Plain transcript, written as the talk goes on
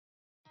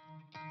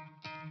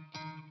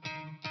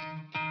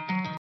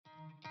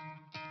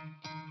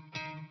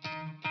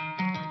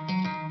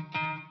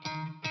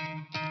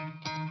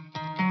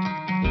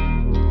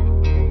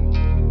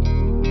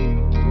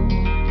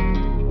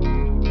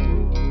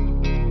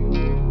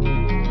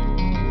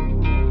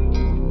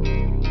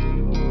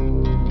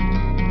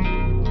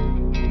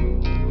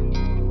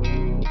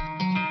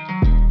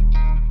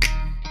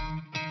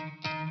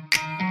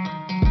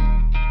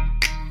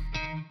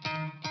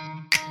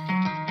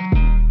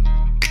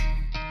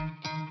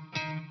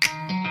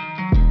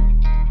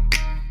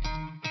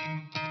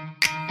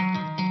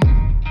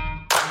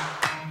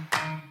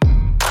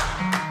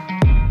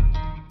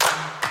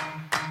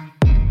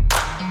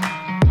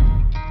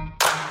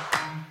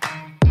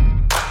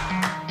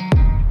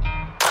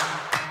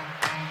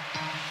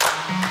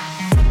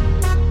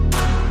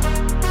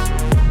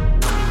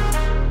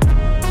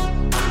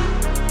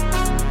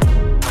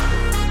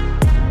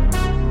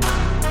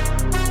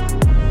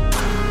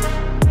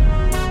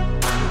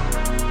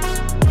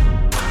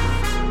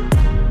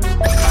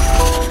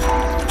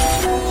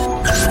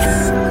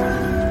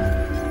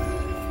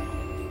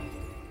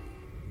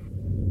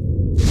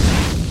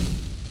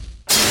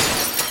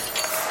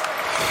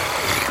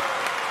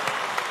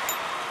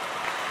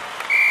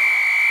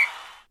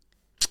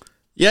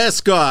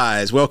Yes,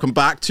 guys, welcome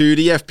back to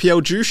the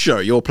FPL Juice Show,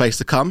 your place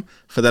to come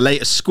for the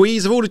latest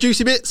squeeze of all the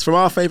juicy bits from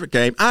our favourite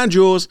game and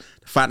yours,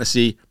 the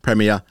Fantasy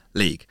Premier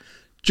League.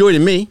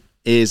 Joining me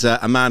is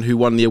a man who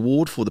won the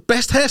award for the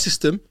best hair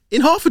system in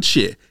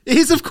Hertfordshire. It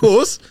is, of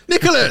course,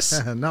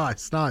 Nicholas.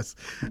 Nice.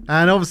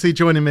 And obviously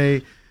joining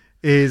me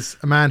is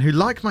a man who,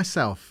 like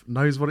myself,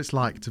 knows what it's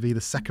like to be the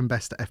second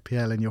best at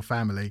FPL in your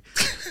family.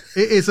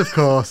 It is, of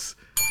course,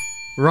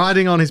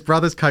 riding on his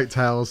brother's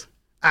coattails,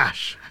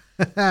 Ash.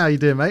 How you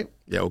doing, mate?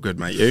 Yeah, all good,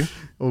 mate. You?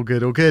 All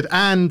good.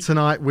 And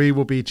tonight we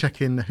will be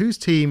checking whose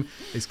team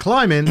is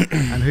climbing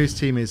and whose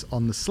team is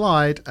on the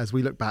slide as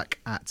we look back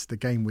at the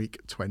game week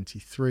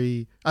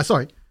 23.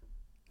 Sorry.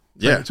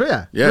 Yeah.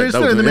 We're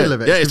still in the middle of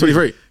it. Yeah, it's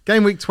 23.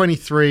 Game week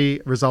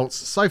 23 results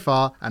so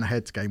far and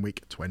ahead to game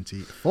week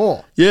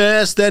 24.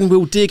 Yes, then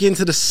we'll dig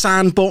into the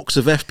sandbox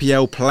of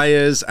FPL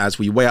players as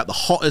we weigh out the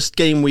hottest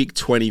game week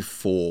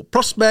 24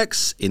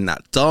 prospects in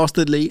that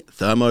dastardly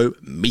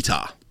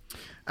thermometer.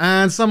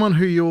 And someone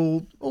who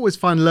you'll always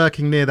find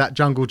lurking near that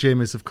jungle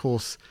gym is, of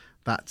course,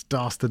 that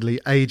dastardly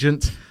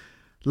agent.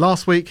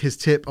 Last week, his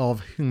tip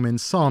of Heung-min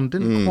Son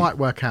didn't quite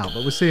work out,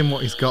 but we're seeing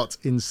what he's got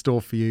in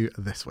store for you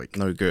this week.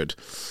 No good.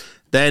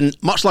 Then,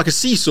 much like a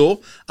seesaw,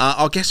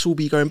 our guests will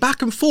be going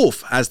back and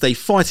forth as they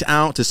fight it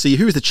out to see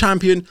who is the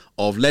champion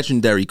of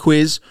Legendary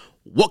Quiz.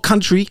 What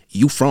country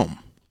you from?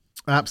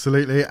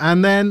 Absolutely.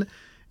 And then,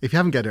 if you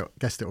haven't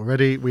guessed it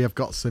already, we have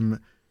got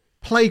some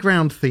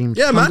playground-themed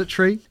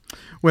punditry.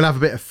 We'll have a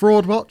bit of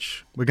Fraud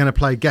Watch. We're going to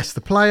play Guess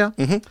the Player.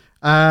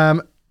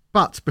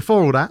 But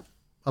before all that,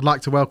 I'd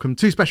like to welcome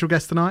two special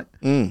guests tonight.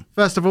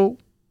 First of all,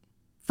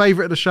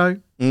 favourite of the show,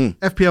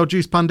 FPL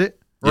Juice Pundit,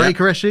 Ray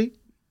Qureshi.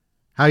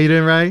 How you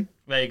doing, Ray?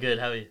 Very good.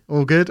 How are you?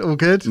 All good.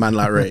 Man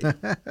like Ray.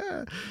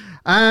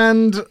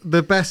 And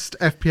the best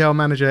FPL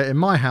manager in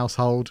my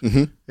household,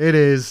 it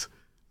is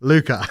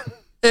Luca.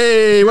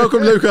 Hey,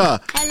 welcome, Luca.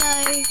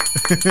 Hello.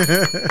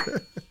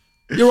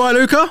 You all right,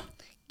 Luca?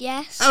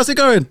 Yes. How's it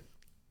going?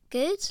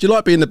 Good. Do you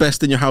like being the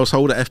best in your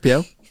household at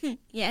FPL?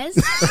 Yes.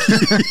 Do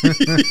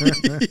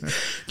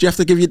you have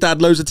to give your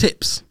dad loads of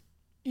tips?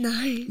 No.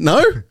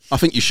 No? I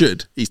think you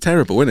should. He's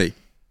terrible, isn't he?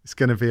 It's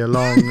going to be a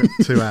long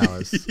 2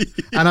 hours.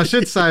 And I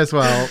should say as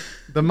well,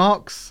 the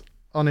marks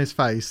on his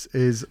face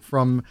is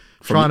from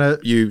trying to...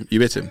 You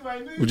hit him.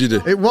 What'd you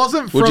do? It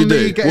wasn't What'd from you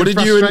do? me getting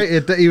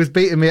frustrated that he was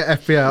beating me at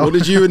FPL. What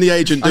did you and the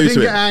agent do I to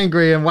didn't him? get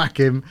angry and whack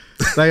him.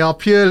 They are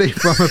purely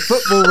from a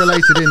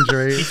football-related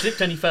injury. He slipped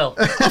and he fell.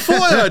 I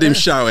thought I heard him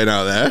shouting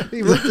out there.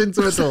 He walked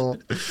into a door.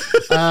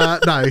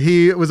 No,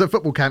 he was at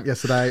football camp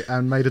yesterday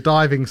and made a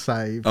diving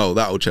save. Oh,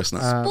 that old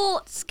chestnut.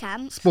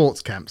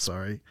 Sports camp,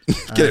 sorry.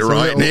 Get it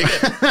right, Nick.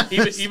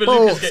 Even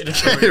Lucas getting the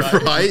story Get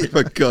it right,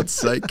 for God's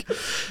sake.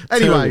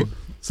 Anyway,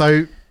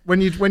 so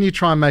when you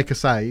try and make a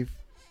save,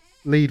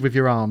 lead with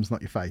your arms,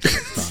 not your face.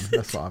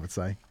 That's what I would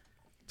say.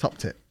 Top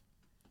tip.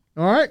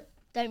 All right?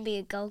 Don't be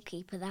a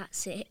goalkeeper,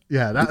 that's it.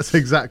 Yeah, that's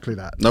exactly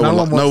that. No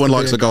one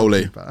likes a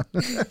goalie.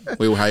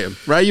 We all hate him.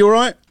 Ray, you all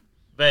right?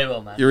 Very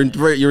well, man. You're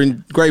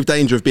in grave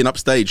danger of being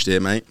upstaged here,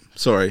 mate.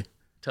 Sorry.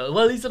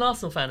 Well, he's an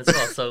Arsenal fan as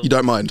well, so You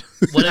don't mind.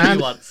 whatever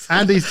he wants.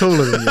 And he's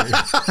taller than you.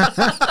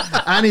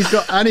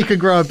 and he can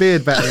grow a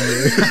beard better than you.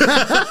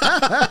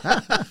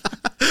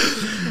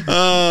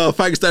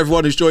 Thanks to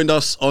everyone who's joined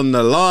us on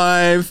the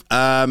live.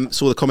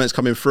 Saw the comments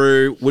coming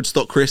through.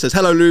 Woodstock Chris says,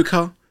 hello,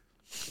 Luca.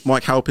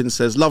 Mike Halpin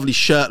says, lovely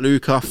shirt,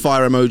 Luca.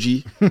 Fire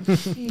emoji.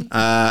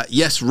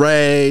 Yes,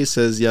 Ray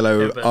says,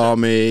 yellow Roberto.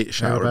 army.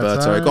 Shout out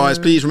Roberto. Guys,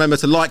 please remember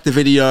to like the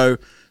video,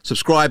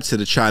 subscribe to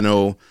the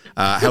channel,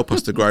 help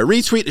us to grow.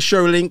 Retweet the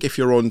show link if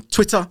you're on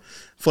Twitter.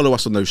 Follow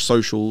us on those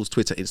socials,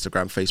 Twitter,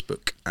 Instagram,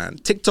 Facebook,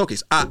 and TikTok.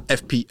 It's at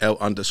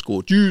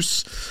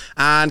FPL_juice.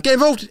 And get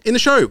involved in the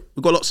show.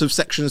 We've got lots of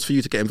sections for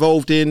you to get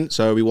involved in.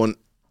 So we want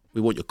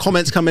your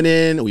comments coming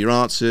in, all your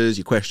answers,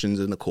 your questions,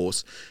 and of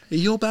course,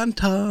 your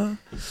banter.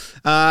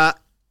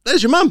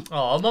 There's your mum.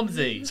 Oh,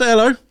 Mumsy. Say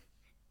hello.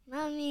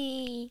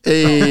 Mummy.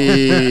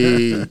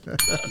 Hey. We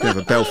have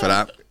a bell for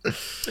that.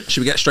 Should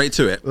we get straight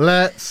to it?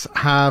 Let's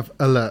have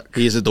a look.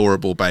 He is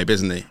adorable, babe,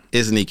 isn't he?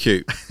 Isn't he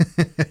cute?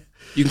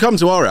 You can come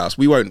to our house.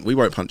 We won't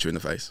punch you in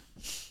the face.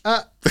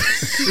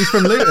 He's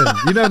from Luton.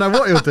 You don't know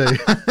what he'll do.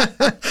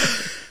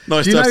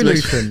 Nice. Do you know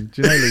Luton?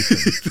 Do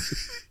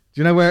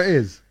you know where it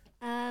is?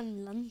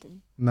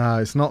 London. No,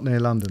 it's not near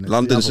London. It's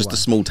London's the just other a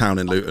small town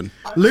in Luton.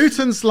 way.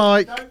 Luton's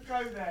like... Don't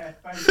go there,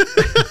 baby.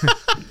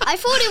 I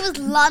thought it was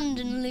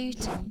London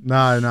Luton.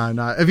 No.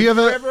 Have you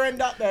ever... Ever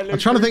end up there, Luke, I'm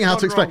trying to think how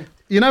to explain.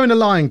 You know in The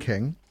Lion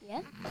King?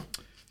 Yeah.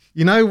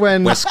 You know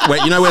when...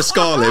 Wait, you know where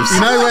Scar lives? You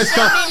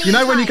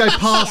know when you go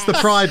past the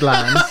Pride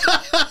Land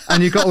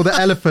and you've got all the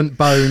elephant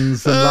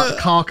bones and like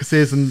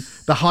carcasses and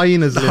the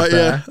hyenas live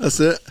there? Yeah, that's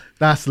it.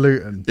 That's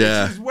Luton.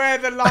 Yeah. This is where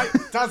the light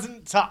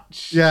doesn't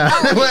touch. Yeah,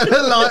 where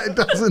the light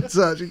doesn't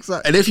touch,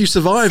 exactly. And if you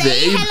survive Say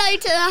it, hello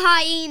to the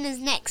hyenas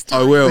next time.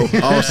 I will.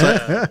 I'll say.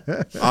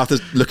 I have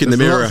to look in the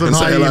mirror Lots of and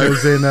say hello.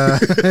 hyenas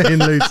in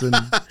Luton.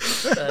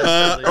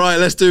 Right,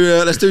 let's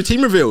do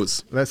team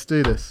reveals. Let's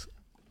do this.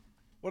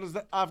 What is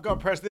that? I've got to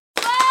press this.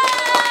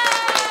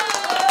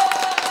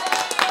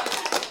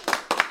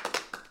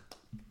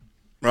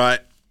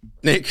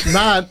 Nick.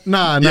 No.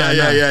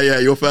 Yeah.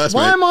 You're first,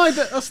 Why mate. am I?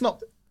 That's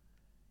not.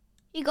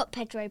 You got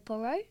Pedro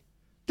Porro.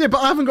 Yeah, but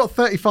I haven't got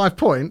 35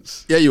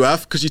 points. Yeah, you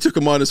have, because you took a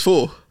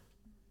 -4.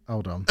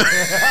 Hold on.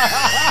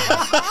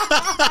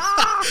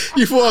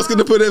 You thought I was going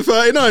to put it at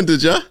 39,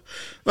 did you?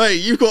 Mate,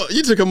 you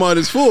took a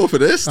 -4 for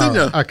this, didn't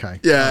you? Okay.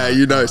 Yeah,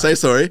 you know. Say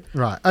sorry.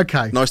 Right.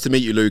 Okay. Nice to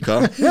meet you,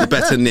 Luca. The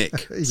better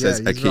Nick, says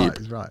he's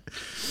Akib. right.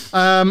 He's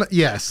right.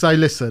 Yeah. So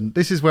listen,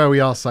 this is where we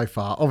are so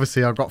far.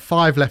 Obviously, I've got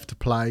 5 left to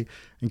play,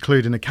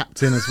 including a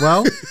captain as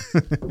well.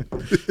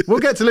 We'll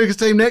get to Luca's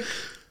team, Nick.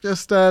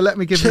 Just let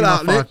me give Chill you my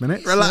out, 5 Nick.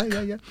 minutes. Relax.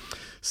 Yeah.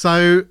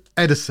 So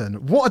Edison,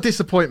 what a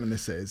disappointment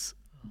this is.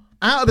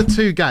 Out of the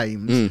 2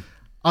 games,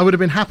 I would have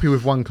been happy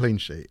with 1 clean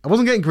sheet. I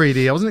wasn't getting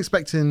greedy. I wasn't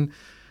expecting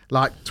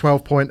like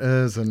 12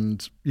 pointers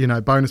and,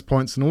 bonus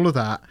points and all of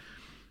that.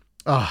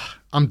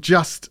 I'm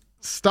just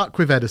stuck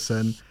with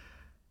Edison.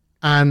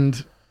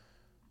 And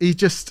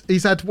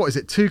he's had,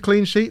 2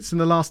 clean sheets in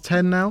the last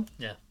 10 now?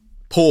 Yeah.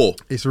 Poor.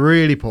 It's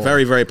really poor.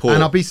 Very, very poor.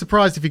 And I'll be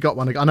surprised if he got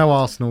one. I know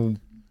Arsenal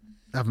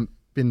haven't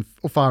been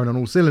firing on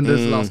all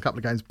cylinders the last couple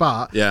of games,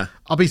 but Yeah.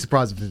 I'll be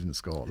surprised if they didn't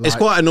score. It's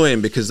quite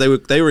annoying because they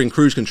were in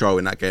cruise control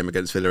in that game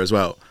against Villa as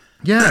well.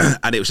 Yeah.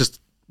 And it was just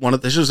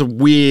there's just a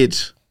weird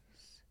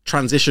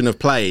transition of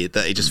play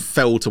that he just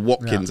fell to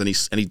Watkins and he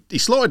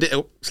slotted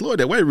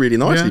it away really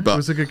nicely, Yeah, it but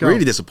was a good goal.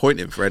 really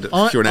disappointing for if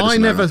you're an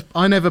Edison owner.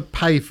 I never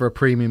pay for a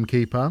premium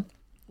keeper.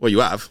 Well,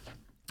 you have.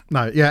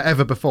 No, yeah,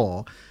 ever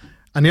before.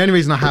 And the only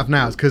reason I have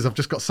now is because I've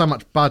just got so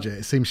much budget.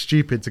 It seems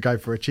stupid to go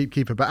for a cheap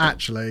keeper, but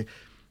actually,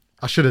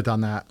 I should have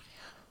done that.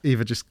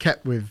 Either just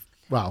kept with.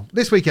 Well,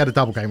 this week he had a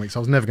double game week, so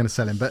I was never going to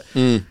sell him. But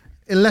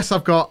unless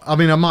I've got, I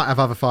might have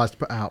other fires to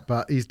put out,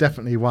 but he's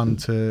definitely one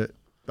that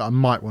I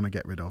might want to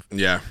get rid of.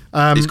 Yeah,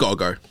 he's got to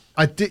go.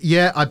 I did.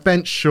 Yeah, I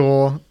benched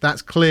Shaw.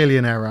 That's clearly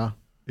an error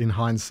in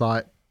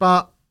hindsight,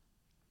 but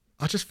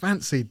I just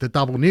fancied the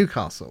double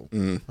Newcastle.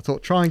 I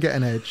thought try and get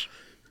an edge.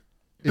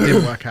 It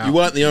didn't work out. You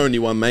weren't the only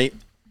one, mate.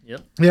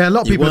 Yep. Yeah, a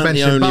lot of people have weren't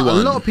the mentioned, but only a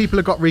one. lot of people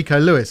have got Rico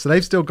Lewis, so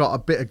they've still got a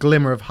bit of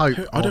glimmer of hope.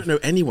 I don't know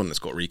anyone that's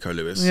got Rico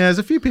Lewis. Yeah, there's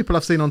a few people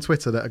I've seen on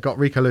Twitter that have got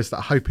Rico Lewis that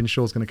are hoping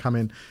Shaw's going to come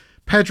in.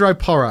 Pedro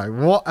Porro,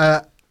 what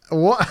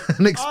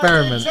an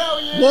experiment!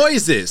 Why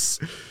is this?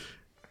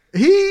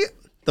 The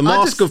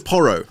Mask of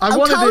Porro. I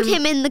told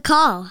him in the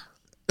car.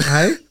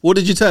 Hey? What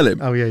did you tell him?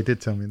 Oh yeah, he did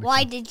tell me.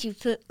 Why did you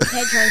put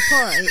Pedro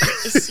Porro?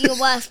 It's your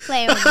worst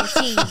player on your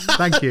team.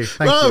 Thank you.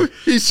 Bro,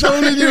 he's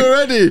trolling you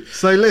already.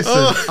 So listen,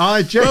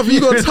 I Have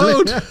you got genuinely,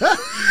 told?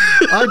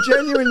 I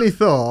genuinely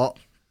thought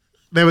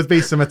there would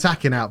be some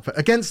attacking output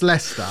against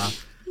Leicester,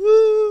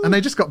 and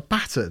they just got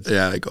battered.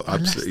 Yeah, they got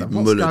absolutely Leicester,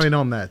 what's mullered. going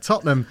on there?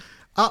 Tottenham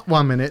up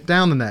 1 minute,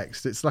 down the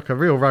next. It's like a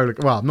real roller.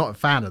 Well, I'm not a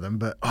fan of them,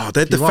 but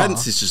Their if you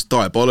defence are- is just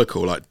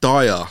diabolical. Like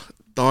Dyer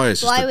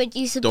is just Why a would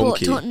you support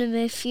donkey. Tottenham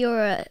if you're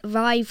a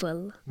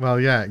rival? Well,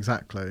 yeah,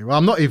 exactly. Well,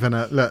 I'm not even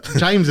a look.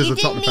 James is You a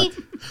Tottenham didn't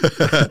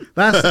fan. need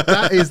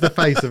That is the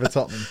face of a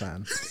Tottenham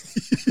fan.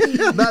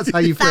 That's how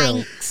you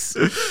feel. thanks.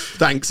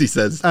 Thanks, he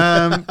says.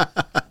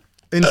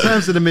 In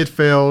terms of the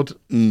midfield,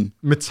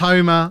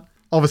 Matoma,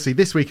 obviously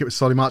this week it was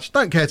Solly March.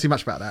 Don't care too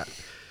much about that.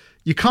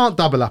 You can't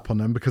double up on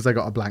them because they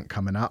got a blank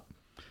coming up.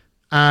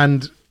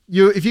 And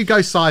if you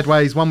go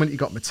sideways, 1 minute you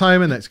got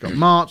Matoma, then it's got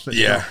March, then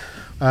Yeah.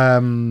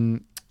 got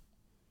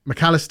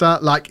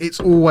McAllister. Like it's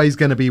always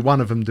going to be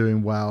one of them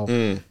doing well.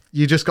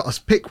 You just got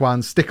to pick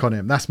one, stick on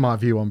him. That's my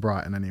view on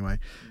Brighton anyway.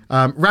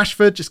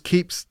 Rashford just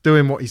keeps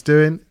doing what he's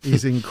doing.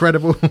 He's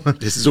incredible.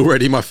 This is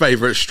already my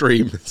favourite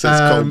stream, says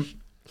Con.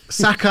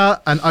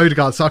 Saka and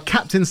Odegaard. So I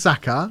captain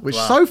Saka, which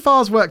so far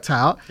has worked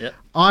out.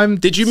 Yep.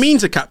 Did you mean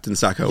to captain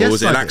Saka, or Yes,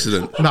 was it I an did.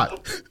 accident? No.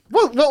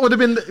 What would have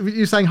been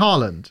you saying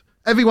Haaland?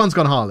 Everyone's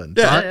gone Haaland,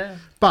 Yeah. right? Yeah.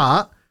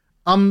 But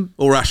I'm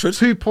Or Rashford?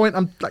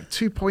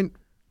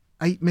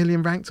 2.8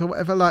 million ranked or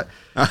whatever. Like,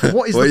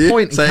 what is What are the you?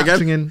 point in Say again?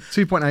 captaining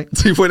 2.8?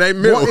 2.8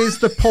 mil. What is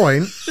the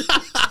point?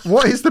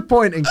 What is the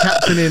point in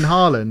captaining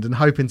Haaland and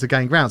hoping to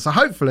gain ground? So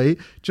hopefully,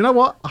 do you know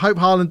what? I hope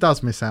Haaland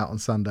does miss out on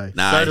Sunday.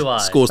 Nah, So do I.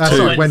 he scores That's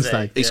two. right,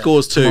 Wednesday. He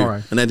scores two,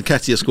 Tomorrow. and then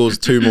Nketiah scores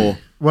 2 more.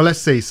 Well, let's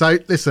see. So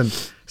listen,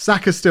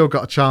 Saka's still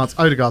got a chance.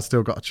 Odegaard's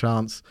still got a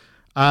chance.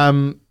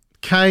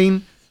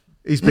 Kane,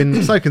 he's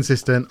been so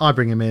consistent. I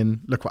bring him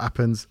in. Look what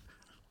happens.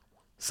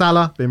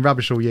 Salah, been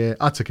rubbish all year.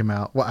 I took him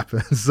out. What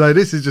happens? So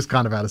this is just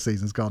kind of how the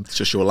season's gone. It's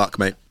just your luck,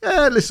 mate.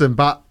 Yeah, listen,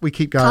 but we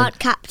keep going. Can't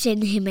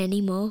captain him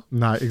anymore.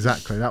 No,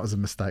 exactly. That was a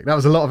mistake. That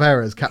was a lot of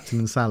errors, captain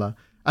and Salah.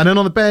 And then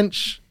on the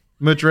bench,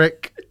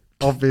 Mudryk,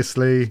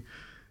 obviously.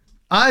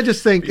 I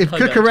just think if can't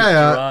go to Cucurella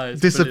your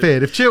eyes,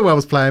 disappeared, if Chilwell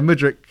was playing,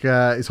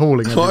 Mudryk is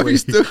hauling every Why have you week.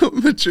 still got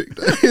Madrid?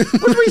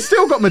 Well, we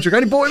still got Mudryk. I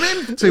only bought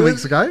him in 2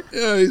 weeks ago.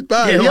 Yeah, he's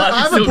bad. Yeah, Yeah, why have I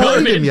you haven't still got bought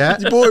him him in?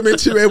 yet. You bought him in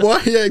 2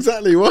 Why? Yeah,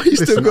 exactly. Why you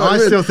still Listen, got him I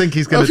in? still think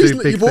he's gonna Oh, do he's-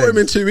 big You bought him in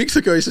things. 2 weeks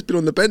ago. He's just been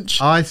on the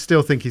bench. I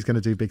still think he's going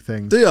to do big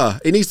things. Do ya?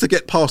 He needs to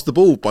get past the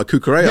ball by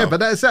Cucurella. Yeah, but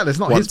that's not his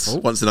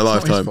fault. Once in a It's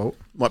not his lifetime. fault.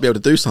 Might be able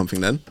to do something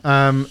then.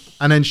 And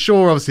then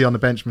Shaw, obviously, on the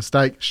bench,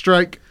 mistake.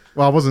 Stroke,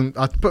 well,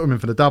 I put him in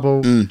for the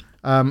double.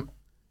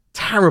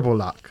 Terrible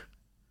luck.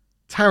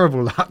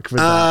 terrible luck with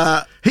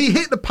that. He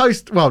hit the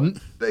post. Well,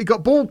 he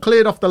got ball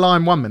cleared off the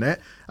line 1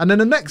 minute, and then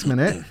the next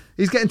minute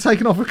he's getting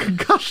taken off a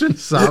concussion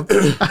sub,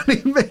 and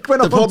he went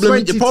off on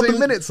 22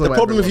 minutes. The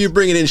problem with you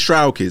bringing in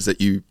Strauch is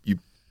that you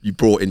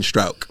brought in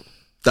Strauch.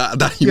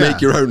 That you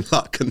make your own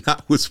luck, and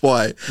that was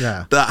why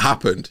that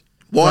happened.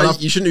 Why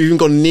you shouldn't have even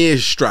gone near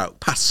Strauch,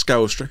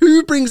 Pascal Strauch.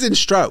 Who brings in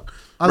Strauch?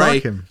 I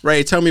like him.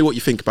 Ray, tell me what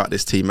you think about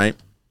this team, mate.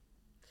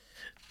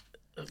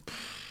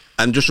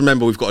 And just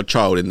remember, we've got a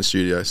child in the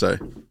studio, so.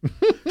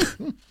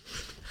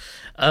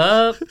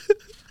 I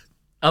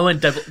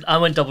went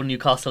double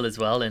Newcastle as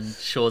well, and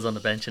Shaw's on the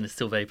bench, and it's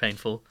still very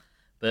painful.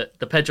 But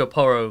the Pedro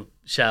Porro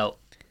shout.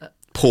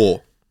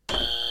 Poor.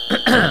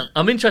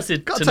 I'm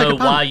interested to know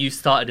why you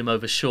started him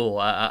over Shaw.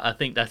 I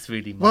think that's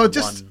really my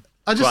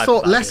I just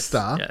thought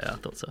Leicester. Yeah, I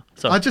thought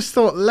so. I just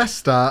thought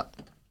Leicester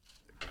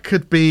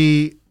could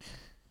be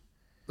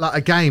like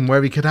a game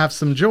where we could have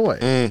some joy.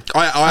 I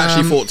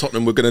actually thought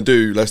Tottenham were going to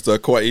do Leicester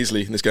quite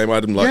easily in this game. I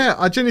had them like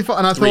I genuinely thought,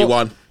 and I 3-1,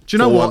 thought, do you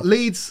know what?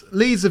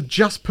 Leeds have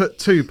just put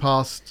 2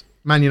 past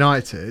Man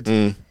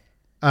United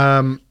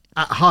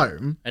at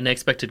home, and the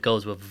expected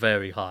goals were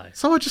very high.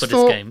 So I just for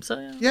thought, this game.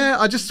 So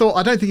I just thought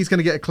I don't think he's going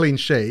to get a clean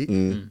sheet.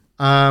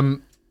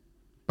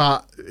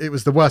 But it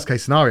was the worst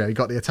case scenario. He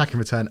got the attacking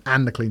return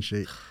and the clean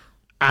sheet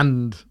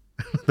and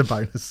the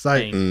bonus.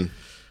 So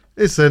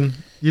listen,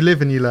 you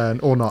live and you learn,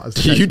 or not.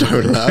 As you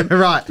don't learn.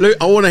 Right. Luke,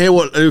 I want to hear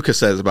what Luca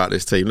says about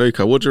this team.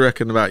 Luca, what do you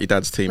reckon about your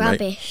dad's team,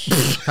 Rubbish. mate?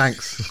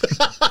 Thanks.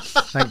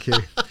 Thank you.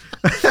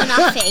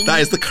 Nothing. That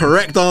is the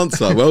correct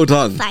answer. Well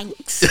done.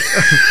 Thanks.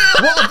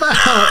 What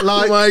about,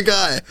 like... my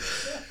guy.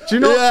 Do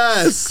you know...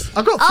 Yes.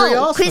 I've got 3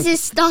 Arsenal...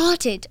 quizzes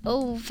started.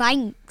 Oh,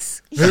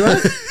 thanks.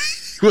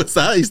 What's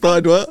that? He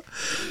started what?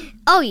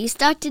 Oh, you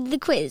started the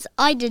quiz.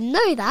 I didn't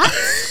know that.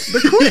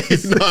 The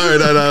quiz?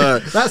 No.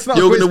 That's not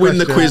You're going to win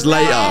the quiz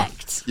later. Correct.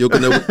 You're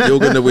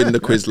gonna win the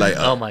quiz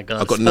later. Oh my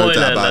god! I've got no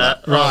doubt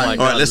about that. Right.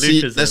 All right,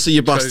 let's see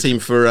your bus team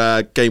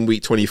for game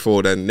week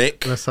 24 then,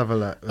 Nick. Let's have a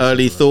look.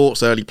 Early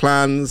thoughts, early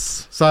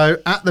plans.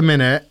 So at the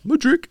minute,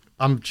 Mudryk.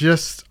 I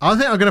think I'm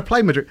going to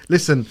play Madrid.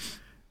 Listen,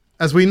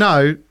 as we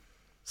know,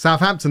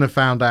 Southampton have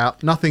found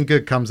out nothing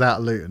good comes out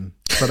of Luton.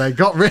 So they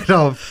got rid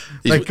of.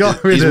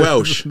 He's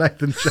Welsh.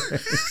 Nathan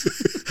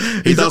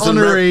James. He doesn't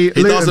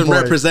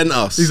represent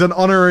us. He's an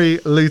honorary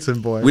Luton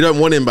boy. We don't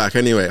want him back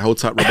anyway. Hold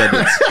tight, Rob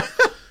Edwards.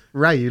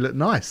 Ray, you look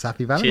nice.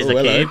 Happy Valentine's. Cheers,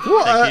 hello.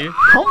 What Thank a you.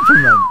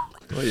 compliment.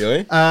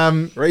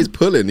 Ray's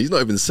pulling. He's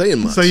not even saying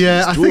much. So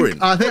yeah, I He's drawing.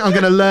 think I'm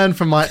going to learn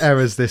from my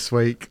errors this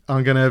week.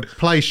 I'm going to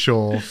play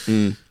Shaw.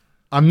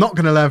 I'm not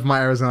going to learn from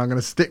my errors, and I'm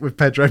going to stick with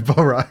Pedro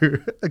Porro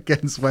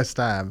against West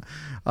Ham.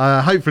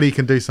 Hopefully, he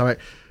can do something.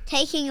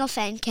 Taking off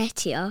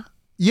Nketiah.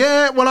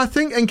 Yeah, well, I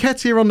think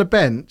Nketiah on the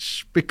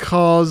bench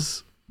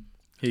because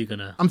Who you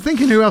gonna? I'm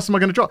thinking, who else am I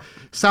going to drop?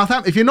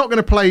 Southampton. If you're not going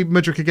to play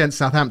Mudryk against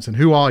Southampton,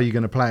 who are you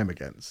going to play him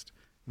against?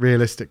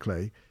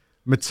 Realistically,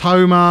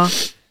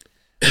 Matoma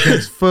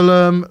against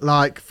Fulham.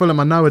 Like Fulham,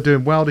 I know are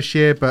doing well this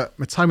year, but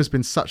Matoma's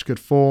been such good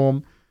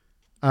form.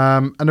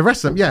 And the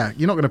rest of them,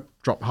 you're not going to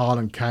drop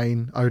Haaland,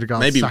 Kane,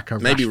 Odegaard, Saka,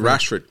 maybe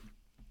Rashford.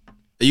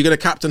 Are you going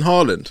to captain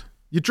Haaland?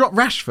 You drop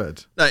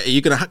Rashford. No, are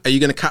you going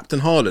to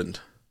captain Haaland?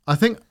 I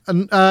think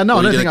no, I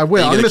don't think I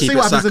will. I'm going to see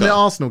what happens in the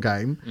Arsenal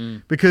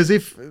game because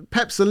if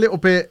Pep's a little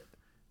bit,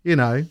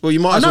 well, you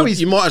might as well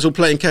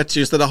play Nketiah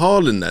instead of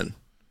Haaland then.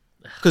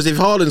 Because if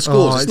Haaland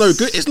scores, it's no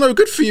good. It's no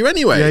good for you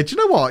anyway. Yeah, do you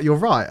know what? You're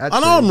right. Actually. I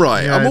know I'm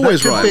right. I'm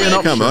always right.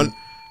 Mate. Come on.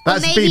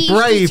 That's be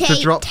brave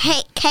to drop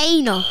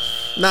Kane off.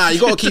 Nah, you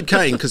got to keep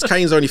Kane because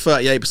Kane's only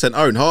 38%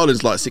 owned.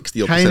 Haaland's like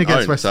 60% Kane against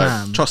owned. West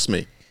Ham. Trust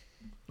me.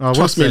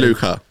 Trust me,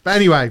 Luca. But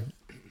anyway,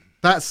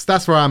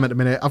 that's where I'm at the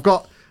minute. I've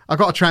got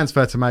a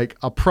transfer to make.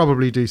 I'll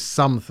probably do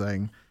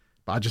something,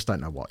 but I just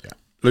don't know what yet.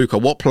 Luca,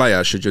 what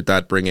player should your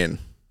dad bring in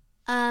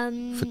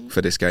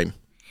for this game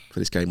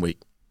week?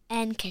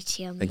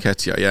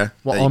 Nketiah, yeah.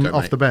 What,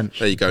 off the bench?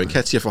 There you go.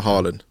 Nketiah for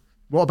Haaland.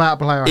 What about a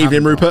player?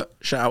 Evening, Rupert.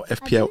 Shout out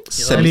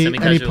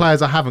FPL. Any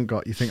players I haven't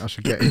got? You think I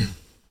should get in?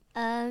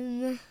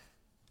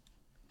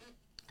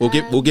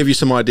 We'll give you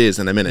some ideas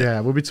in a minute. Yeah,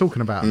 we'll be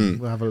talking about them.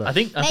 We'll have a look. I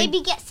think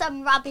maybe get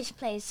some rubbish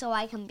players so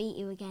I can beat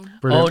you again.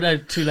 Brilliant. Oh no,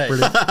 too late.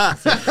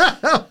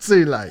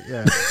 Too late.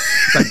 Yeah.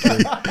 Thank you.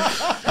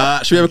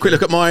 Should we have a quick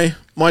look at my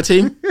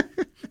team?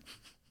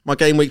 My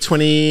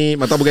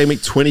double game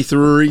week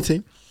 23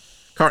 team.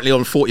 Currently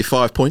on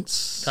 45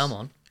 points. Come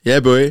on. Yeah,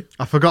 boy.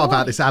 I forgot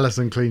about this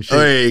Alisson clean sheet.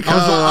 Hey,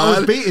 I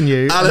was beating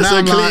you.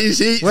 Alisson clean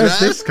sheet. Where's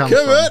this come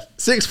from? On.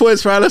 6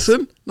 points for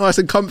Alisson. Nice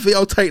and comfy.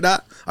 I'll take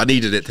that. I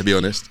needed it, to be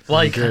honest.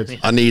 Why good?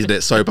 I needed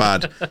it so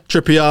bad.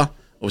 Trippier.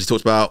 Obviously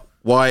talked about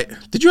White.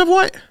 Did you have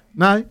White?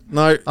 No.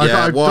 White.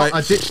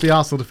 I ditched the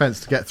Arsenal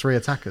defence to get 3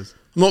 attackers.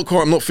 I'm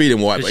not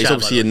feeling White, but he's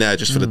obviously in there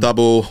just for the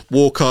double.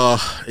 Walker,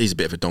 he's a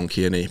bit of a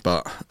donkey, isn't he?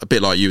 But a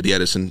bit like you with the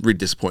Edison, really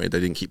disappointed they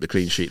didn't keep the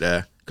clean sheet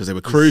there because they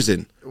were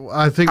cruising.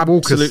 I think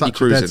Walker's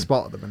such a dead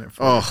spot at the minute.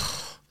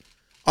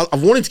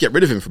 I've wanted to get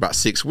rid of him for about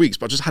 6 weeks,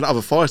 but I just had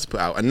other fires to put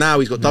out, and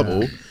now he's got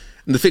double.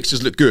 And the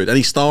fixtures look good, and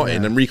he's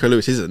starting, and Rico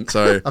Lewis isn't.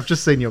 So I've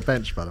just seen your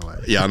bench, by the way.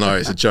 yeah, I know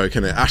it's a joke,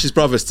 isn't it? Ash's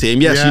brother's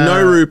team. Yes, Yeah. you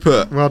know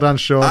Rupert. Well done,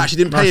 Sean. I actually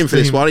didn't pay Nice him for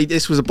this team. one.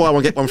 This was a buy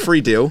one get one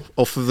free deal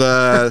off of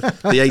the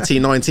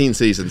 18-19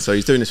 season, so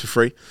he's doing this for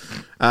free.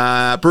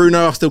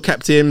 Bruno, I've still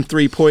kept him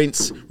 3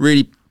 points.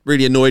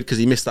 Really annoyed because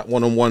he missed that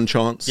one-on-one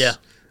chance. Yeah.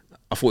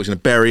 I thought he was going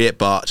to bury it,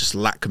 but just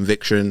lack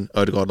conviction.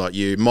 Odegaard like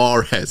you.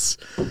 Mahrez.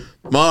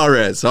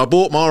 So I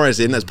bought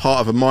Mahrez in as part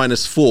of a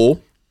 -4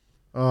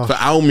 for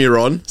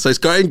Almiron. So it's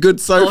going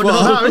good so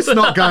far. No, it's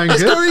not going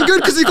It's good. going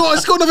good because he's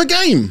got another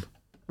game.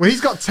 Well,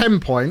 he's got 10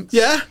 points.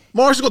 Yeah.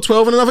 Mahrez has got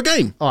 12 and another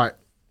game. All right.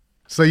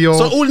 So you're...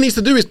 So all he needs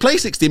to do is play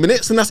 60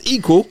 minutes and that's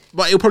equal,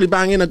 but he'll probably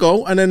bang in a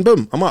goal and then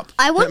boom, I'm up.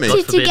 I Let me.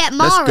 wanted to forbid. get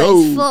Let's Mahrez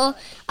go. for.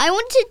 I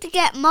wanted to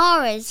get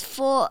Mahrez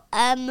for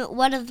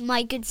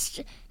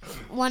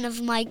one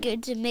of my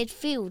good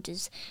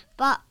midfielders,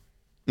 but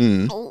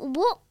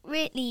what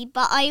really?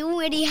 But I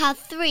already have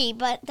 3.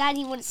 But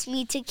Daddy wants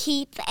me to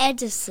keep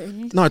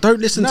Edison. No, don't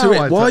listen No, to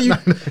I it. Why are don't- you?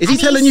 no. Is he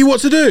telling you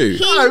what to do?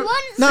 He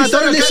wants. No, me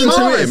don't to listen keep-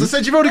 to Mahrez. him. I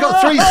said you've already got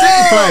 3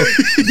 City players.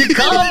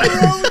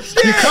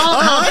 You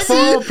can't have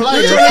 4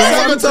 players. You're trying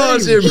to on one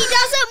sabotage team. him. He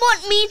doesn't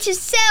want me to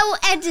sell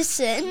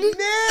Edison.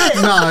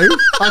 No,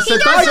 I said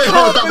doesn't. don't I say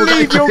can't double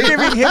believe game. you're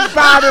giving him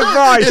bad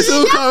advice. It's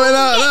all coming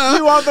out now.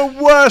 You are the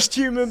worst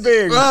human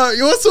being.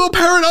 What sort of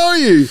parent are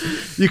you?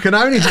 You can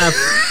only have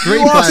 3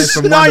 You are players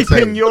from one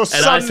sniping team. your And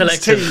I son's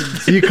select team. him.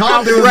 So you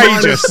can't do a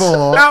Outrageous.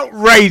 -4.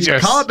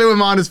 Outrageous. Can't do a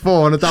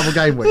 -4 on a double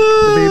game week.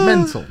 It'd be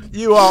mental.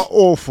 You are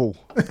awful.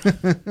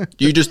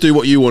 You just do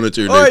what you want to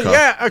do, Oh, Luca.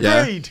 yeah,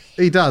 agreed.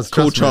 He does.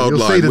 Cool trust me. You'll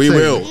see childlike. the We team.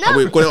 will. No.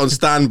 We've got it on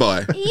standby.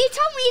 You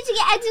told me to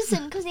get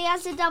Edison because he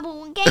has a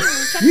double game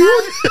week, and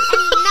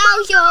now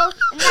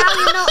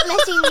you're not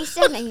letting me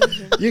sell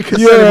anything. You can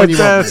You're sell him a when you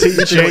want. dirty You do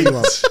what you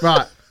want. cheat.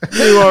 Right.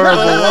 You are a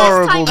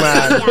horrible It's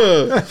man. time to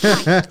do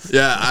that.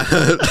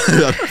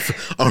 Yeah,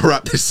 I'll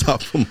wrap this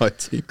up for my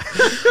team.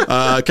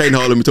 Kane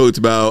Haaland, we talked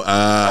about.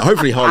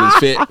 Hopefully, Haaland's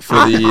fit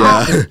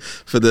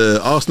for the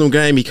Arsenal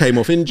game. He came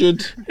off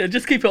injured, Yeah,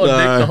 just keep it on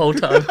Nick the whole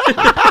time.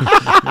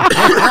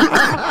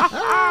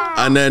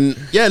 and then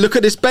look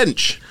at this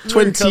bench: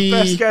 The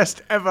best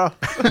guest ever.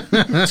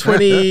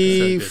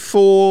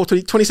 24,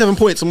 27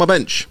 points on my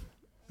bench.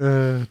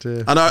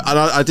 Dear. And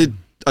I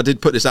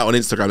did put this out on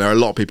Instagram. There are a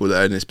lot of people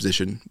that are in this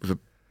position. There's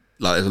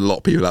a lot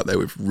of people out there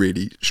with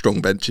really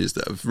strong benches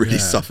that have really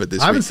suffered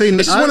this I haven't week. seen-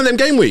 It's just one of them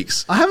game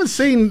weeks. I haven't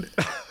seen.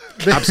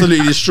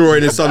 Absolutely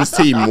destroying his son's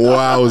team.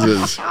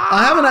 Wowzers.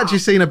 I haven't actually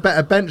seen a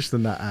better bench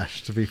than that,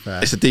 Ash. To be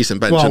fair, It's a decent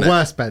bench, well, isn't it?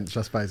 worse bench,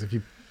 I suppose, if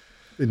you,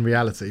 in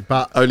reality.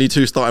 But Only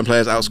 2 starting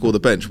players outscore the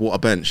bench. What a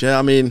bench. Yeah,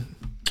 I mean,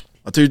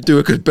 I do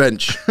a good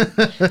bench.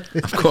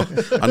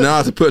 I know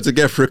how to put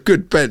together a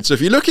good bench. So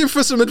if you're looking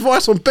for some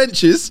advice on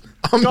benches,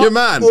 I'm your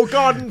man. Or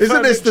garden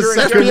isn't this the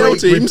furniture and second FPL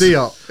week teams? with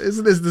Diop?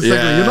 Isn't this the second?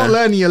 Yeah. You're not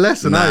learning your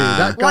lesson, are you? Nah.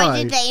 That Why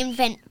guy. did they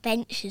invent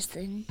benches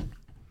then?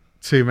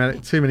 Too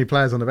many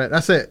players on the bench.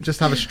 That's it. Just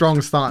have a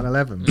strong starting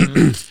 11.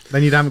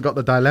 Then you haven't got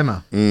the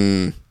dilemma. That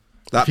If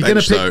you're going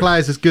bench, to pick though,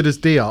 players as good as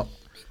Diop,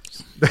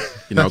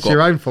 you know, that's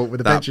your own fault with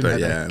the bench in there.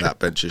 Yeah, that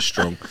bench is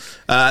strong.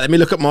 Let me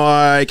look at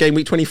my game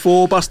week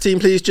 24 bus team,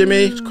 please,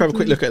 Jimmy. Just have a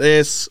quick look at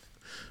this.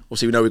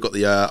 Obviously, we know we've got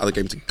the other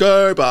game to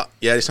go, but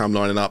yeah, this time I'm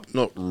lining up.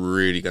 Not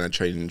really going to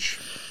change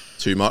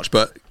too much,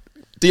 but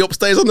Diop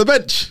stays on the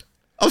bench.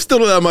 I've still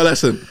not learned my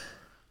lesson.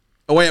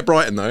 Away at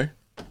Brighton, though.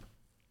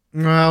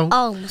 Well,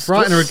 Oh,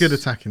 Brighton are a good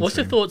attacking What's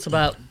team. your thoughts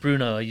about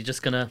Bruno? Are you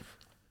just gonna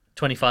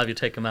 25? You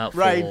take him out.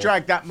 Ray, for...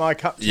 drag that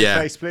mic up to Yeah.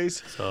 your face,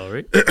 please.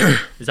 Sorry.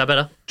 Is that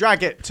better?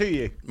 Drag it to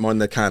you. Mind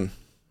the can.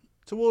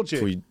 Towards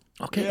you. We-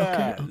 Okay.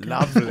 Yeah, Okay.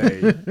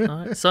 lovely.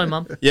 All right. So,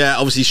 Mum. Yeah,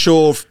 obviously,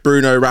 Shaw,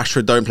 Bruno,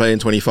 Rashford don't play in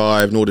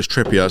 25, nor does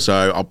Trippier.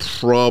 So I'll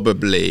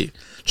probably. Do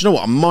you know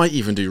what? I might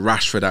even do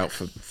Rashford out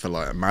for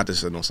like a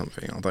Madison or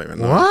something. I don't even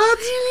know. What?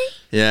 Really?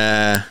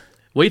 Yeah.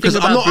 What do you think 'Cause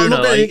about I'm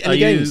not Bruno? betting any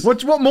games.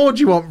 What more do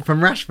you want from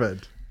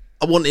Rashford?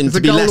 I want him Is to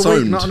a be goal less a week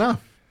owned. not enough?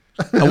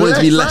 I want him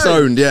to be less Less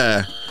owned,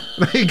 yeah.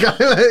 There you go.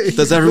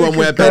 Does everyone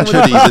wear bench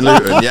hoodies in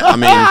Luton? Yeah, I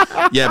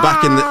mean, yeah,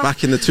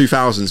 back in the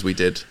 2000s we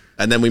did.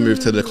 And then we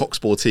moved to the Coq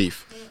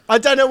Sportif. I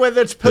don't know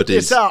whether to put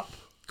this Hoodies. up.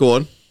 Go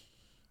on.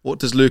 What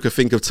does Luca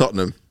think of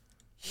Tottenham?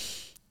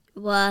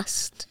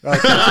 Worst. What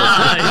do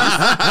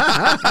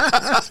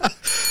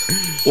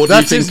you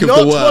That think is of not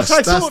the what worst? I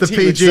That's thought the he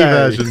would PG say.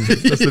 version.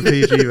 That's the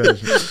PG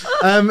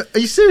version. Are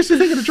you seriously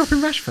thinking of dropping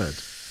Rashford?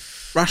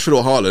 Rashford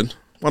or Haaland?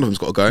 One of them's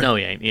got to go. No,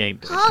 he ain't. He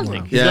ain't.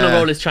 Haaland. He's gonna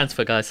roll his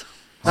transfer, guys.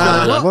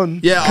 One.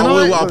 Yeah, Can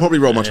I'll probably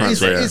roll my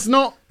transfer. yeah. It's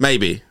not.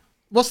 Maybe.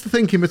 What's the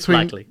thinking between?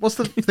 Likely. What's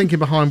the thinking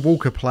behind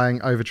Walker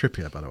playing over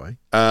Trippier? By the way,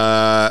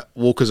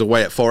 Walker's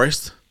away at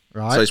Forest.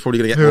 right? So he's probably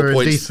going to get Who more are a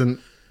points. decent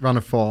run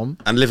of form.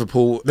 And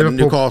Liverpool and Liverpool-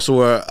 Newcastle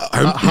are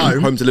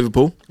home to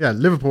Liverpool. Yeah,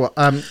 Liverpool.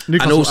 Newcastle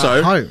And also,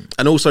 at home.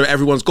 and also,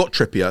 everyone's got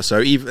Trippier.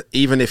 So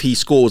even if he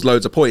scores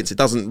loads of points, it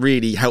doesn't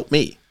really help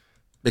me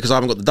because I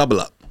haven't got the double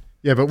up.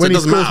 Yeah, but when he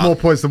scores more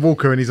points than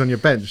Walker and he's on your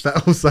bench,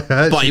 that also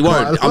hurts. But he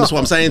won't. That's what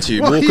I'm saying to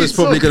you. Walker's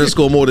probably going to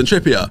score more than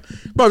Trippier.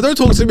 Bro, don't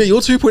talk to me.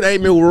 You're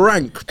 2.8 mil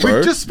rank, bro.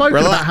 We've just spoken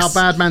about how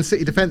bad Man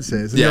City defence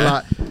is. And you're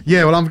like,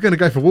 yeah, well, I'm going to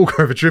go for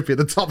Walker over Trippier,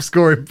 the top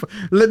scoring,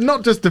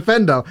 not just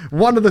defender,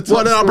 one of the top.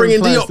 Well, then I'll bring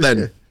in Diop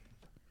then.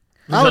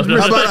 I would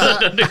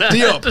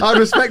Diop. I'd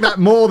respect that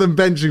more than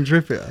benching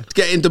Trippier.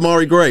 Get in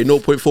Damari Gray,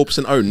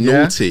 0.4% owned.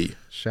 Naughty.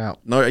 Shout.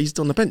 No, he's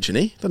on the bench,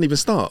 isn't he? Doesn't even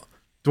start.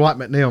 Dwight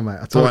McNeil, mate.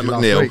 I told you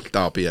last week.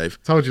 I'll behave.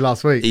 Told you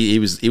last week. He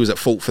was at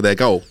fault for their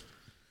goal.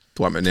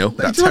 Dwight McNeil.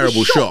 That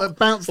terrible shot.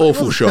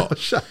 Awful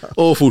shot.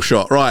 Awful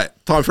shot. Right.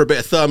 Time for a bit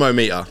of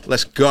thermometer.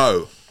 Let's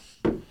go.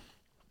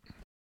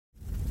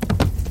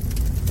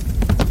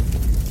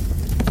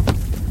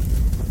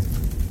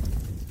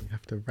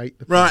 Rate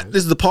the right,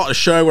 this is the part of the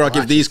show where I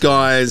give these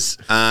guys,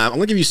 I'm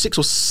going to give you 6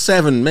 or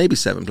 7, maybe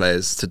 7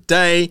 players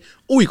today.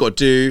 All you got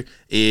to do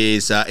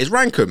is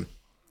rank them.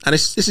 And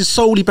this is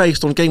solely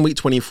based on game week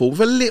 24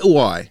 with a little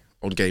eye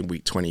on game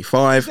week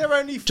 25. Is there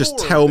only 4? Just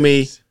tell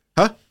me.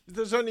 Huh?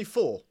 There's only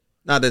 4.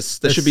 No, there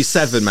should be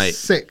 7, mate.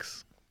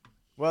 6.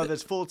 Well,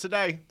 there's 4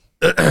 today.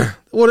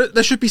 Well,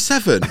 there should be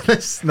 7.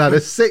 No,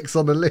 there's 6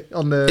 on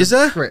the is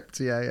there? script.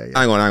 Yeah.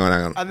 Hang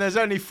on. And there's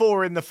only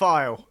 4 in the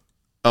file.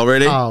 Oh,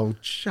 really? Oh,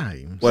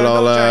 James.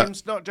 Well, so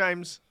not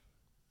James.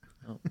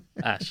 Oh,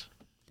 Ash.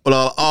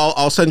 Well,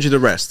 I'll send you the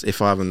rest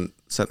if I haven't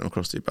sent them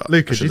across to you. But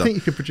Lucas, do you think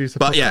you could produce a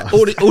podcast? But yeah,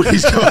 all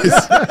these guys,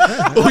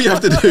 all you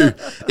have to do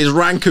is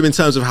rank them in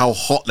terms of how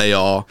hot they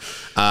are,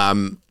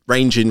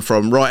 ranging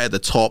from right at the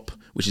top,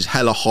 which is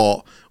hella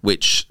hot,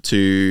 which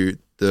to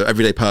the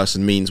everyday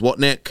person means what,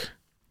 Nick?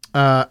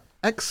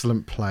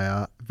 Excellent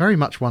player. Very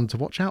much one to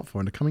watch out for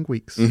in the coming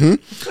weeks.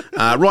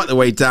 Right the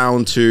way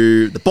down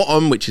to the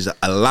bottom, which is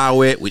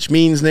allow it, which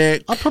means,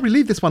 Nick, I'd probably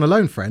leave this one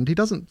alone, friend. He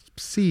doesn't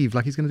perceive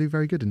like he's going to do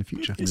very good in the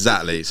future.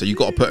 Exactly. So you've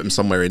got to put him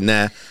somewhere in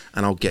there,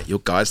 and I'll get your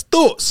guys'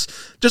 thoughts.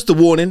 Just a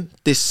warning,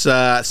 this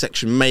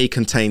section may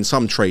contain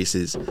some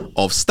traces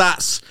of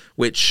stats,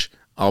 which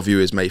our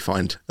viewers may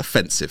find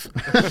offensive.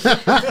 All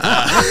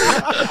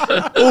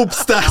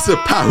stats are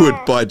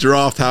powered by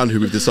Draft Hound,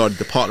 who we've decided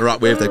to partner up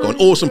with. They've got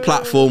an awesome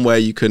platform where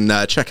you can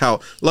check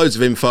out loads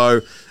of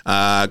info,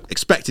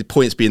 expected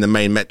points being the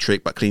main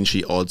metric, but clean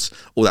sheet odds,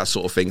 all that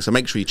sort of thing. So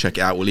make sure you check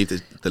it out. We'll leave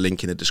the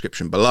link in the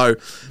description below.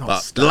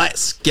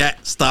 Let's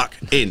get stuck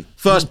in.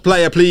 First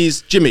player,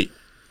 please, Jimmy.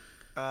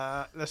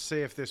 Let's see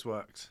if this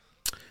works.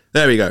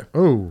 There we go.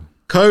 Oh,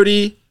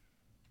 Cody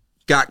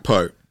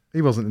Gakpo.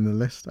 He wasn't in the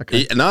list.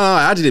 Okay. No,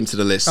 I added him to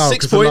the list.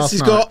 6 points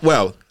he's got.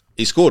 Well,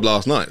 he scored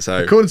last night.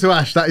 So according to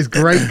Ash, that is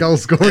great goal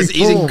scoring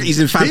form. He's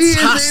in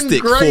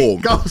fantastic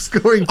form. Goal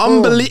scoring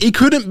form. He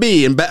couldn't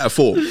be in better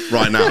form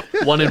right now.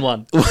 1 in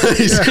 1.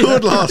 He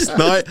scored last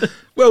night.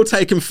 Well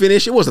taken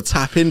finish. It was a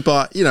tap in,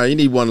 but you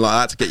need one like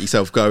that to get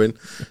yourself going.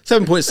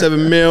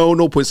 7.7 mil,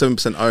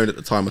 0.7% owned at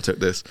the time I took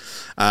this.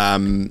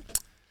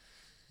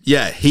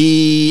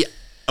 He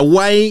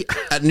away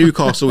at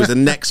Newcastle is the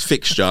next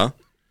fixture.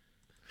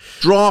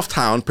 Draft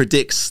Hound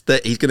predicts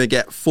that he's going to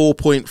get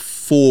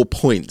 4.4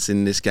 points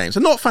in this game. So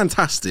not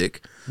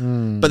fantastic,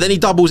 but then he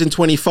doubles in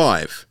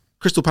 25.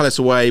 Crystal Palace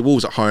away,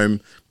 Wolves at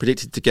home,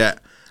 predicted to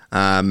get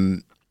a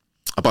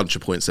bunch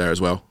of points there as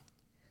well.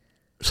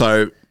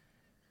 So,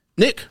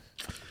 Nick?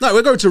 No,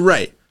 we're going to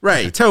Ray.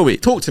 Ray, tell me,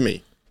 talk to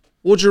me.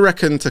 What do you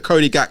reckon to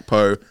Cody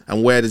Gakpo,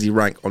 and where does he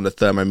rank on the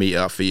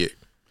thermometer for you?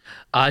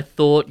 I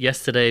thought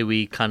yesterday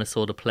we kind of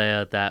saw the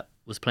player that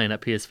was playing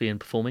at PSV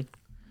and performing.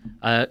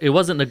 It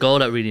wasn't the goal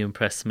that really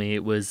impressed me.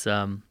 It was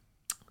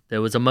there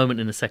was a moment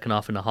in the second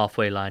half in the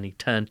halfway line. He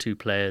turned 2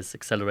 players,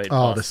 accelerated.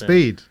 Oh, the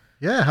speed!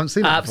 Yeah, I haven't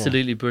seen that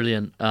absolutely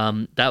brilliant.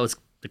 That was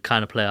the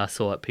kind of player I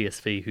saw at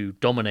PSV who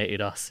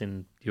dominated us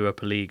in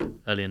Europa League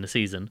early in the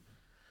season.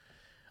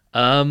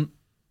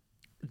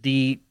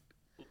 The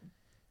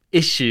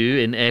issue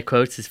in air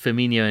quotes is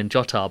Firmino and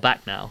Jota are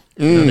back now.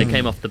 They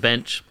came off the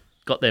bench,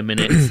 got their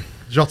minutes.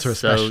 Jota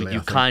especially. So you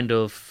kind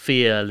of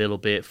fear a little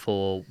bit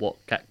for what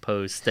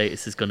Gakpo's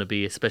status is going to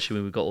be, especially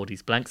when we've got all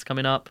these blanks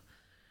coming up.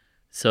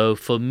 So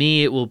for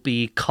me, it will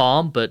be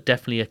calm, but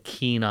definitely a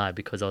keen eye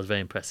because I was very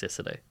impressed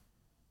yesterday.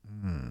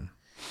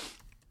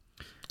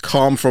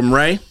 Calm from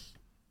Ray.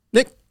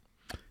 Nick?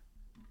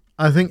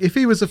 I think if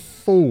he was a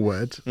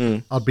forward,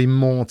 I'd be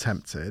more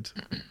tempted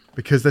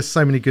because there's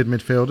so many good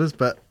midfielders,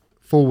 but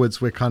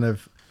forwards we're kind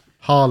of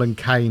Haaland,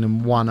 Kane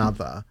and one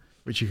other,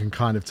 which you can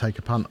kind of take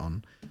a punt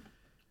on.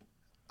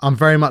 I'm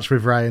very much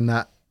with Ray in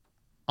that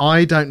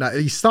I don't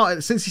know.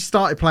 Since he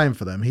started playing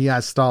for them, he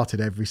has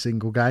started every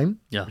single game,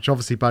 which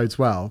obviously bodes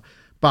well.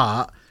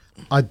 But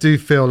I do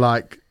feel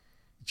like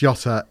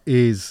Jota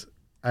is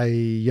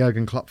a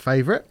Jurgen Klopp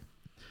favourite.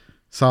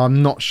 So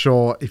I'm not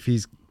sure if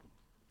he's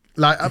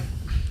like...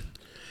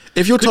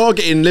 if you're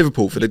targeting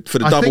Liverpool for the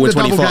double in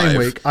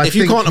 25, if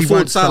you can't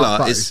afford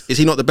Salah, is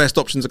he not the best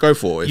option to go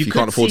for if you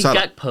can't afford Salah?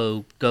 You could see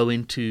Gakpo go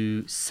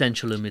into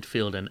central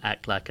midfield and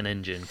act like an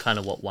engine, kind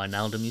of what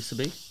Wijnaldum used to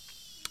be.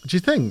 Do you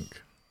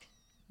think?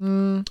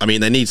 I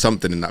mean, they need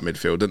something in that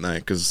midfield, don't they?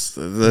 Because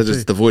they're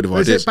just devoid of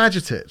Is ideas. it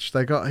Bajcetic?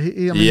 They got.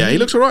 He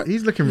looks all right.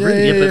 He's looking Yeah,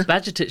 really. Yeah, good.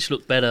 but Bajcetic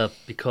looked better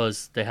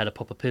because they had a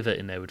proper pivot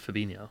in there with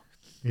Fabinho.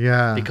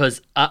 Yeah.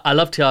 Because I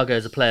love Thiago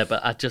as a player,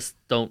 but I just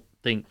don't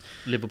think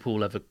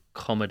Liverpool have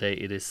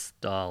accommodated his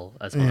style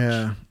as much.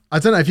 Yeah. I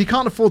don't know. If you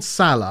can't afford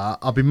Salah,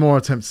 I'll be more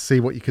tempted to see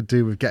what you could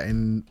do with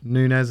getting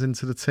Nunez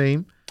into the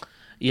team.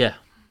 Yeah.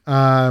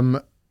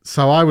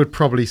 So I would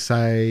probably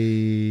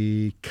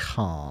say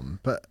calm,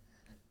 but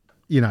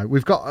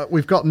we've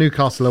got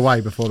Newcastle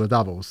away before the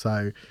double,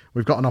 so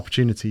we've got an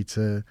opportunity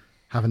to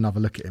have another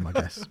look at him, I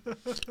guess.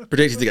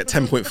 Predicted to get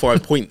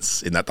 10.5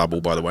 points in that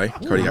double, by the way.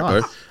 Cody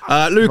nice.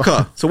 Gakpo.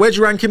 Luca, so where'd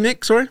you rank him,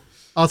 Nick? Sorry?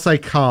 I'll say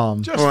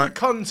calm. Just for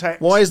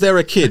context. Why is there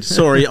a kid?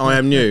 Sorry, I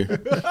am new. Do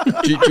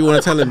you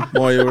want to tell him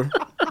why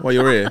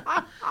you're here?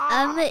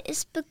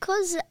 It's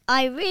because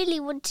I really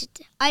wanted.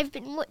 I've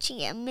been watching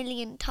it a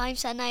million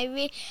times, and I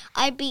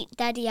beat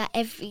Daddy at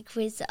every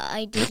quiz that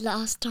I did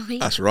last time.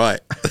 That's right.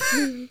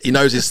 He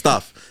knows his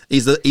stuff.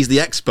 He's the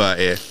expert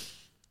here.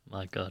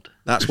 My God.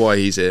 That's why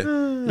he's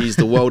here. He's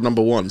the world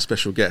number one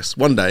special guest.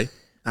 One day,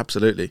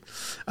 absolutely.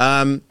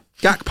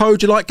 Gakpo,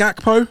 do you like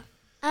Gakpo?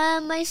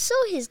 I saw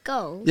his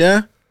goal.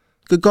 Yeah?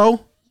 Good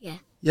goal? Yeah.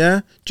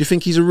 Yeah? Do you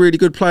think he's a really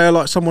good player,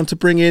 like someone to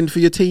bring in for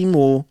your team,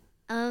 or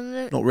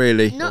not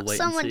really? Not wait and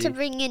someone see. to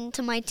bring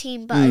into my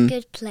team, but a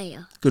good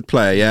player. Good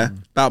player, yeah?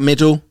 About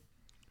middle?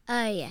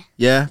 Yeah.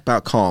 Yeah?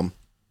 About calm,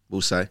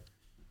 we'll say.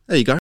 There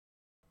you go.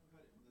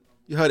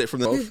 You heard it from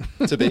the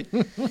off to be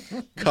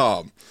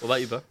calm. What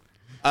about you, bro?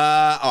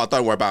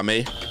 Don't worry about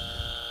me.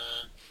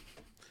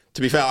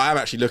 To be fair, I am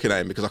actually looking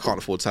at him because I can't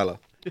afford Salah.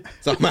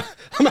 So I'm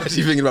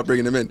actually thinking about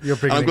bringing him in. You're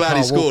bringing I'm in glad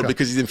he Kyle scored Walker.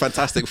 because he's in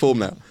fantastic form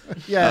now.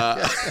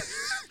 Yeah.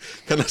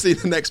 Can I see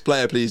the next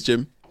player, please,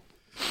 Jim?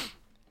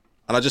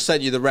 And I just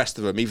sent you the rest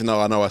of them, even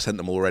though I know I sent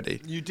them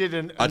already. You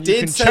didn't. I and you did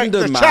can send check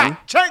them, the man.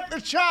 Chat. Check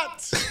the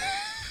chats.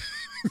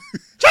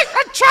 Check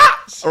the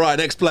chats. All right,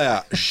 next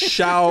player,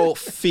 João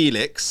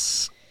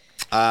Felix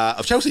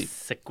of Chelsea.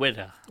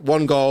 Sequeira.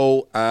 1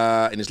 goal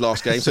in his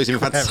last game, so he's in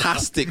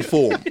fantastic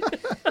form.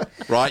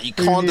 Right, you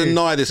can't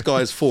deny this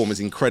guy's form is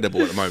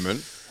incredible at the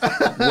moment.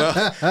 Well,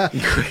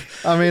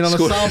 I mean, on a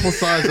Scored. sample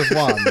size of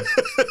 1.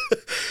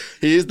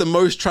 he is the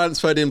most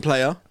transferred in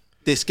player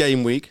this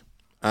game week.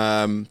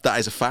 That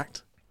is a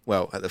fact.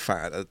 Well, at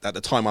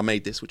the time I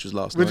made this, which was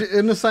last Would night. you,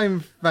 in the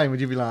same vein,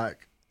 would you be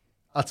like,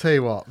 I'll tell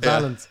you what,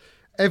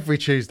 every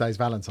Tuesday's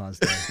Valentine's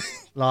Day.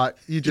 Like,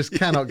 you just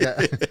cannot get...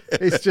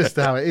 It's just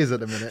how it is at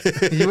the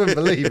minute. You wouldn't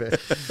believe it.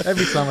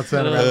 Every time I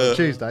turn around on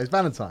Tuesday, it's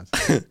Valentine's.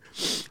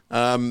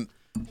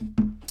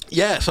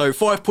 Yeah, so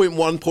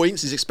 5.1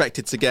 points is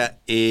expected to get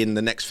in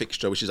the next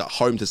fixture, which is at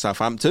home to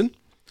Southampton.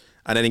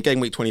 And then in game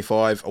week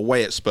 25,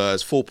 away at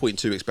Spurs,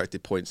 4.2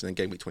 expected points. And then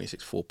game week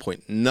 26,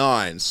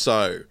 4.9.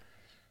 So,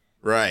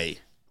 Ray,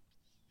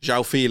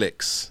 João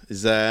Felix,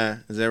 is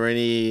there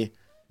any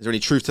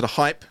truth to the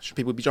hype? Should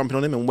people be jumping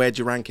on him? And where do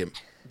you rank him?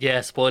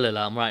 Yeah, spoiler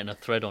alert, I'm writing a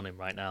thread on him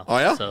right now. Oh,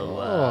 yeah?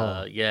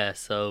 So,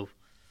 so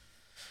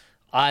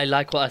I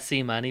like what I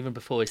see, man, even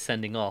before his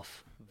sending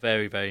off.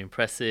 Very, very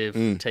impressive.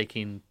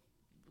 Taking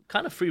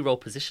kind of free role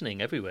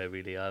positioning everywhere,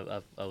 really.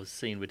 I was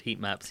seeing with heat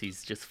maps,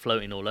 he's just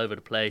floating all over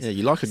the place. Yeah,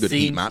 you like a good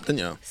heat map, don't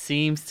you?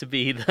 Seems to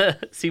be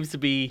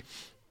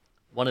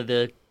one of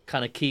the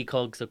kind of key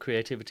cogs of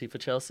creativity for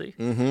Chelsea.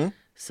 Mm-hmm.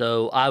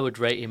 So I would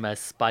rate him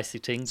as Spicy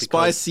Ting.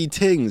 Spicy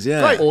Tings,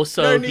 yeah. Right.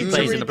 Also, no he need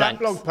plays to in the read that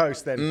blanks. blog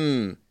post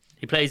then.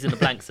 He plays in the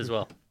blanks as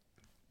well.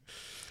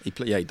 He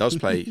does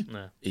play.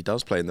 No. He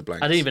does play in the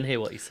blanks. I didn't even hear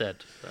what he said.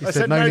 He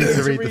said no need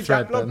to read the that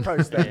thread blog then.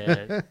 post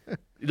then. Yeah.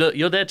 Look,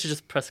 you're there to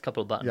just press a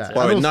couple of buttons. Yeah. Yeah.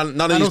 By the way, And none of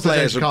and these also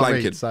players James are can't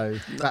blanking. read, so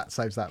that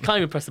saves that. Can't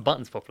even press the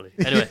buttons properly.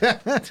 Anyway,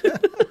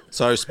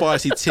 So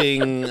Spicy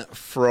Ting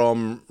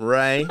from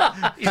Ray.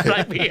 he's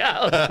blanked me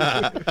out.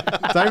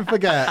 Don't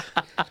forget,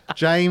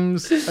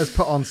 James has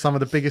put on some of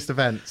the biggest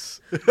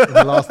events in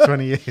the last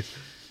 20 years.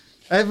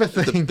 The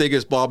Everything.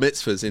 biggest bar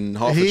mitzvahs in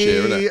Hertfordshire,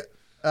 isn't He, it?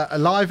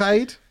 Live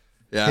Aid,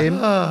 Yeah. him,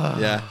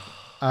 Yeah.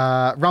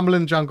 Rumble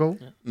in the Jungle.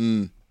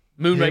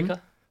 Moonraker.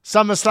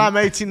 SummerSlam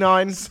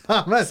 89.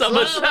 Summer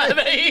Slam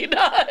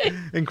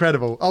 89.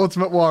 Incredible.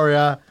 Ultimate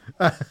Warrior.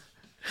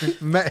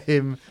 Met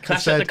him. and Clash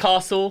at said, the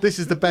Castle. This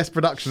is the best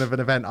production of an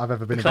event I've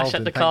ever been Clash involved at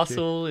in. the Thank you."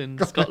 Castle in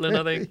Scotland,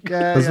 I think. Yeah,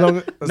 As yeah. long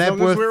as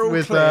Nebworth we're all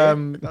with, clear,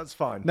 that's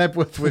fine.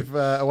 Nebworth with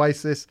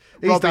Oasis.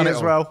 He's Robbie done it as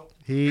all. well.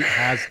 He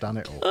has done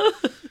it all.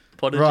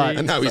 Prodigy. Right.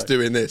 And now he's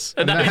doing this.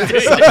 And now he's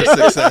doing Such it. a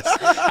success.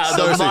 How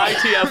So the sick.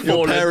 mighty have Your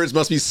fallen. parents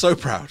must be so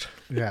proud.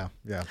 Yeah,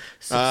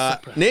 yeah.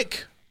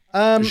 Nick?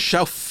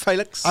 João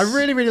Felix? I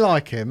really, really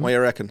like him. What do you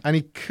reckon? And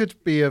he could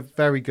be a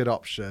very good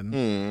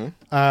option.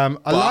 I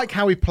like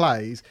how he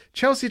plays.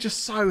 Chelsea are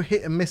just so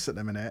hit and miss at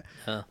the minute.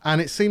 And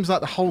it seems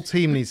like the whole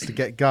team needs to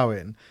get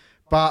going.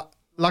 But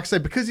like I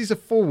said, because he's a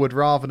forward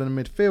rather than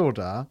a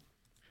midfielder,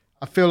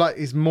 I feel like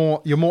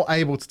you're more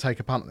able to take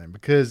a punt on him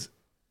because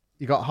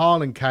you got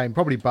Haaland, Kane,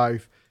 probably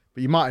both,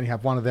 but you might only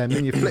have one of them.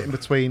 Then you're flitting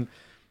between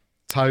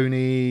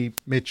Tony,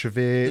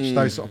 Mitrovic,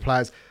 those sort of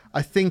players.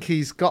 I think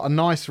he's got a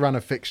nice run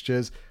of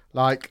fixtures.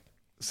 Like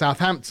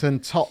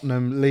Southampton,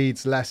 Tottenham,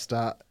 Leeds,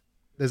 Leicester,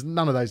 there's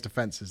none of those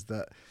defences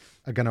that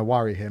are going to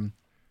worry him.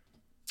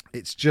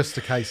 It's just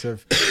a case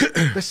of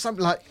there's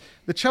something like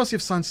the Chelsea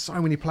have signed so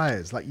many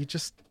players. Like you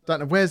just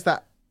don't know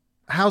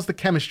how's the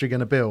chemistry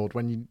going to build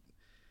when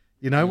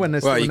when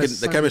there's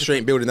the chemistry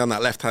ain't building down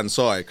that left hand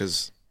side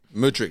because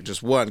Mudryk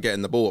just weren't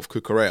getting the ball off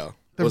Cucurella.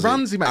 The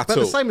runs he makes, but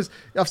the same as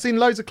I've seen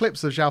loads of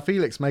clips of João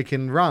Felix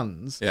making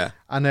runs,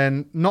 and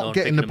then not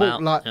getting the ball.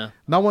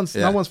 No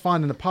one's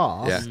finding the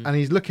pass, and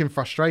he's looking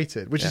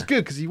frustrated, which is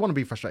good because you want to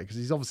be frustrated because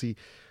he's obviously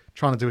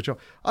trying to do a job.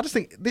 I just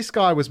think this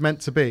guy was meant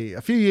to be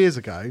a few years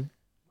ago.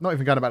 Not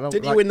even going about.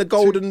 Did he win the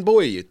Golden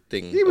Boy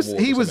thing? He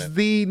was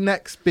the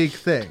next big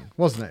thing,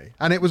 wasn't he?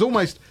 And it was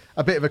almost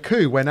a bit of a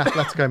coup when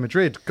Atletico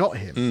Madrid got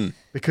him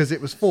because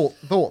it was thought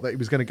that he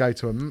was going to go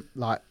to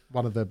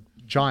one of the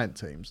giant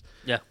teams.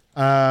 Yeah.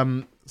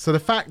 So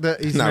the fact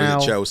that he's now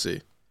at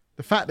Chelsea,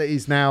 the fact that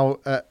he's now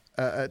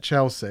at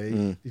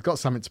Chelsea, he's got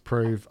something to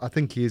prove. I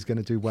think he is going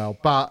to do well.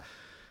 But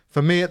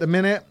for me at the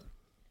minute,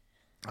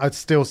 I'd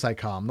still say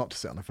calm, not to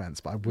sit on the fence,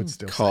 but I would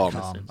still say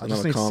calm. I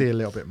just need to see a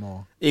little bit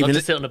more.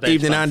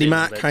 Evening, Andy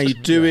Mack. How you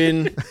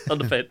doing? On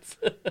the fence.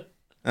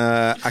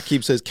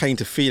 Akib says Kane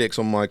to Felix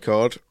on my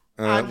card.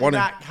 Andy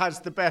Mack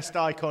has the best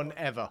icon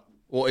ever.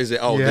 What is it?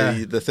 Oh,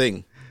 the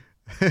thing.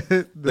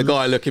 The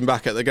guy looking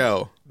back at the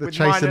girl. The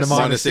chasing the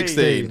minus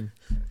 16.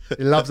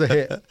 He loves a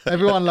hit.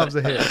 Everyone loves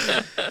a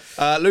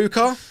hit.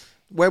 Luca,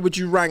 where would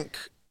you rank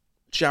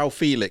João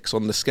Felix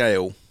on the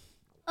scale?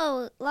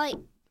 Oh, like...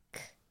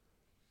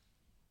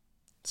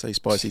 Say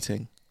spicy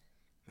ting.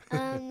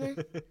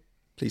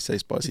 Please say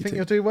spicy ting. You think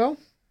he'll do well?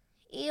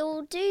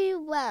 He'll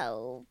do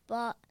well,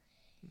 but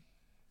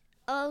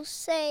I'll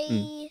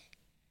say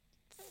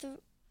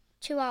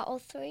 2 out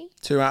of 3.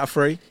 2 out of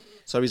 3?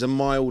 So he's a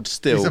mild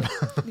still.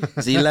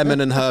 Is he lemon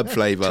and herb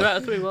flavour? 2 out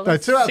of 3. Well, no,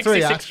 2 out of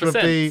 3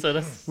 actually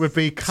would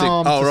be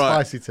calm to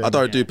spicy ting. I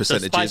don't do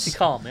percentages. So spicy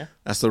calm, yeah?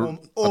 That's I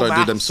don't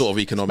do them sort of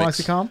economics.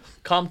 Spicy calm?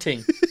 Calm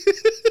ting.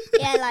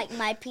 Yeah, like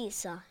my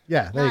pizza.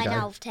 Yeah, there you 9 go.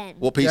 out of 10.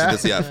 What pizza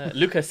does he have?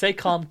 Lucas, say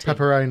calm ting.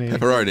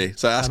 Pepperoni.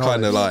 So that's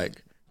kind of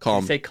like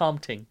calm. Say calm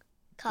ting.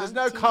 There's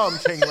no calm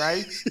ting,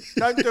 Ray.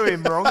 Don't do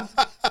him wrong.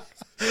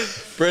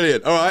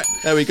 Brilliant. All right,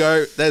 there we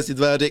go. There's the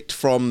verdict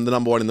from the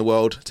number one in the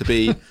world to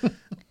be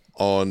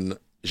on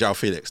João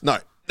Felix. No,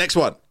 next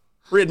one.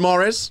 Riyad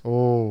Mahrez.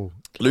 Oh.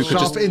 Luca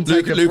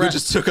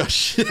just took a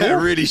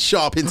really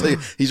sharp intake.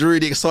 He's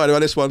really excited about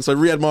this one. So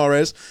Riyad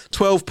Mahrez,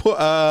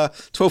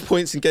 12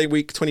 points in game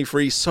week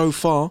 23 so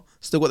far.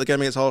 Still got the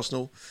game against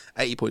Arsenal.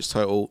 80 points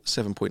total,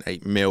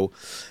 7.8 mil.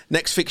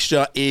 Next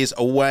fixture is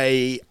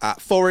away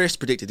at Forest,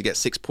 predicted to get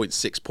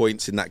 6.6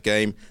 points in that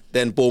game.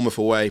 Then Bournemouth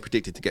away,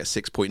 predicted to get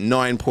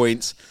 6.9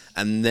 points.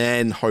 And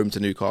then home to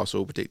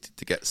Newcastle, predicted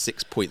to get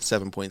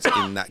 6.7 points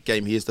in that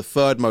game. He is the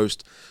third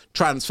most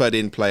transferred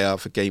in player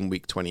for game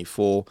week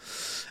 24.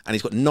 And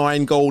he's got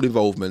 9 goal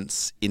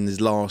involvements in his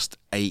last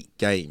 8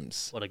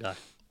 games. What a guy.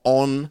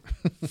 On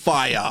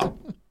fire.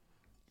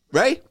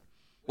 Ray,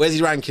 where's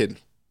he ranking?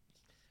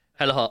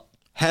 Hella hot.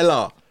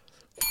 Hella.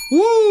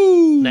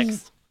 Woo!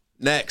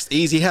 Next.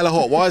 Easy hella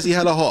hot. Why is he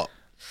hella hot?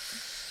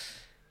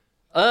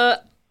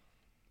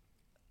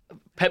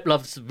 Pep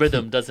loves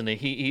rhythm, doesn't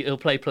he? He'll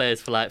play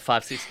players for like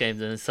 5-6 games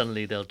and then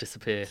suddenly they'll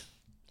disappear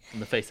from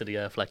the face of the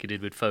earth like he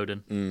did with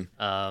Foden.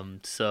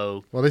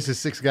 Well, this is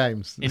 6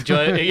 games.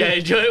 Enjoy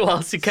it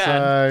whilst you can.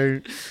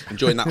 So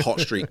enjoying that hot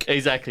streak.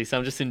 Exactly. So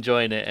I'm just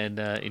enjoying it, and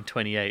in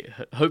 28,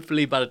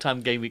 hopefully by the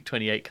time game week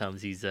 28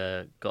 comes, he's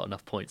got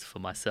enough points for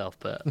myself.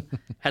 But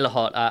hella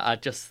hot. I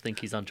just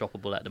think he's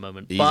undroppable at the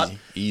moment. But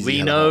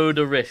we know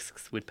the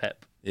risks with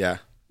Pep. Yeah,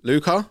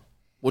 Luca,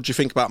 what do you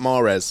think about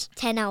Mahrez?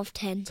 10 out of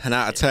 10. 10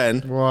 out of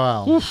 10.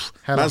 Wow.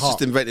 Man's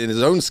just inventing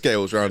his own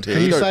scales around here.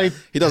 Can you say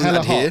he doesn't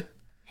hella adhere. hot?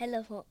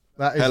 Hella hot.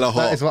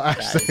 That is what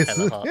Ash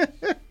says.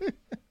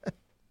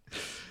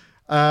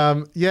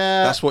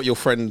 Yeah. That's what your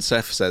friend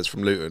Seth says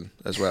from Luton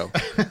as well.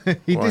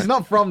 He's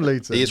not from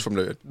Luton. He is from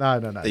Luton. No.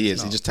 He is.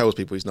 Not. He just tells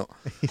people he's not.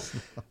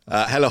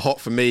 Hella hot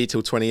for me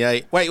till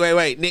 28.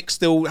 Wait. Nick's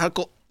still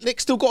got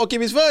to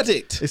give his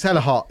verdict. It's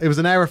hella hot. It was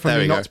an error for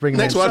me not to bring him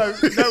Next one.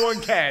 So no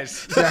one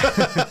cares.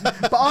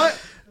 But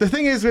the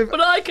thing is,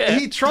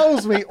 he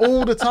trolls me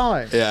all the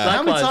time. Yeah. Like,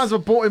 how many times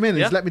I've brought him in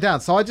and he's let me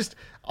down? So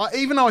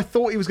even though I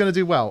thought he was going to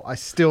do well, I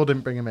still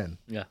didn't bring him in.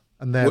 Yeah.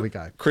 And there we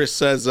go. Chris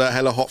says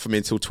hella hot for me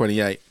until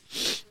 28.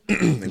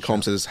 And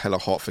Com says hella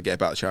hot, forget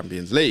about the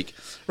Champions League.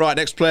 Right,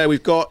 next player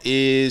we've got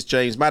is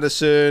James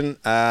Maddison.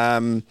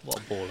 What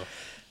a baller.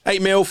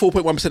 8 mil,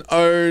 4.1%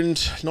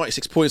 owned,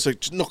 96 points, so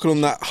just knocking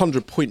on that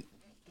 100-point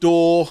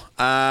door.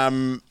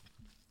 7th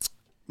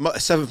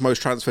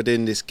most transferred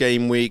in this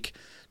game week.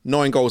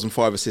 9 goals and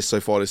 5 assists so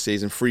far this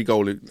season. 3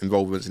 goal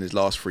involvements in his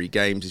last 3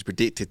 games. He's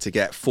predicted to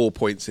get 4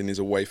 points in his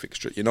away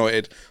fixture at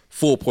United,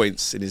 4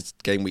 points in his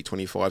game week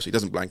 25, so he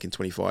doesn't blank in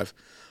 25.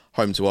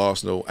 Home to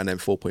Arsenal, and then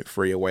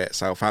 4.3 away at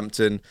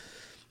Southampton.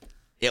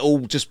 It all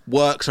just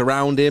works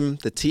around him.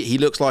 He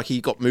looks like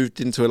he got moved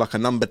into a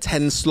number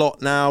 10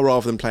 slot now,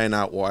 rather than playing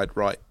out wide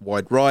right.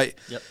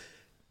 Yep.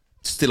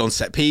 Still on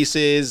set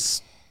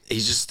pieces.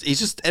 he's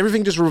just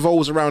everything just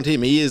revolves around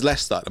him. He is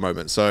Leicester at the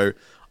moment. So,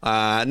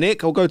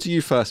 Nick, I'll go to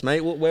you first,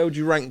 mate. Where would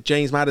you rank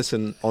James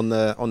Maddison on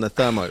the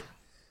thermo?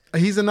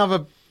 He's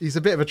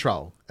a bit of a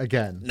troll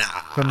again. Nah.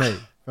 For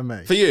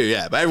me. For you,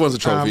 yeah, but everyone's a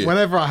troll for you.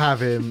 Whenever I have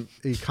him,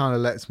 he kind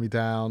of lets me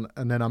down,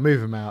 and then I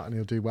move him out, and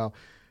he'll do well.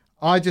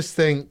 I just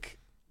think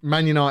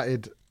Man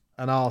United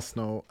and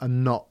Arsenal are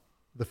not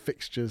the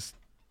fixtures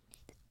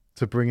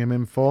to bring him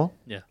in for.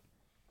 Yeah.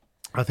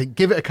 I think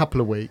give it a couple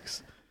of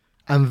weeks,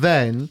 and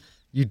then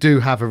you do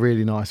have a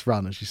really nice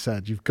run, as you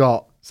said. You've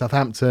got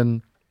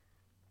Southampton,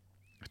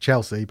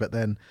 Chelsea, but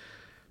then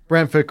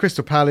Brentford,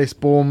 Crystal Palace,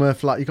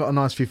 Bournemouth. Like, you've got a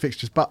nice few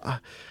fixtures, but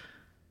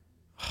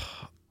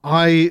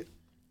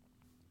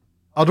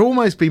I'd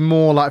almost be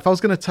more like, if I was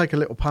going to take a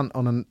little punt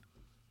on a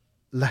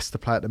Leicester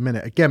player at the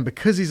minute, again,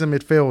 because he's a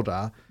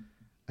midfielder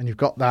and you've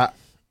got that,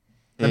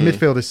 the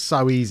midfield is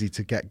so easy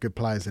to get good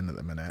players in at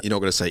the minute. You're not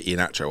going to say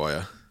Iheanacho, are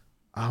you?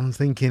 I'm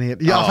thinking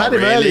it. Yeah, I've had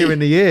him earlier in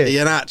the year.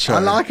 Iheanacho. I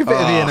like a bit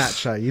of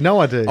Iheanacho. You know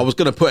I do. I was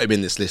going to put him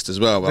in this list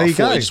as well, but I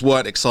thought he just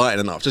weren't excited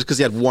enough. Just because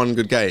he had one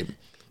good game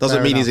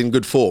doesn't mean he's in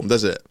good form,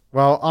 does it?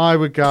 Well, I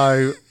would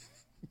go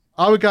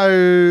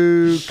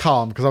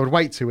calm, because I would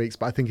wait 2 weeks,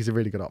 but I think he's a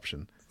really good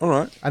option. All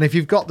right. And if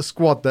you've got the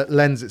squad that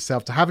lends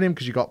itself to having him,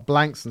 because you've got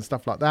blanks and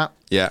stuff like that,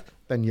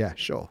 then yeah,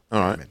 sure. All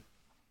right.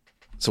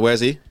 So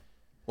where's he?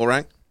 What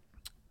rank?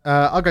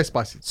 I'll go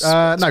spicy.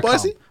 No,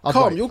 spicy?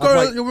 Calm. You're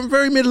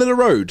very middle of the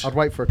road. I'd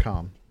wait for a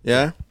calm.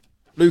 Yeah.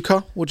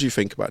 Luca, what do you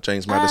think about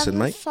James Maddison,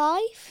 mate? 5.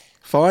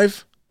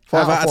 5?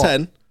 5 out of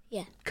 10?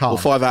 Yeah. Calm. Or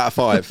 5 out of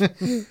 5?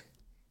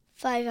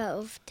 5 out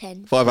of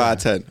 10. 5 out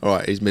of 10. All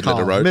right, he's middle of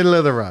the road. Middle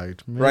of the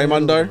road.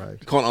 Raymundo,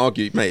 you can't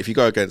argue, mate, if you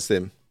go against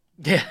him.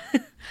 Yeah.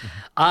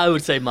 I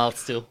would say Miles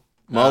Still.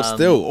 Miles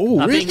Still?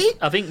 Oh, really?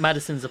 I think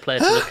Maddison's a player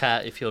to look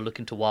at if you're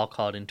looking to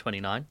wildcard in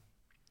 29.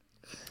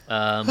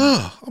 I'm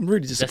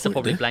really disappointed. Leicester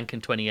probably blank in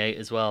 28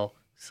 as well.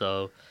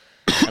 So,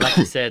 and like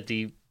I said,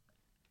 the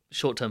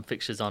short-term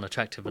fixtures aren't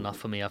attractive enough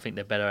for me. I think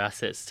they're better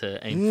assets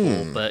to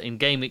aim for. But in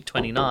game week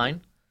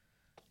 29,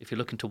 if you're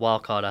looking to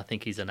wildcard, I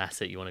think he's an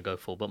asset you want to go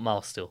for. But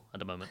Miles Still at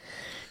the moment.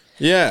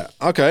 Yeah,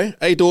 okay.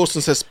 A.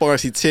 Dawson says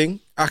Spicy Ting.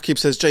 Akib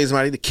says James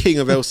Maddy, the king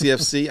of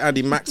LCFC.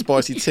 Andy Mack,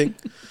 Spicy Ting.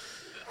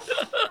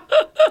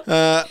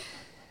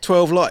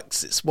 12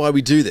 likes. It's why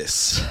we do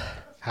this.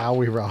 How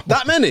we roll.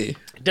 That many?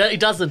 Dirty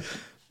dozen.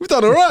 We've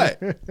done all right.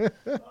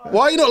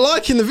 Why are you not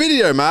liking the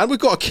video, man? We've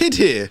got a kid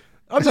here.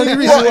 That's the only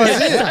reason why he's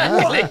here.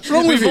 What's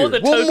wrong with you?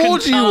 What more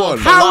do you want?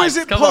 How is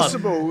it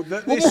possible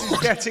that this is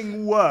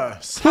getting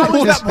worse? How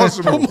is that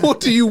possible? What more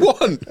do you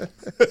want?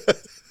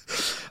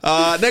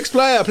 Next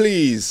player,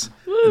 please.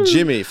 Woo.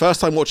 Jimmy.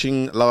 First time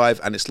watching live,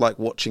 and it's like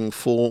watching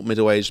 4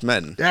 middle-aged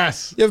men.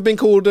 Yes. You ever been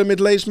called a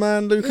middle-aged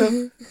man,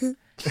 Luca?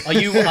 Are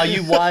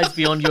you wise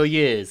beyond your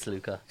years,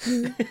 Luca?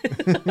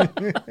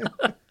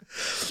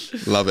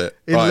 Love it.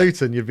 In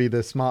Luton, you'd be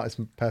the smartest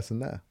person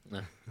there.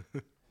 No.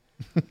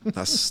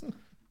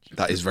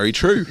 That is very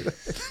true.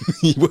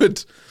 You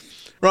would.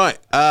 Right.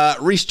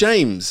 Reece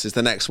James is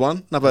the next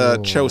one. Another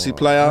Chelsea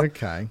player.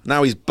 Okay.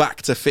 Now he's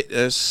back to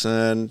fitness,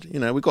 and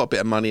we've got a bit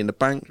of money in the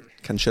bank.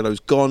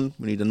 Cancelo's gone.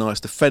 We need a nice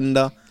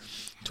defender.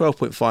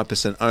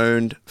 12.5%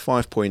 owned.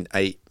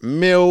 5.8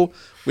 mil.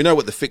 We know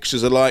what the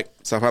fixtures are like.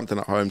 Southampton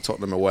at home,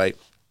 Tottenham away.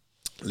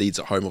 Leeds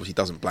at home obviously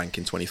doesn't blank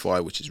in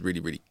 25, which is really,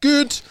 really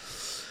good.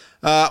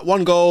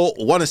 1 goal,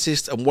 1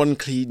 assist, and 1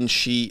 clean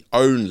sheet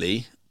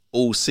only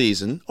all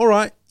season. All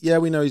right, yeah,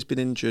 we know he's been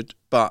injured,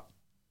 but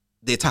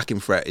the attacking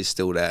threat is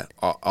still there.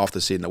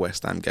 After seeing the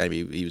West Ham game,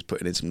 he was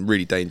putting in some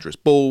really dangerous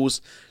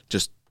balls.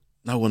 Just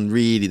no one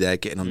really there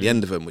getting on the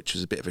end of them, which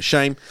was a bit of a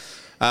shame.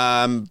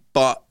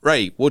 But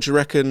Ray, what do you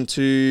reckon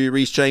to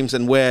Reece James,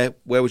 and where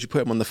would you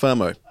put him on the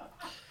Firmo?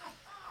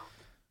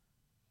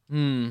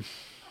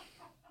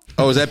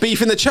 Oh, is there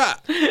beef in the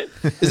chat?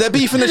 Is there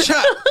beef in the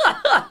chat?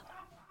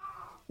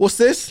 What's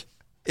this?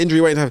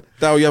 Injury waiting to have.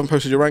 Dal, you haven't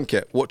posted your rank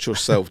yet. Watch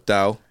yourself,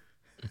 Dal.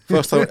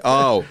 First time.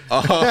 Oh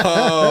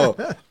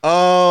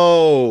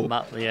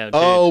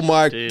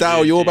my,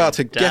 Dal, you're about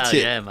to get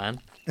it. Yeah, man.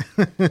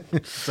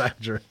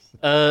 Dangerous.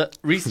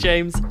 Reece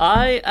James,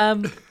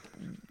 I'm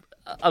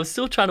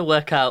still trying to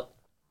work out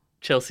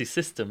Chelsea's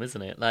system,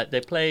 isn't it? Like they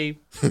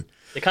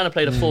kind of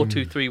played a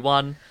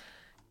 4-2-3-1.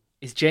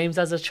 Is James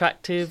as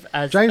attractive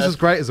as James was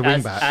great as a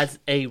wing back, as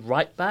a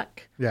right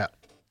back? Yeah.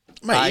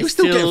 Mate, he was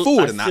still getting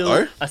forward in that,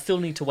 though. I still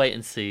need to wait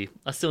and see.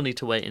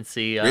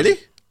 Really?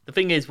 The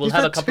thing is, we'll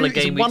have a couple of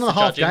game weeks to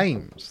judge him. 1.5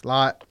 games.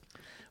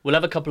 We'll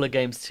have a couple of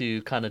games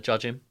to kind of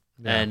judge him.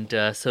 Yeah.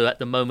 And so at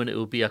the moment, it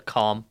will be a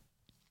calm.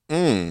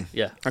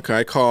 Yeah.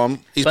 Okay,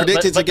 calm. He's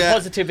predicted to get... the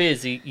positive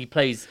is he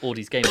plays all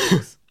these game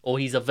weeks, or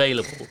he's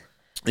available.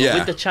 But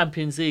with the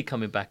Champions League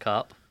coming back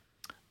up,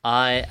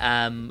 I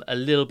am a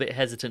little bit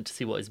hesitant to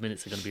see what his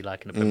minutes are going to be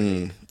like in the Premier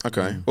League.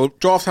 Okay. Well,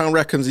 Drafthound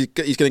reckons he's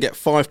going to get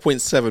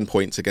 5.7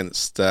 points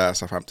against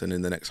Southampton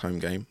in the next home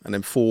game, and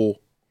then 4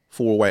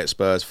 away at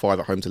Spurs, 5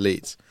 at home to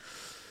Leeds.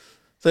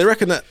 So they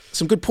reckon that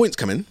some good points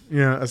come in.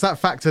 Yeah. Has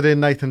that factored in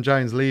Nathan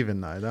Jones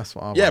leaving, though? That's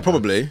what I wonder. Yeah,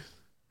 probably.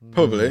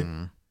 Probably.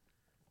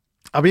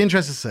 I'll be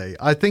interested to see.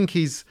 I think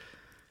he's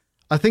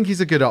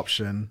a good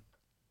option,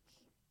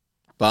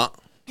 but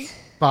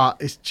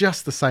it's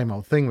just the same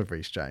old thing with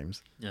Reece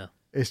James. Yeah.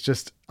 It's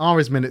just, are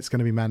his minutes going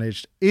to be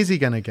managed? Is he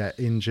going to get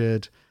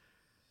injured?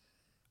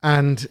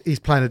 And he's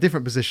playing a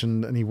different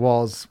position than he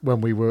was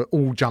when we were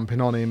all jumping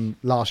on him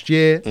last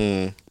year.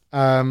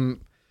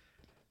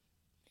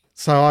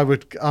 So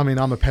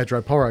I'm a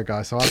Pedro Porro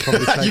guy, so I'd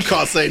probably say... You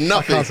can't say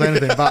nothing. I can't say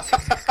anything,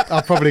 but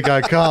I'll probably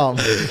go calm.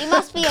 He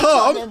must be a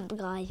Tottenham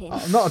guy. Then.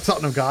 I'm not a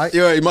Tottenham guy.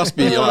 Yeah, he must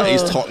be.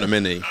 He's Tottenham,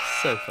 isn't he?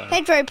 So funny.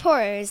 Pedro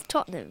Porro is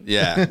Tottenham.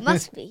 Yeah.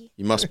 Must be.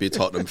 You must be a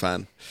Tottenham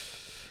fan.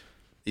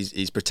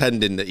 He's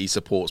pretending that he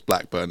supports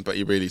Blackburn, but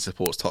he really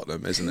supports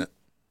Tottenham, isn't it?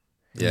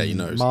 Yeah, he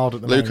knows. Mild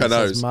at the Luca moment,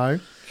 says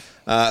knows.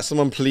 Mo.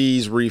 Someone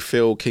please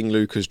refill King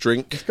Luca's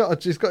drink.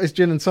 He's got his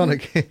gin and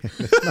tonic here.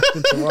 There's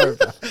nothing to worry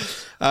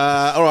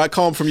about. All right,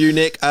 calm from you,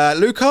 Nick.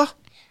 Luca,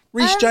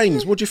 Reece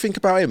James, what do you think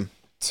about him?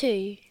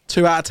 2.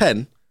 2 out of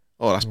 10?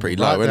 Oh, that's pretty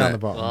low, Right down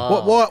isn't the it?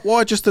 bottom.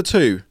 Why just a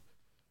 2?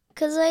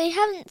 Because I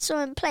haven't saw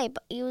him play,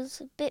 but he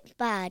was a bit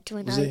bad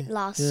when I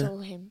last saw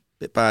him.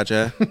 Bit bad,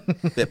 yeah.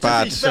 Bit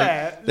bad. To be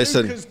fair,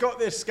 Listen. Luca's got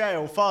this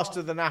scale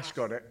faster than Ash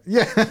got it.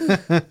 Yeah.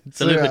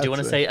 So, Luca, do you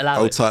want to say allow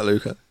Hold it? tight,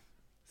 Luca.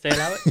 Say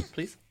allow it,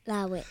 please.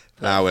 Allow it.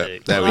 Allow it.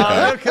 Perfect. There we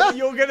Oh, go. look,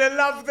 you're going to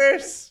love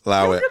this.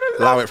 Allow You're it.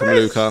 gonna Allow love it from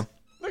this. Luca.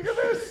 Look at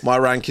this. My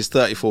rank is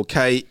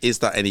 34k. Is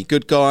that any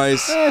good,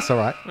 guys? Yeah, it's all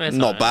right. It's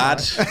Not all right.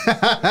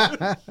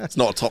 bad. It's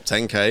not a top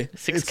 10k.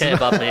 6K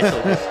above me. It's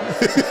all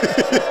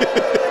good.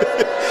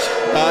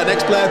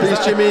 Next player, please,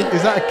 Jimmy.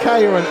 Is that a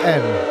K or an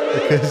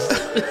M?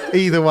 Because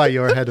either way,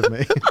 you're ahead of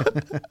me.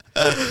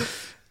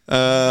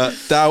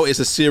 Dow is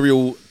a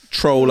serial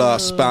troller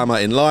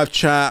spammer in live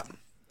chat.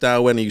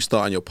 Dow, when are you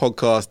starting your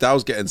podcast?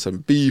 Dow's getting some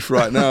beef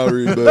right now,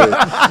 Rude Boy.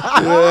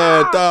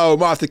 Yeah, Dow,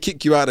 might have to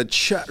kick you out of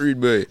chat,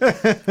 Rude Boy.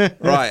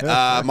 Right,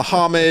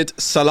 Mohamed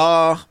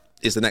Salah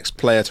is the next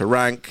player to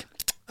rank.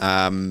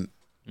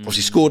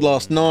 Obviously scored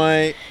last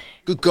night.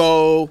 Good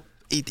goal.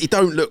 He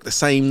don't look the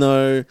same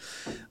though.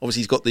 Obviously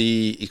he's got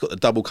the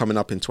double coming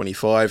up in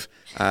 25.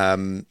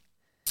 Draft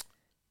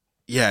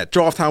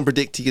Hound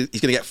predict he's going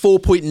to get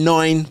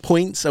 4.9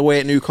 points away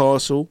at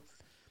Newcastle.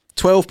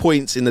 12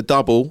 points in the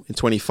double in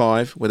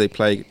 25, where they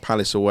play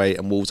Palace away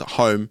and Wolves at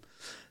home,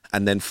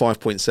 and then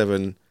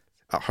 5.7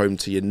 at home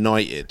to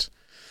United.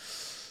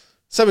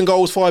 7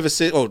 goals, 5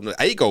 assists, or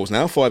 8 goals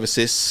now, 5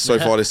 assists so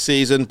far this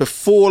season.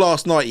 Before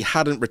last night, he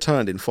hadn't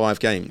returned in 5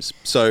 games.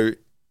 So,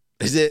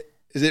 is it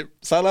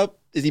Salah?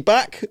 Is he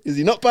back? Is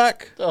he not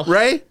back? Oh.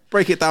 Ray,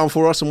 break it down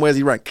for us, and where's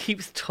he ranked?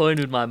 Keeps toying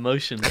with my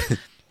emotions.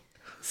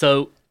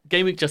 So,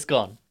 game week just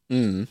gone.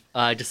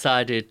 I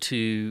decided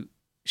to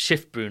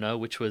shift Bruno,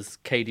 which was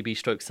KDB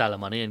stroke Salah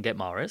money, and get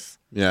Mahrez,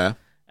 Yeah.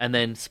 and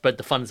then spread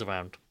the funds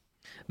around,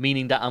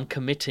 meaning that I'm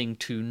committing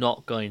to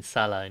not going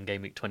Salah in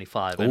game week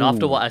 25. And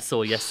after what I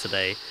saw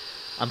yesterday,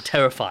 I'm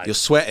terrified. You're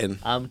sweating.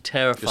 I'm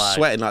terrified. You're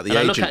sweating like the And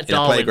I look agent at in a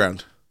Darwin.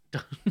 playground.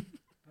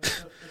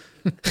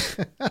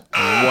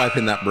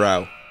 Wiping that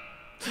brow.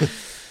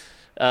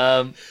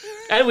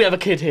 And we have a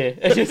kid here.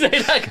 You say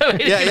that,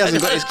 Yeah, he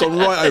hasn't got. It's gone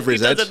right over his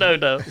he head. doesn't know,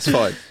 no. It's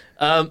fine.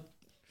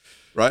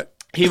 Right.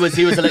 He was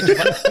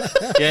electrifying.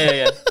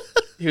 yeah.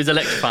 He was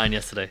electrifying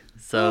yesterday.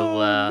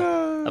 So,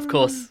 of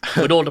course,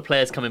 with all the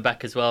players coming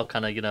back as well,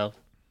 kind of, the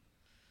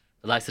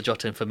likes of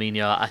Jota and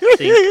Firmino, I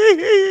think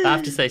I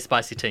have to say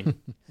spicy ting.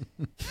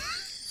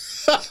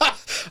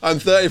 I'm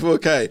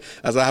 34k,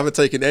 as I haven't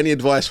taken any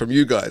advice from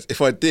you guys.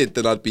 If I did,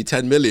 then I'd be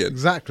 10 million.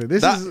 Exactly.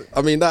 This is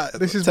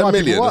This is 10 why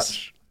million. people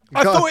Watch.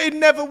 I thought he'd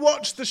never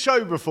watched the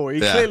show before. He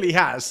Yeah. clearly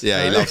has.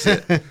 Yeah, he loves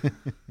it.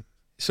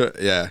 So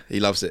yeah, he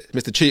loves it.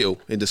 Mr. Cheetle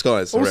in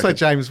disguise. I Also, reckon.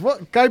 James,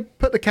 go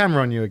put the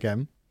camera on you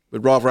again.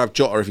 Would rather have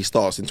Jota if he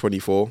starts in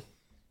 24.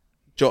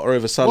 Jota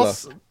over Salah.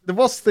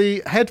 What's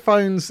the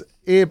headphones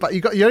ear? But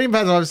you're the only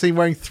person I've seen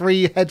wearing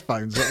 3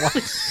 headphones at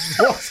once.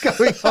 What's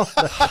going on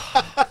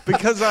there?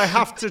 Because I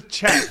have to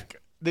check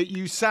that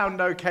you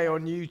sound okay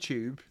on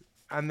YouTube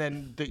and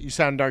then that you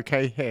sound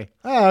okay here.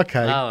 Oh,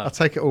 okay. Oh. I'll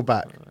take it all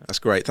back. That's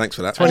great. Thanks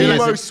for that. 20 years,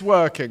 Almost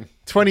working.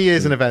 20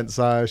 years in events,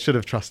 I should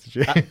have trusted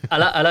you.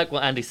 I like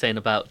what Andy's saying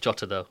about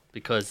Jota, though,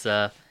 because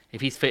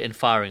if he's fit and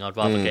firing, I'd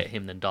rather get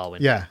him than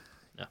Darwin. Yeah.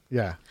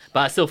 But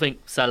I still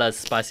think Salah's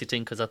spicy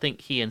ting, because I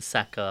think he and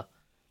Saka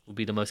will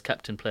be the most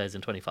captain players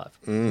in 25.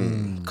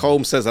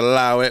 Colm says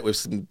allow it with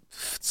some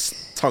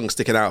tongue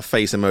sticking out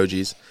face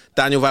emojis.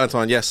 Daniel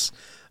Valentine, yes.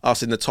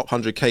 Us in the top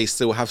 100k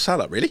still have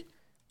Salah. Really?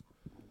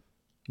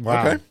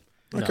 Wow.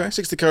 Okay.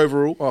 60k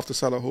overall after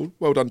Salah Hall.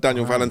 Well done,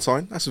 Daniel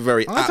Valentine. That's a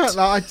very I apt don't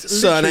know. I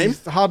surname.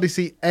 literally hardly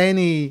see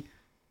any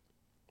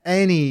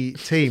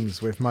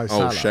teams with Mo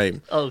Salah. Oh,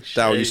 shame. Oh,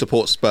 Darryl, you shame.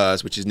 support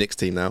Spurs, which is Nick's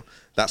team now.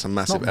 That's a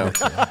massive L.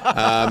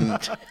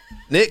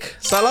 Nick,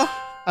 Salah?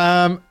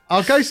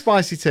 I'll go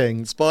spicy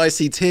ting.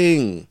 Spicy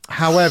ting.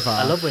 However,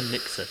 I love when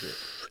Nick says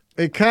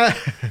it.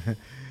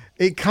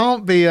 it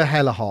can't be a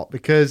hella hot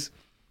because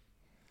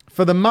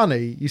for the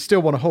money, you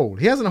still want to haul.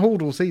 He hasn't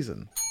hauled all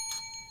season.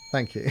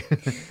 Thank you.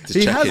 He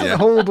checking, hasn't yeah.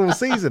 hauled all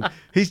season.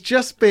 He's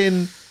just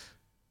been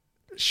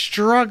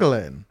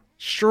struggling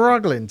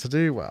struggling to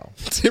do well.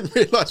 Didn't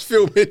realise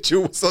Phil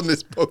Mitchell was on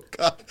this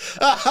podcast.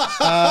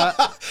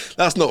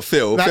 That's not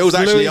Phil. That's Phil's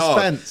actually Louis on.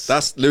 Spence.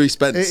 That's Louis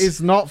Spence. It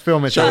is not Phil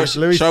Mitchell. It's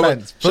Louis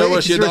Spence. Show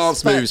us your Please dance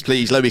respect. moves,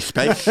 please, Louis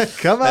Spence.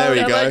 Come on. There we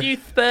Come go. on, you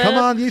Spurs. Come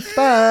on, you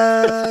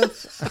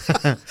Spurs.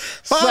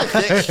 5,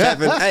 6,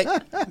 7, 8.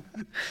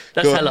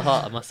 That's hella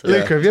hot, I must say.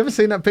 Luca, have you ever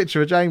seen that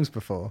picture of James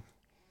before?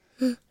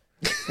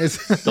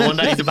 The one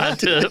that he's about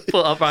to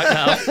put up right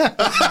now.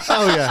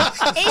 Oh yeah.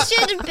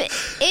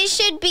 It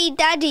should be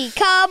Daddy.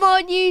 Come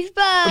on, you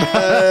Spurs.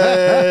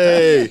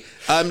 Hey.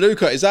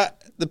 Luca, is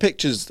that the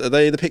pictures? Are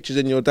they the pictures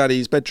in your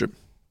daddy's bedroom?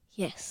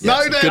 Yes.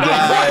 No, they're Good not.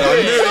 lad. I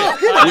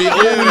knew it. We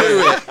all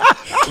knew it.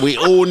 We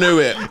all knew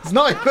it. It's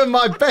not even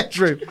my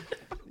bedroom.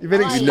 You've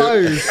been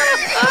exposed.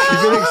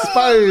 You've been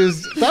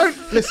exposed.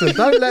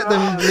 Don't let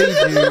them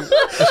lead you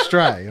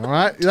astray, all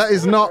right? That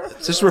is not...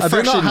 It's just I do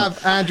refreshing. not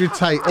have Andrew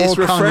Tate or It's Kanye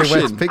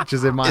refreshing. West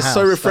pictures in my house. It's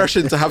so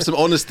refreshing to have some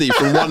honesty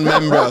from one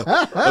member of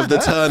the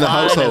Turner Finally.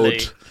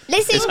 household.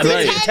 Listening to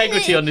great. 10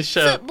 Integrity on this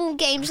show. football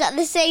games at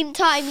the same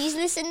time. He's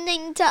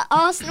listening to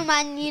Arsenal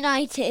Man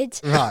United,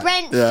 Right.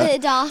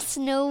 Brentford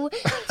Arsenal,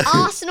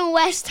 Arsenal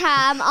West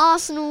Ham,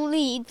 Arsenal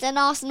Leeds, and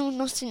Arsenal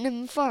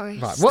Nottingham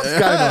Forest. Right, what's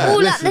going on? All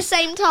Listen, at the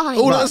same time.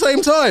 All at the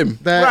same time.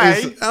 there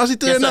Ray, is- How's he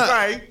doing Yes, sir.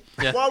 that? Ray,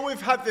 Yeah. while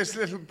we've had this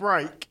little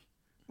break,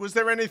 was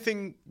there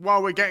anything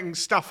while we're getting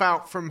stuff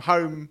out from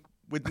home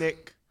with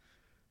Nick?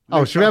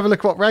 Oh, should we have a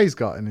look what Ray's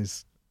got in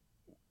his...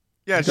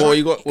 Yeah, What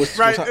you got? What's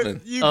Ray,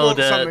 happening? you Oh, got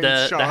the- something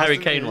the sharp, Harry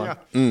didn't Kane you? one.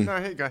 Yeah. No,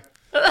 here you go.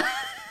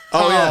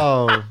 Oh, yeah.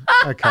 Oh,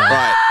 okay.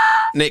 Right.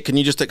 Nick, can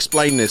you just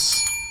explain this?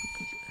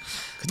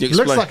 Can you It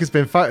explain? looks like it's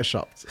been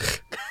photoshopped.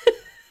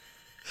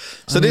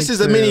 So this need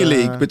is a to, mini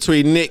league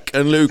between Nick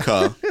and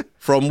Luca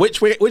from which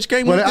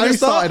game Well, did it only it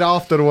start? started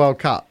after the World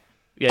Cup.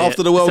 Yeah,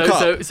 After the World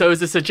so, Cup. So it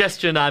was a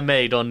suggestion I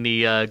made on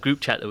the group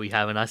chat that we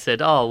have, and I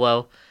said, oh,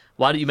 well,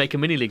 why don't you make a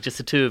mini league, just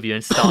the two of you,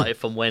 and start it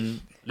from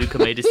when Luca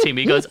made his team?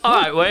 He goes, all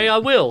right, Ray, I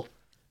will.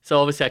 So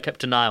obviously I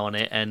kept an eye on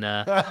it, and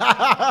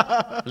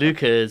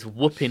Luca's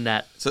whooping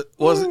that. So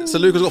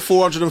Luca's got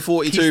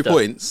 442 Keister.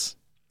 points,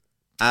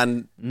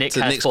 and Nick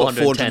so has Nick's got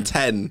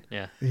 410. 410.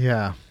 Yeah.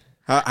 Yeah.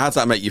 How's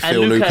that make you And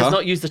feel, Luca Luca? has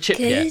not used the chip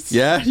yet. Good.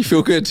 Yeah, you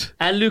feel good.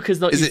 And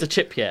Luca's not Is used it- the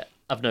chip yet,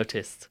 I've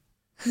noticed.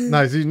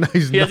 No, he's He no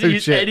hasn't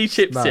used chips. any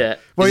chips No. yet.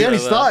 Well, he So, only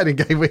started in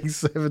game week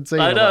 17.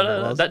 I or know, whatever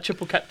it no, was. that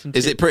triple captain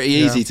Is chip. it pretty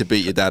easy to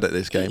beat your dad at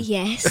this game?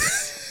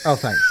 Yes. Oh,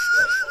 thanks.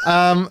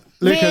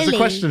 Luca, there's a Really?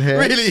 question here.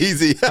 Really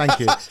easy. Thank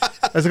you.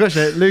 There's a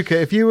question here. Luca,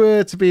 if you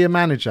were to be a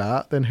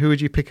manager, then who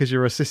would you pick as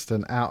your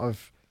assistant out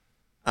of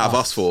Out of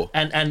us four.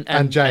 And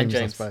James,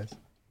 I suppose?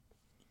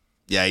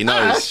 Yeah, he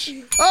knows.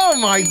 Oh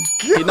my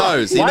He god!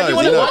 knows. He Why do you knows.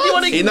 wanna- He why do you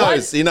wanna-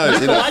 knows. He knows. He knows.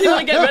 He Why knows. do you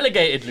want to get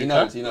relegated, He Luca?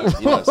 knows. He knows.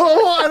 He knows.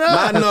 What on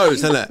earth? Man knows,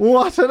 isn't it?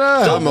 What on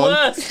earth? Come on.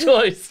 Worst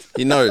choice.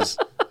 He knows.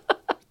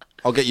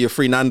 I'll get you a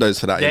free Nando's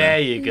for that. There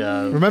you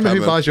go. Remember who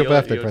Come on. buys your You're-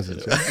 birthday you're-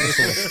 presents?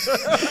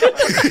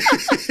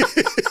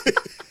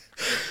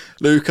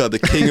 Luca, the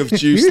king of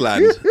Juice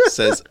Land,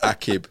 says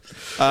Akib.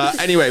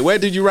 Anyway, where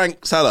did you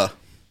rank Salah?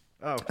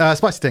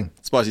 Spicy Ting.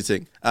 Spicy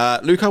thing.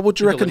 Luca, what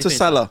do you Luca, reckon what to do you think?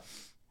 Salah?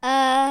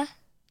 Uh,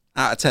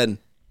 Out of 10.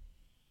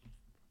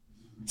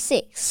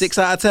 6. 6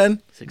 out of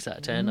 10? 6 out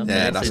of 10. Okay.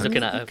 Yeah, so that's he's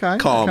looking at a Okay.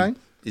 Calm. Okay.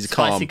 He's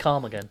spicy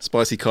calm. calm again.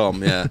 Spicy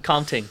calm, yeah.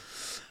 Calm ting.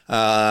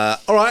 All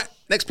right,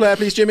 next player,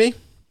 please, Jimmy.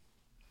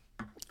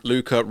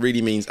 Luca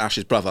really means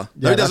Ash's brother.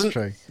 No, Yeah, he that's doesn't.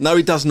 true. No,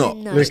 he does not.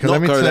 No. Let's Luca, not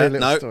let me go tell you there. a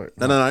little No. story.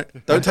 No.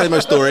 Don't tell him my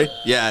story.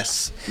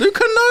 Yes.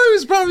 Luca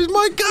knows, bro. He's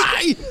my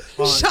guy.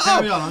 Shut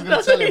up. I'm going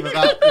to tell him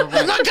about your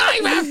He's my guy,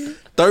 man.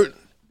 Don't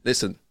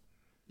listen.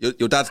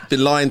 Your dad's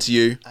been lying to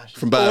you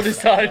from All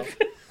this birth. time.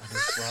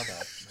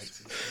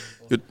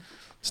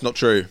 It's not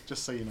true.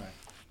 Just so you know.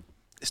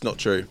 It's not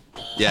true.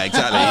 Yeah,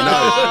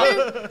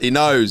 exactly. He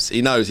knows.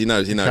 He knows.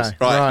 Okay, Right,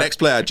 right. next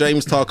player,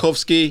 James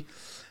Tarkovsky.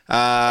 It would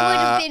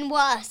have been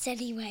worse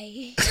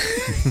anyway. James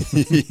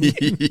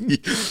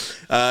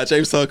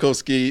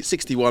Tarkovsky,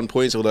 61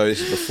 points, although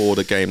this is before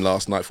the game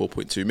last night,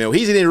 4.2 mil.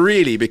 He's in it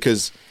really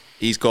because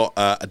he's got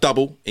a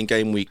double in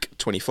game week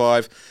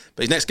 25.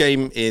 But his next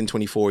game in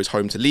 24 is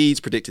home to Leeds,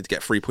 predicted to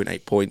get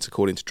 3.8 points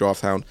according to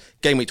DraftHound.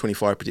 Game week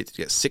 25 predicted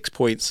to get 6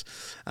 points.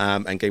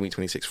 And game week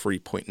 26,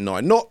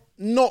 3.9.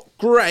 Not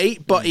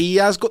great, but he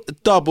has got the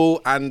double,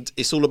 and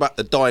it's all about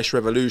the Dyche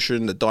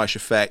revolution, the Dyche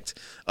effect.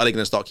 Are they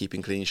going to start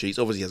keeping clean sheets?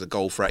 Obviously, he has a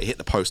goal threat. He hit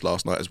the post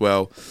last night as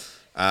well.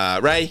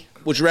 Ray,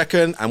 what do you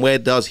reckon? And where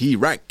does he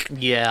rank?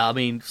 Yeah, I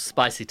mean,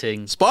 spicy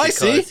ting.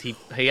 Spicy? Because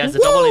he has a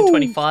double in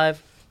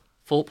 25,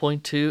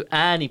 4.2,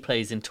 and he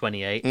plays in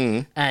 28,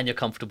 and you're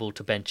comfortable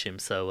to bench him.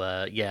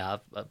 So, yeah.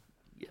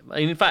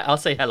 In fact, I'll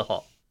say hella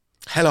hot.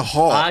 Hella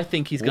hot. I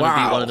think he's going to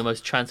be Wow. one of the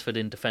most transferred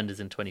in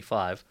defenders in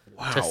 25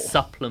 to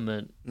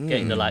supplement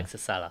getting the likes of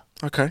Salah.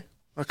 Okay.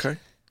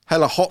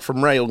 Hella hot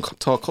from Ray on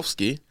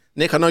Tarkovsky.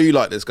 Nick, I know you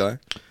like this guy.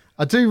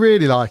 I do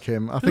really like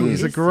him. I think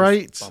he's a is this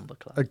great, Bomber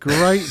Club? a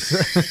great,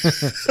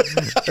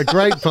 a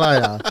great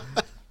player.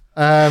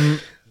 I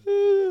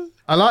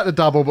like the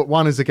double, but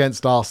one is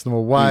against Arsenal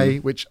away,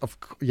 which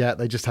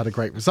they just had a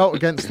great result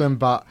against them.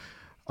 But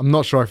I'm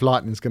not sure if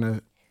Lightning's going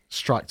to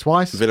strike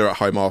twice. Villa at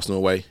home, Arsenal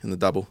away in the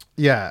double.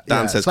 Yeah.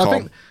 Dan says so calm. I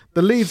think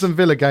the Leeds and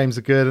Villa games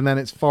are good, and then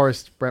it's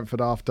Forest, Brentford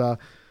after.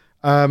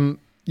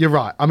 You're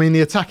right. I mean,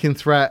 the attacking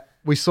threat,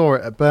 we saw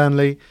it at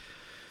Burnley.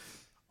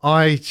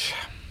 I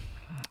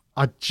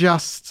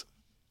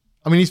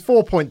mean, he's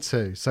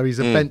 4.2, so he's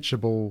a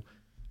benchable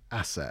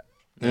asset.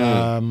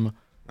 And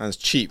it's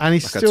cheap, And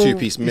he's like still, a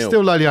 2-piece he's meal.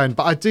 still lowly owned.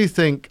 But I do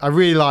think, I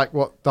really like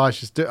what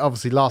Dyche is doing.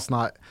 Obviously, last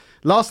night,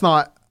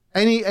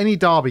 any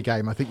derby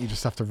game, I think you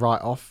just have to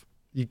write off.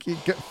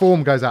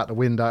 Form goes out the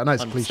window. I know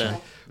it's a cliche.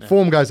 Yeah.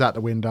 Form goes out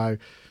the window.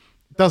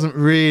 Doesn't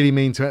really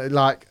mean to,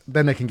 like,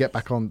 then they can get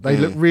back on. They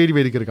look really,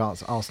 really good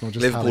against Arsenal.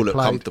 Just Liverpool how they looked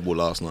played. comfortable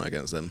last night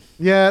against them.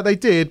 Yeah, they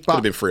did. Could But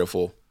have been 3 or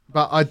 4.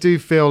 But I do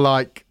feel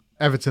like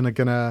Everton are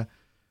going to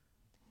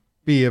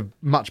be a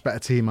much better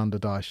team under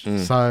Dyche.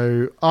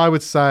 So I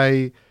would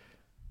say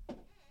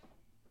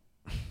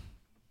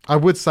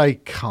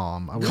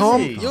calm.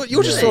 Calm?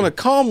 You're just on a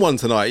calm one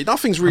tonight.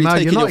 Nothing's really No,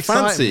 taking you're not your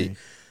fancy. exciting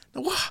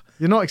me. What?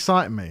 You're not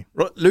exciting me.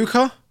 Right,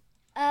 Luca?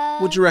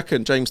 What do you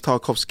reckon, James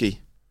Tarkowski?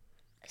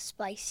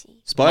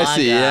 Spicy.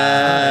 Spicy, My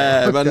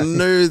yeah. God. Man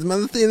knows,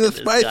 man, the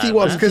spicy guy,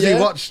 ones. man.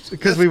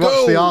 Because we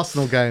watched the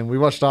Arsenal game. We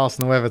watched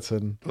Arsenal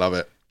Everton. Love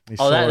it. We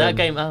Oh, saw that him-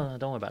 game. Oh,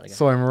 don't worry about it again.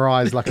 Saw him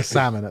rise like a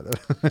salmon at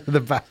the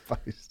back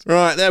post.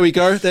 Right, there we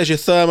go. There's your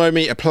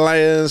thermometer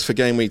players for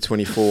game week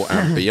 24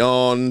 and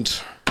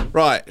beyond.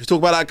 Right, let's talk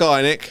about that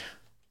guy, Nick.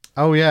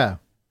 Oh yeah.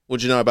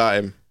 What do you know about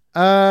him?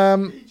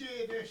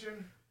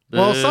 Well,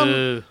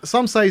 Boo.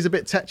 some say he's a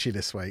bit tetchy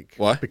this week.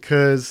 Why?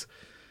 Because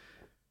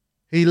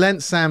he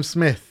lent Sam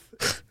Smith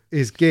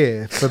his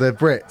gear for the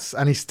Brits,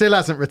 and he still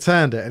hasn't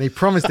returned it. And he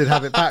promised he'd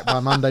have it back by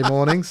Monday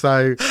morning,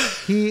 so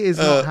he is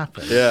not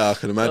happy. Yeah, I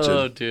can imagine.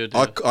 Oh, dear.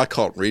 I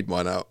can't read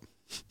mine out.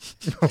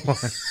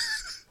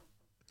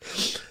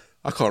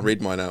 I can't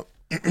read mine out.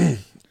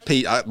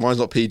 Mine's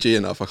not PG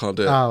enough. I can't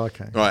do it. Oh,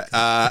 okay. Right.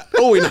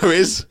 All we know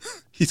is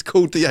he's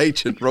called the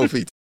agent,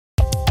 Rolfie.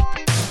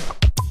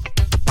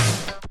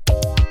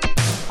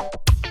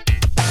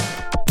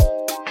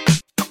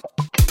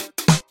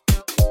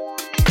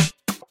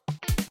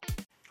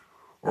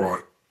 All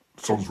right,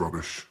 Son's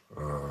rubbish.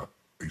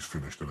 He's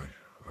finished, isn't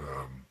he?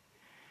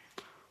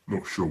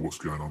 Not sure what's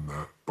going on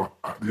there. But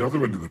at the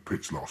other end of the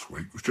pitch last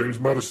week was James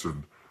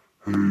Maddison,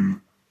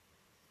 who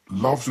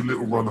loves a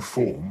little run of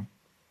form.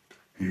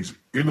 He's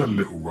in a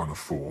little run of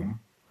form.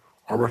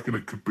 I reckon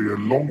it could be a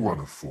long run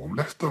of form.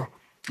 Leicester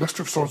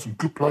have signed some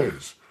good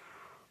players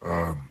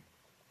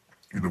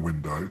in the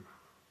window.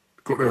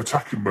 Got their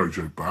attacking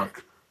mojo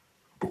back,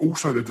 but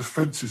also their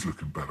defence is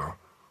looking better,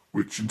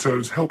 which in turn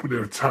is helping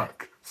their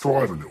attack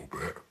thrive a little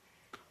bit.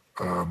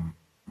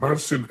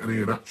 Maddison and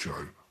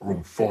Iheanacho are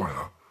on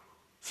fire,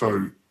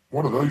 so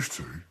one of those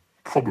two,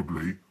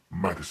 probably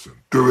Maddison.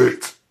 Do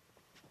it!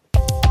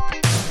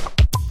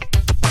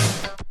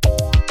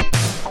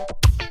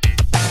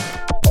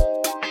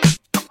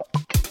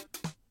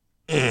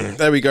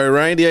 There we go,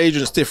 Ray. The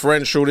agent's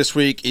differential this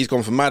week. He's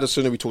gone for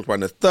Maddison, who we talked about in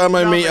the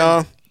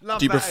thermometer. Love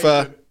Do you that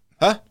prefer? agent.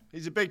 Huh?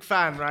 He's a big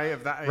fan, Ray,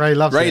 of that. Ray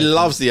loves Ray it.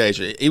 loves the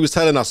agent. He was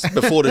telling us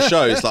before the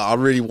show, it's like, I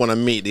really want to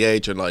meet the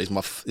agent. Like,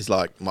 he's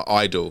like my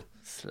idol.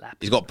 Slap.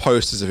 He's got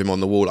posters of him on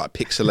the wall, like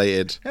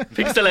pixelated.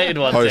 Pixelated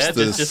ones, Posters.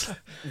 yeah? Just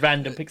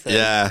random pixelated.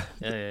 Yeah.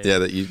 Yeah.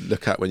 That you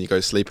look at when you go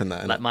to sleep and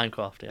that. Like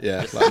Minecraft, yeah.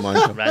 Yeah, Just like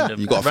Minecraft. Random,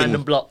 You got a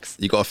random thing- blocks.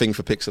 You got a thing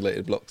for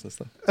pixelated blocks and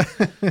stuff.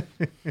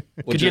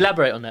 Could you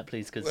elaborate on that,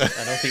 please? Because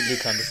I don't think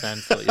Luke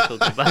understands what you're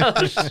talking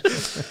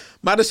about.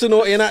 Maddison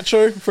or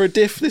Iheanacho for a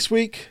diff this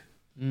week?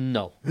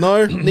 No.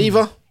 No,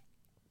 neither. Not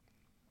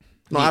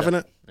Neither. having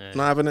it. Yeah.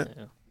 Not having it.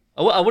 Yeah.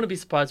 I wouldn't be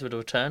surprised with a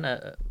return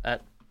at they're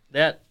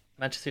at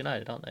Manchester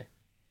United, aren't they?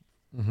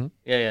 Mm-hmm.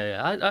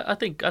 Yeah. I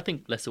think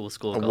Leicester will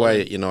score a goal. Away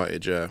at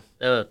United, yeah.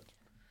 They were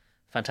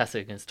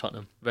fantastic against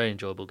Tottenham. Very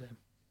enjoyable game.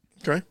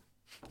 Okay.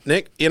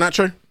 Nick,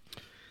 Iheanacho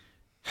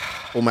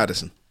or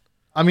Maddison?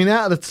 I mean,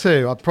 out of the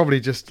two, I'd probably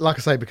just, like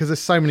I say, because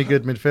there's so many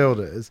good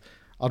midfielders,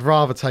 I'd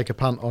rather take a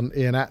punt on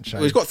Iheanacho.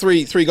 Well, he's got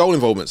three goal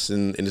involvements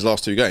in his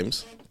last 2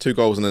 games. 2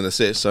 goals and an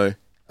assist, so...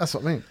 That's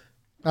what I mean.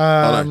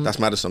 oh, no, that's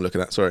Maddison I'm looking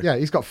at, sorry. Yeah,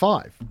 he's got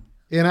 5.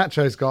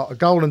 Iheanacho's got a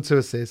goal and 2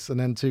 assists and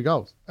then 2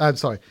 goals.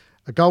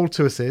 A goal,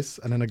 2 assists,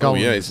 and then a goal. Oh,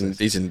 yeah, and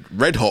he's in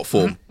red hot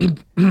form.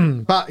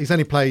 But he's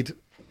only played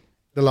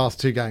the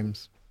last 2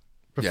 games.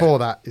 Before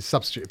that, his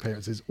substitute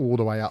appearances all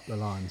the way up the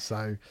line.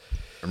 So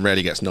And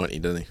rarely gets 90,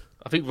 doesn't he?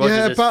 I think Rodgers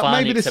Yeah, has but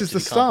finally maybe this is accepted the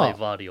he can't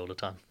start. play Vardy all the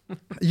time.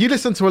 you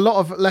listen to a lot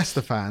of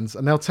Leicester fans,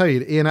 and they'll tell you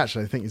that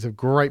Iheanacho, I think, is a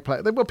great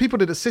player. Well, people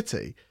did at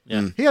City.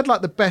 Yeah. He had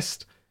like the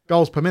best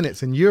goals per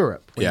minute in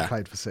Europe when Yeah. he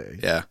played for City.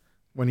 Yeah.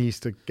 When he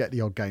used to get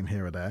the odd game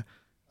here or there.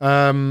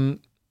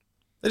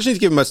 They just need to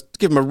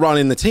give him a run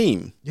in the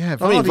team. Yeah,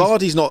 I mean,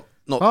 Vardy's not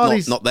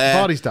there.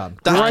 Vardy's done.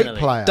 Daka- Great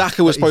player.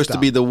 Daka was but he's supposed to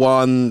be done. the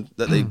one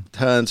that they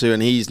turned to,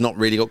 and he's not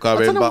really got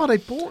going. I don't know but why they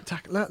bought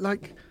Daka.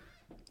 Like,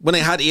 when they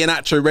had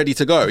Iheanacho ready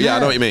to go, yeah, I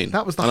know what you mean.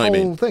 That was the I know what you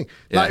whole mean. thing.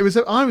 Yeah. Like,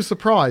 I was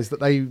surprised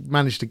that they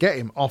managed to get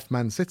him off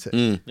Man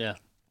City Yeah.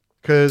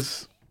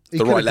 because he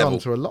the could right have level. gone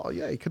to a lot.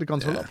 Yeah, he could have gone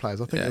to a lot of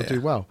players. I think he'll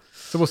do well.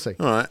 So we'll see.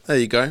 All right, there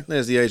you go.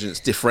 There's the agent's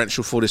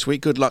differential for this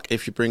week. Good luck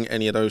if you bring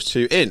any of those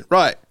two in.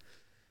 Right,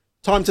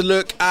 time to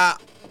look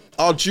at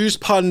our Juice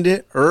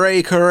pundit,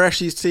 Ray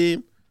Qureshi's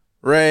team.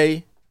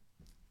 Ray,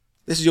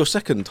 this is your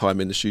second time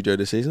in the studio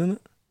this season, isn't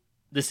it?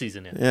 This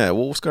season, yeah. Yeah,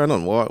 well, what's going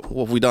on? What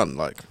have we done?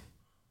 Like,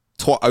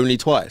 only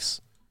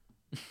twice?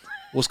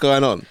 What's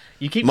going on?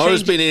 You keep Mo's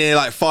changing- been in here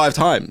like 5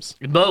 times.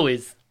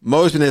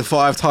 Mo's been here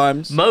 5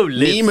 times. Mo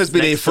lives Neema's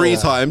been here next 3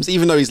 door. times,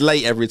 even though he's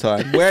late every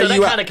time. Where So are that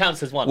you kind at? of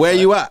counts as one. Where are right?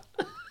 you at?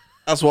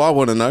 That's what I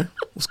want to know.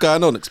 What's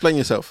going on? Explain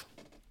yourself.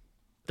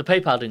 The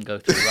PayPal didn't go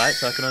through, right?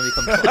 So I can only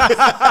come twice.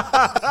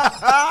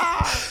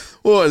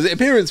 What is it?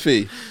 Appearance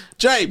fee?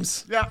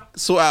 James. Yeah.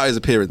 Sort out his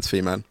appearance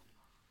fee, man.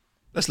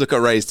 Let's look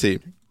at Ray's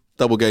team.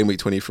 Double game week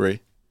 23.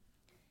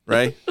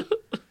 Ray.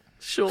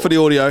 Sure. For the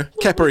audio,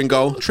 Kepa in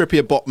goal,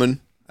 Trippier, Botman,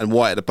 and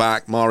White at the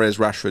back, Mahrez,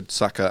 Rashford,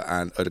 Saka,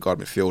 and Odegaard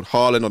midfield.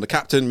 Haaland on the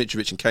captain,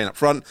 Mitrovic and Kane up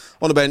front.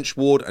 On the bench,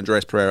 Ward,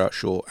 Andreas Pereira,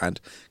 Shaw, and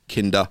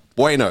Kinder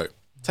Bueno.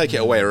 Take it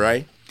away,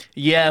 Ray.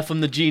 Yeah,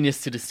 from the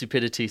genius to the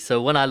stupidity.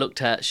 So when I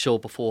looked at Shaw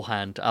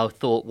beforehand, I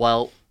thought,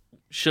 well,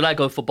 should I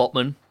go for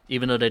Botman,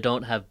 even though they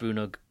don't have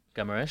Bruno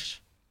Guimaraes?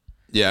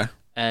 Yeah.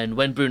 And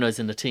when Bruno's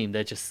in the team,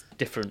 they're just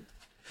different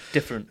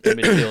in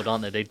midfield,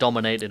 aren't they? They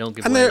dominate. They don't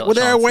give And away a lot of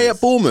they're away chances.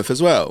 at Bournemouth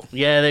as well.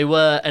 Yeah, they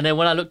were. And then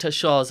when I looked at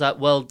Shaw, I was like,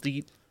 well,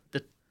 the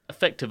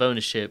effective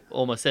ownership,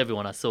 almost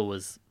everyone I saw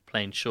was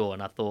playing Shaw,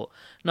 and I thought,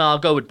 no, I'll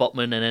go with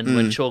Botman. And then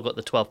when Shaw got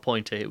the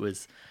 12-pointer, it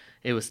was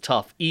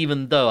tough.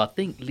 Even though I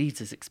think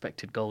Leeds'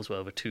 expected goals were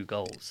over 2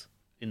 goals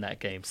in that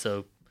game,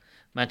 so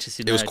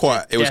Manchester United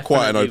It was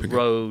quite an open game.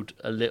 rode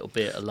a little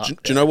bit of luck. Do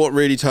you know what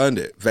really turned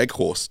it?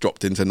 Weghorst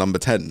dropped into number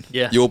 10.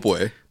 Yeah. Your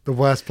boy. The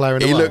worst player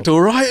in the He world. looked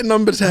all right at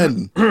number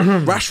 10.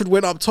 Rashford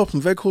went up top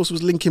and Weghorst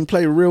was linking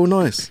play real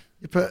nice.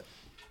 But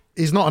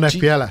he's not an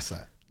FPL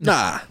asset.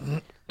 Nah,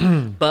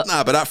 But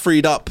but that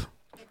freed up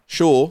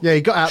Shaw. Yeah,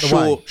 he got out of the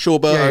way.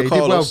 Shawberto, Yeah, he did well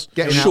Carlos,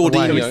 getting out of the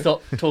way. can we Shawdinho.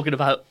 stop talking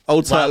about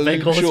Old title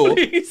Wout Weghorst, Shaw.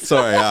 please?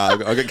 Sorry, I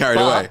got carried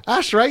But- away.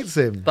 Ash rates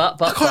him.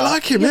 But I quite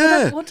like him, but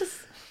yeah. What does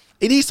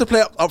He needs to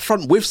play up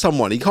front with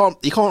someone. He can't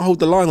hold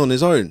the line on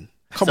his own.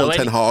 Come So on,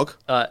 Ten Hag.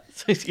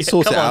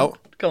 Sort come it out.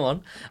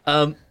 Come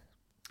on.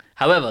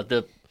 However,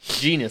 the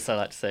genius, I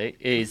like to say,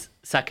 is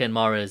Saka and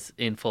Mahrez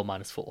in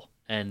 4-4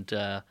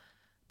 and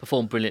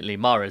performed brilliantly.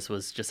 Mahrez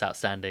was just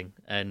outstanding.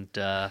 And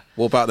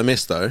What about the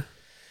miss, though?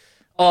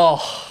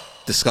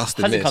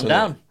 Disgusting hasn't miss. come wasn't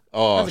down. it?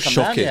 Oh, Hasn't come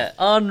down shocking. yet.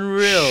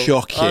 Unreal.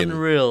 Shocking.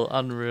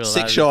 Unreal.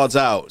 6 yards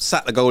out,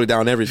 sat the goalie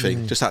down,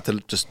 everything. Just had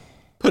to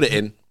put it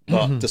in,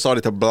 but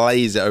decided to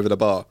blaze it over the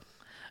bar.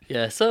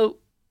 Yeah, so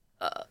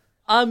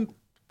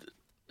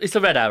it's a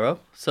red arrow.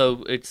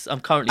 So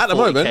I'm currently At the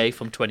 40k moment.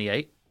 from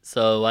 28.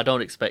 So I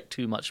don't expect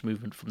too much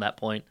movement from that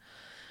point.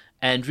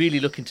 And really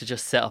looking to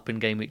just set up in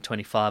game week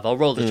 25. I'll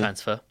roll the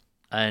transfer.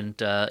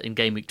 And in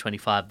game week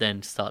 25,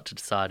 then start to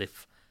decide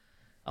if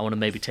I want to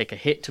maybe take a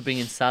hit to bring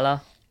in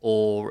Salah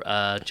or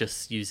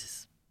just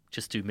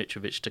do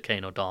Mitrovic to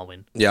Kane or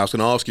Darwin. Yeah, I was going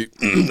to ask you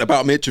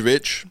about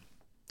Mitrovic.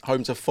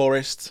 Home to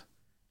Forest.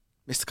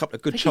 Missed a couple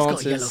of good I think chances.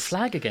 he's got a yellow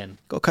flag again.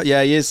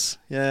 Yeah, he is.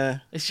 Yeah.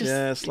 It's just-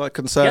 yeah, slight He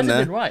concern hasn't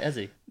there. been right, has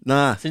he?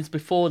 Nah. Since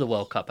before the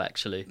World Cup,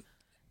 actually.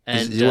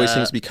 And He always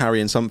seems to be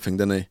carrying something,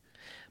 doesn't he?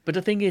 But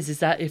the thing is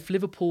that if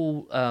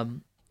Liverpool,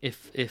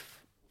 if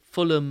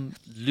Fulham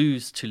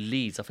lose to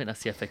Leeds, I think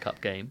that's the FA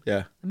Cup game.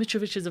 Yeah.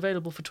 Mitrovic is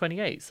available for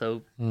 28.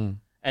 So,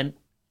 and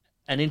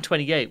in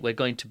 28, we're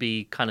going to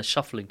be kind of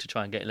shuffling to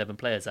try and get 11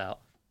 players out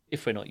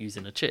if we're not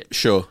using a chip.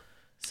 Sure.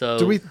 So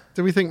Do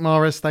we think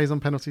Mahrez stays on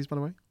penalties, by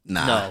the way?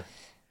 Nah. No.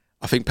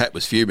 I think Pep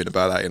was fuming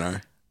about that, you know.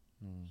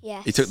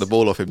 Yes. He took the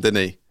ball off him,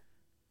 didn't he?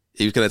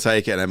 He was going to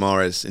take it, and then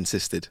Mahrez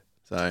insisted.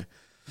 So,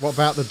 What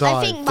about the dive?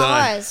 I think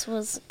Mahrez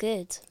was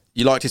good.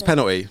 you liked his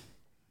penalty?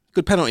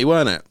 Good penalty,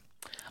 weren't it?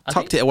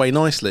 Tucked it away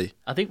nicely.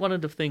 I think one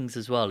of the things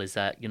as well is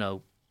that,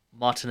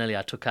 Martinelli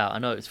I took out. I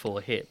know it was for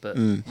a hit, but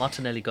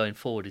Martinelli going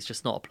forward is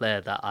just not a player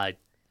that I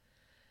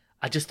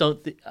just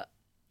don't think...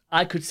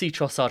 I could see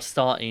Trossard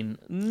starting,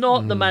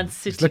 not the Man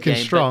City looking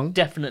game, strong. but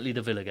definitely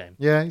the Villa game.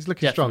 Yeah, he's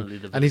looking Definitely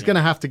strong. the And he's Villa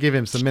going to have to give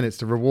him some minutes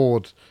to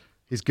reward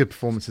his good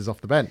performances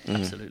off the bench.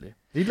 Absolutely.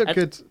 He looked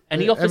good.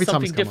 And he offers every time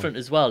something he's come on. different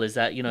as well, is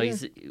that,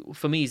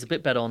 for me, he's a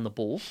bit better on the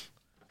ball.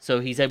 So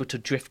he's able to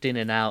drift in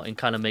and out and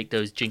kind of make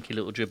those jinky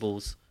little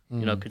dribbles,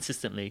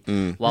 consistently.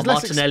 While He's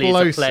less Martinelli is a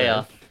explosive.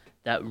 player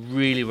that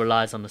really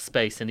relies on the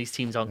space, and these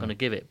teams aren't going to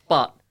give it.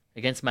 But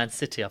against Man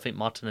City, I think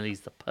Martinelli is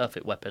the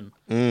perfect weapon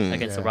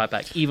against the right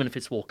back, even if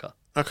it's Walker.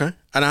 Okay.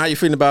 And how you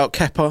feeling about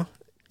Kepa?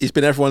 He's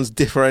been everyone's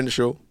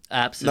differential.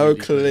 Absolutely.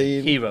 No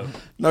clean. Hero.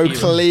 No Hero.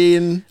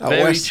 clean. At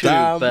Very West true,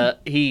 Ham.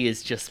 but he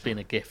has just been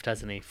a gift,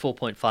 hasn't he?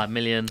 4.5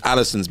 million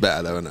Alisson's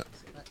better, though, isn't it?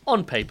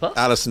 on paper.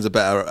 Alisson's a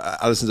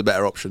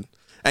better option.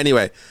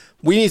 Anyway,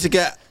 we need to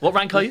get... What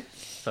rank are you?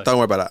 Sorry. Don't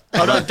worry about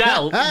that. Oh, no,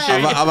 Dal.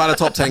 I've had a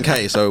top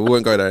 10k, so we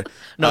won't go there.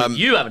 No,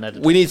 you haven't had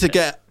it. We need to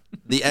get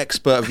the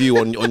expert view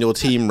on your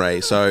team,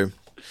 Ray. So,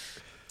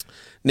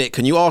 Nick,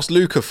 can you ask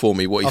Luca for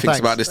me what he thinks thanks.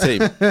 about this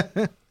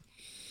team?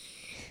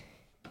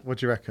 What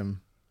do you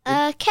reckon?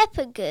 Kepa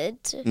Kepa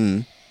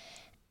good.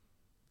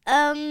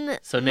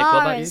 So Nick, what about you?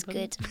 Mara's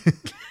good.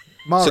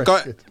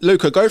 Morris,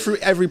 Luca, go through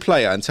every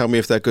player and tell me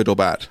if they're good or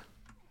bad.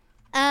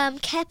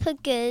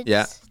 Kepa good.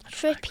 Yeah.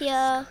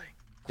 Trippier,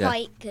 Yeah.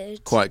 quite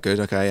good. Quite good.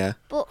 Okay, yeah.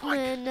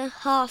 Botman,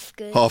 half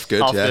good. Half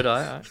good. Half yeah. good, all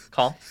right.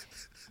 Calm.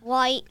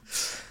 White,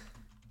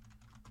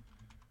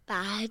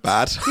 bad.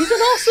 Bad. He's an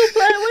Arsenal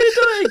player. What are you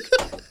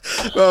doing?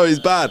 Oh, he's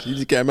bad. You need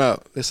to get him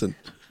out. Listen.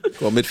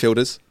 Go on,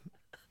 midfielders.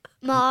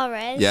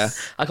 Mahrez. Yeah.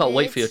 I can't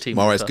wait for your team.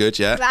 Mahrez Luca. good.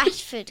 Yeah.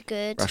 Rashford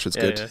good. Rashford's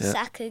Yeah, good. yeah. Yeah.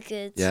 Saka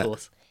good. Yeah. Of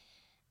course.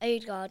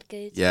 Odegaard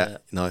good. Yeah.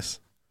 Nice.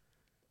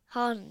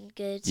 Haaland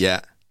good. Yeah.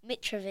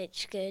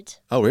 Mitrovic good.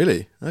 Oh,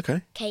 really?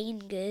 Okay. Kane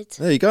good.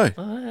 There you go.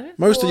 All right.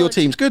 Most of your Ward.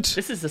 team's good.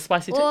 This is the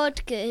spicy team.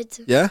 Ward good.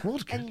 Yeah.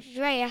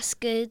 Andreas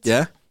good.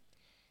 Yeah.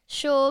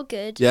 Shaw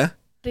good. Yeah.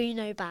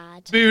 Bruno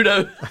bad.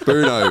 Bruno.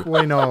 Bruno.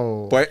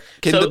 Bueno.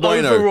 Kinder So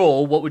Bueno.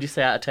 overall, what would you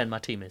say out of 10 my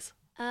team is?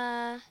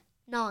 9.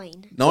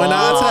 9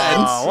 out of 10.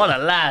 Oh, what a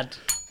lad.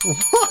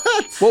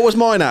 What was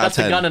mine out That's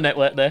of the 10? Gunner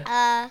network there.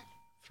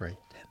 3.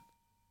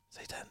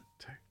 Say 10.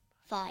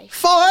 5.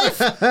 5?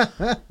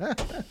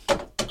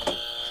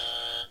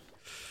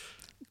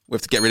 We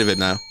have to get rid of it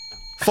now.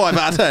 5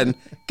 out of 10.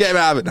 Get him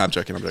out of it. No, I'm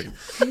joking.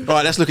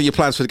 Right, let's look at your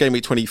plans for the game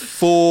week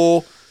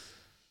 24.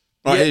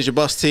 Right, Yeah. here's your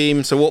bus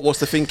team. So what's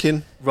the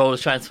thinking? Roller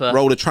transfer.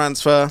 Roll a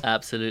transfer.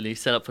 Absolutely.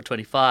 Set up for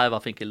 25. I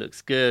think it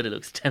looks good. It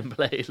looks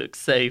template. It looks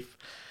safe.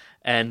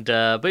 And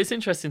but it's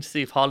interesting to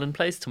see if Haaland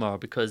plays tomorrow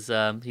because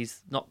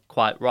he's not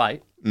quite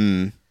right.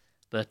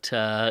 But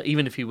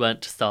even if he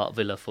weren't to start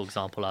Villa, for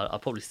example, I'll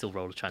probably still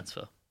roll a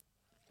transfer.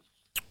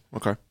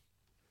 Okay.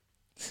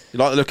 You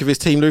like the look of his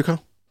team,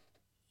 Luca?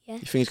 Yeah. You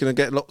think he's going to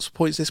get lots of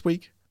points this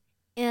week?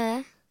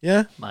 Yeah.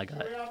 Yeah? My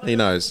guy. He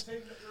knows.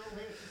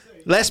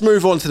 Let's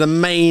move on to the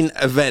main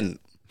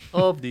event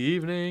Of the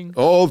evening.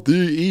 of the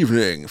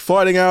evening.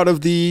 Fighting out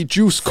of the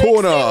juice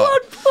corner.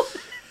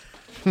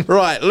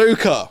 Right,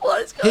 Luca.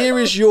 Here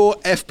is your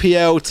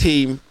FPL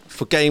team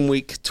for game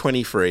week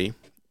 23.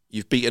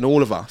 You've beaten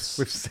all of us.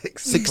 With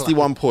 6.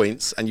 61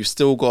 points, and you've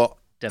still got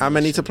how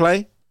many to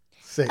play?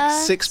 6.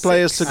 6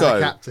 players to go.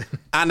 And a captain.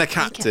 And a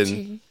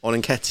captain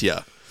on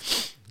Nketiah.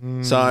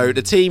 So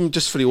the team,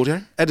 just for the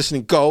audio, Edison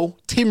in goal,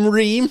 Tim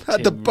Ream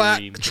at the Tim back,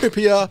 Ream.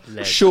 Trippier,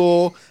 Leg.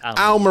 Shaw, Almiron.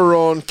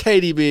 Almiron,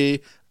 KDB,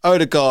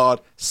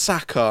 Odegaard,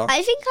 Saka,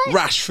 I think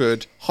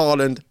Rashford,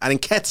 Haaland, and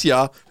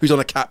Nketiah, who's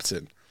on a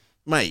captain.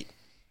 Mate,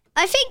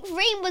 I think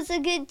Ream was a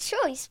good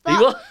choice, He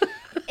but wa-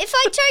 if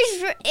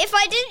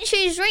I didn't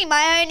choose Ream,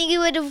 I only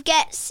would have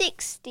get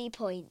 60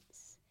 points.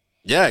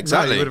 yeah,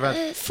 exactly. No, you would have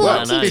had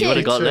 42. no, you would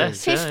have got 52.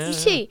 less. Yeah, yeah,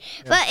 52. yeah.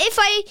 But if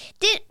I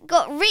did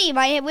got Ream,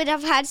 I would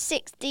have had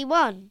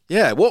 61.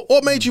 Yeah,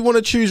 what made you want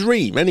to choose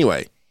Ream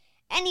anyway?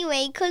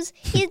 Anyway, because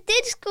he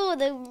did score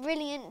the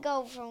brilliant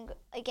goal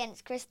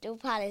against Crystal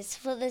Palace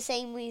for the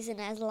same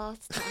reason as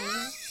last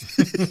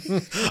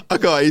time. Oh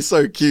God, he's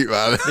so cute,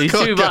 man. He's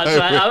Can't too get much. over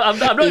Man. it. I'm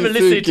not even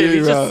He's too listening to him. He's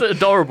cute, just man.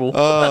 adorable.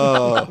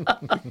 Oh,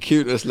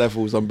 cuteness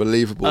level's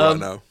unbelievable right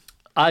now.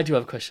 I do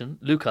have a question.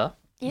 Luca,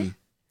 Yeah.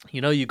 you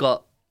know you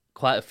got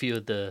quite a few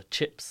of the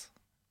chips.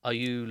 Are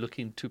you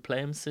looking to play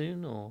them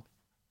soon or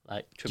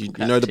like Do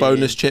triple you know the captain,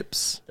 bonus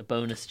chips? The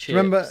bonus chips. Do you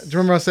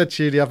remember I said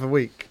to you the other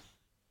week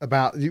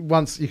about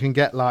once you can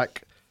get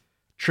like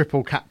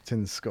triple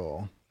captain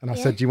score, and I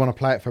said, do you want to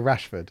play it for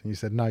Rashford? And you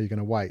said, no, you're going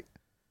to wait.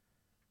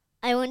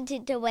 I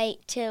wanted to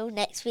wait till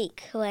next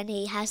week when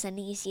he has an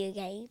easier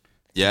game.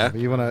 Yeah. But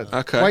you want to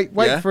Okay, wait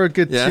yeah, for a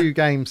good yeah.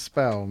 2-game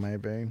spell,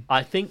 maybe.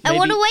 I think I maybe,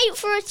 want to wait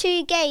for a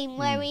 2 game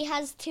where he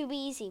has 2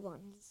 easy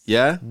ones.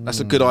 Yeah, that's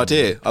a good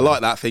idea. I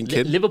like that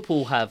thinking.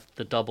 Liverpool have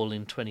the double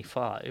in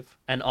 25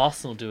 and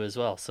Arsenal do as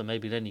well. So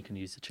maybe then you can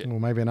use the chip.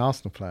 Or maybe an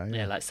Arsenal player. Yeah,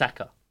 Yeah. like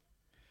Saka.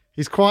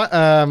 He's quite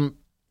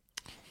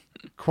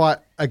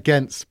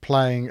against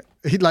playing.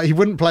 He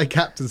wouldn't play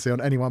captaincy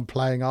on anyone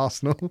playing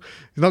Arsenal.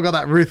 He's not got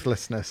that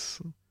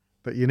ruthlessness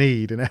that you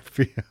need in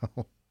FPL.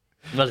 Well,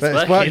 But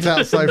it's worked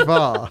out so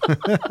far.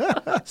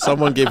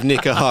 Someone give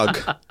Nick a hug.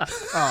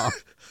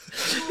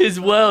 His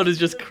world is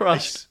just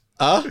crushed.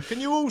 Can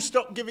you all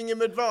stop giving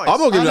him advice? I'm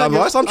not giving I him know,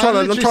 advice. I'm trying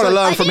to literally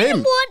learn I from didn't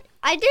him. want.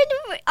 I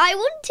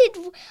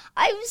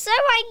was so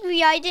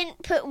angry I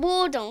didn't put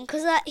Ward on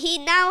because he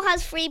now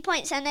has 3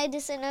 points and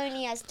Edison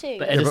only has 2.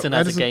 But Edison has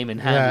a Edison- game in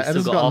hand. yeah, He's still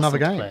Edison's got got Arsenal another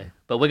to game. play.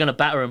 But we're going to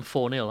batter him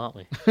 4-0, aren't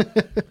we?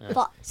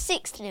 But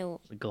 6-0.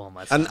 Go on,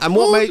 my son. And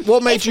what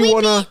made If you we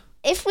wanna?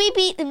 If we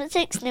beat them at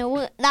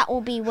 6-0, that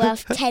will be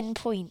worth 10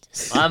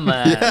 points. My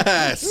man.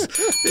 Yes,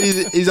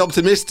 he's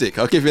optimistic.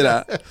 I'll give you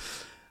that.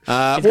 He's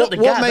got What the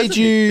gab, made hasn't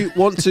he? you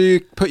want to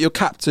put your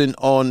captain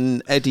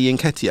on Eddie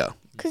Nketiah?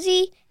 Because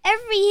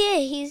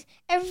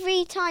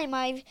every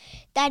time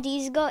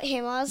Daddy's got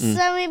him, I was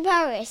so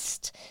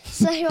embarrassed.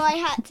 So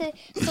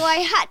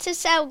I had to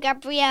sell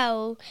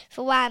Gabriel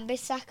for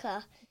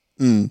Wan-Bissaka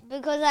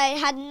because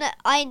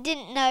I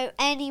didn't know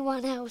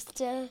anyone else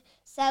to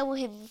sell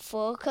him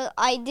for because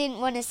I didn't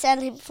want to sell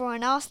him for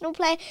an Arsenal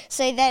player.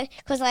 So then,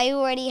 because I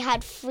already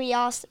had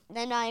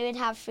then I would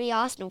have 3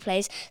 Arsenal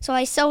players. So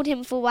I sold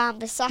him for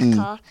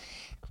Wan-Bissaka,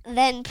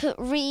 then put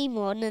Ream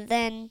on, and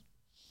then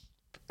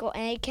got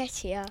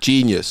Nketiah.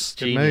 Genius.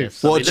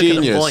 Genius. What I mean, look at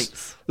the genius.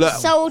 points. Look,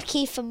 Sold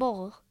Kiefer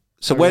Moore.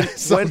 so when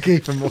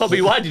Keeper Moore.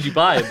 Bobby, why did you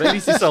buy it? But at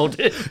least you sold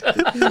it.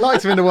 You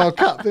liked him in the World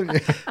Cup, didn't you?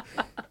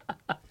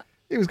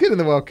 He was good in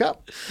the World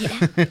Cup.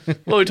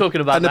 What are we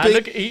talking about, And the man?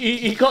 big- Look,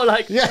 he got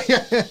like Yeah.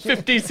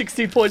 15,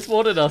 16 points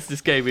more than us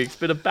this game week. It's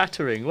been a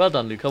battering. Well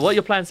done, Luca. What are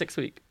your plans next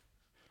week?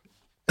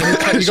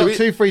 You Should got we-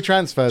 2 free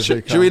transfers,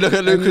 Luca. should we look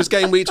at Luca's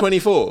game week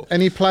 24?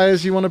 Any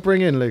players you want to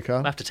bring in, I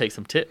Luca? have to take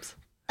some tips.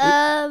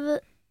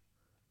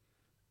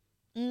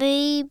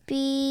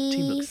 Maybe.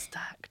 Team looks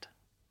stacked.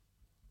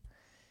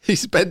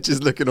 His bench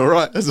is looking all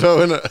right as well,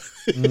 isn't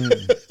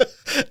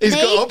it? He's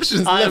Me? got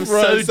options I am left,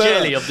 right, so and centre.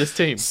 jelly of this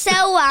team.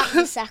 Sell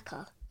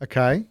Wan-Bissaka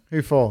Okay.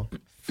 Who for?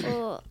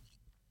 for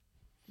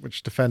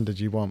Which defender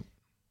do you want?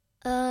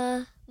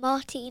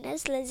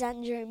 Martinez,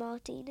 Lisandro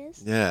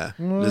Martinez. Yeah,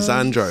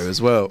 Lisandro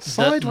as well. The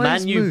Sideways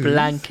Manu move.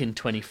 blank in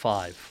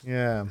 25.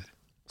 Yeah.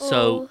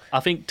 So I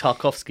think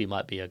Tarkovsky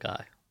might be a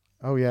guy.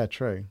 Oh, yeah,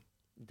 true.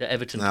 The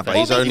Everton. Nah, but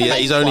fan.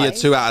 he's only a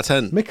 2 out of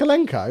 10.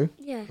 Mikolenko?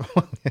 Yeah.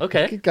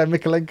 Okay. Could go Yeah,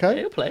 Mikolenko.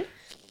 he'll play.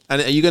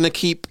 And are you going to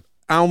keep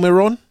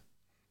Almiron?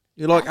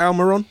 You like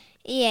Almiron?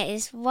 Yeah,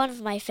 he's one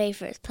of my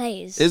favourite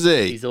players. Is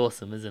he? He's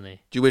awesome, isn't he?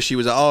 Do you wish he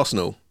was at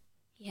Arsenal?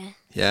 Yeah.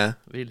 Yeah.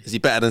 Really? Is he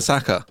better than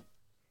Saka?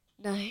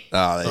 No.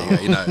 Oh, there you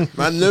go. You know,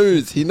 man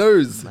knows. He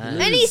knows.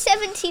 Only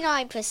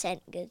 79%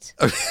 good.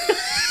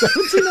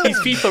 He's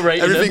FIFA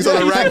rated. Everything's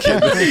on a ranking.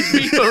 He's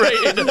FIFA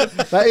rated.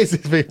 That is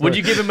his people. Would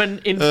you give him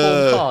an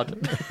informed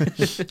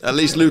card? At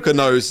least Luca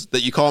knows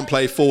that you can't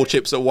play 4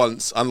 chips at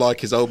once, unlike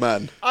his old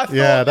man. I thought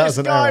Yeah, that this was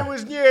an guy error.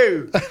 was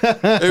new.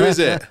 Who is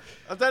it?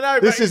 I don't know.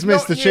 This but is he's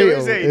not Mr. new, Cheadle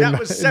is he? in- That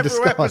was in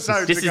several disguise.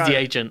 episodes This ago. is the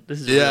agent.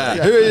 This is Yeah.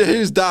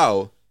 Who's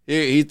Dow?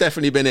 He's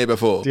definitely been here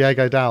before.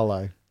 Diego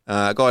Dallo.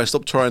 Guys,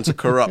 stop trying to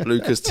corrupt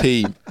Luca's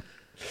team.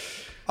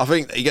 I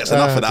think he gets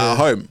enough of that at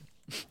home.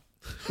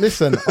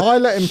 Listen, I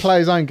let him play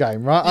his own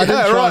game, right? I Yeah,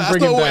 didn't try right, and that's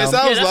bring not him what it down.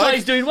 sounds Yeah, that's why like.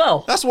 he's doing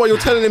well. That's why you're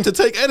telling him to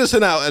take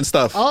Edison out and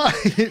stuff.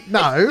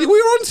 No. We were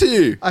on to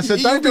you. I said,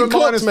 You've don't do a been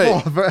clocked,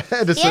 -4 for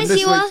Edison Yes, this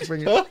you week. are. To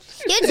bring it.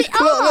 Yes,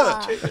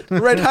 ah!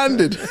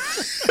 Red-handed. Look,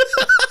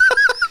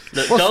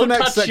 What's the don't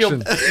next touch your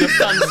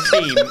son's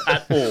team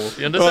at all.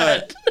 You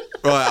understand?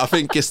 Right, I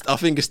think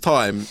it's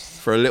time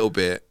for a little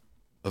bit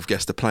of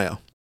Guess the Player.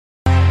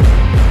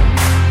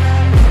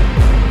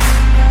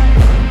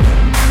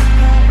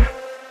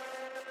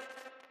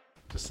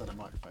 Just set the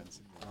microphones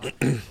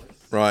in.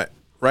 Right,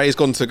 Ray's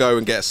gone to go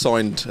and get a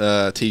signed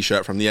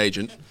T-shirt from the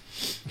agent.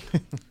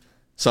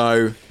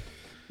 So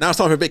now it's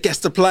time for a bit Guess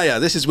the Player.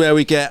 This is where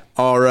we get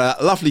our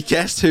lovely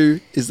guest, who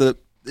is the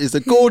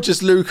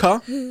gorgeous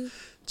Luca,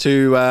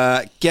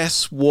 to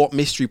guess what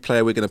mystery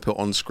player we're going to put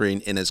on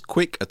screen in as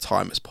quick a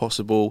time as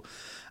possible,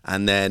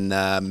 and then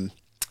and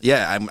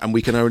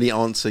we can only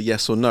answer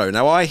yes or no.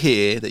 Now I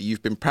hear that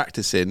you've been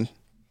practicing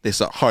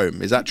this at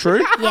home. Is that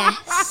true?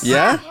 Yes.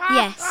 Yeah.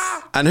 Yes.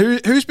 And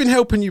who's been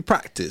helping you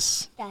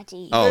practice?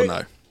 Daddy. Oh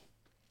no.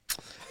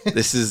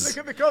 This is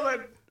Look at the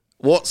comment.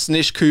 what's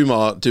Nish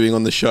Kumar doing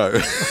on the show?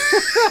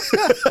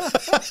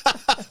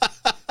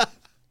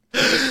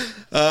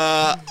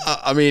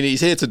 I mean,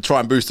 he's here to try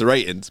and boost the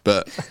ratings,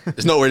 but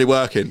it's not really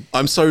working.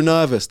 I'm so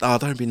nervous. Oh,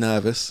 don't be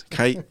nervous,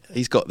 Kate.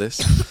 He's got this.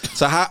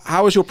 So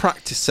how has your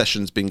practice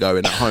sessions been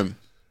going at home?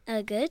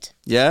 Good.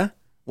 Yeah?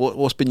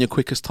 What's been your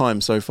quickest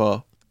time so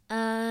far?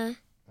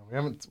 We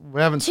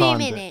haven't 2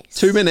 timed it. minutes.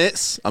 2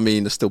 minutes? I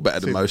mean, it's still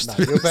better than most. No,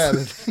 you're better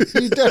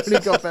than, you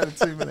definitely got better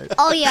than 2 minutes.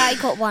 Oh yeah, I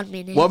got 1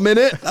 minute. 1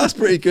 minute? That's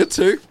pretty good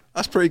too.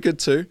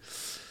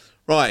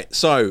 Right,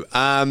 so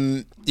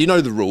you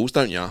know the rules,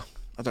 don't you?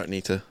 I don't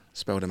need to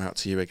spell them out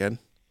to you again.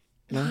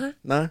 No?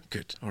 No?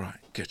 Good. All right,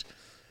 good.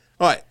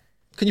 All right,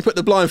 can you put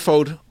the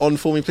blindfold on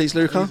for me, please,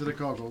 Luca? These are the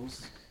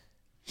goggles.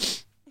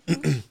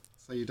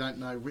 So you don't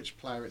know which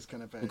player it's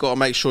going to be. We've got to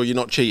make sure you're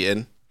not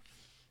cheating.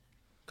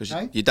 Because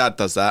Okay. your dad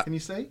does that. Can you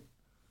see?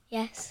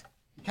 Yes.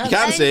 You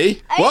can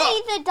see? Only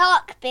What? the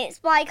dark bits,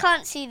 but I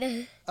can't see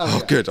the.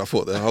 Oh, good. I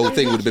thought the whole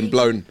thing would have been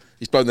blown.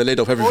 He's blown the lid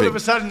off everything. All of a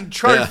sudden,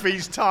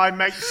 trophies time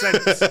makes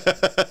sense.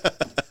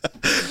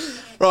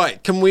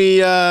 Right, can we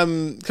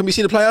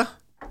see the player?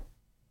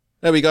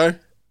 There we go. Is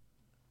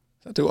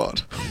that too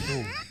hard?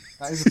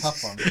 That is a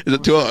tough one. Is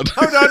it too hard?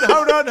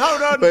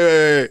 Hold on.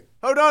 Wait.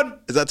 Hold on.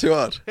 Is that too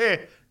hard?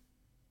 Here.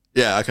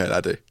 Yeah, okay,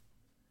 I do.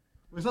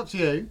 It's up to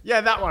you.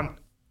 Yeah, that one.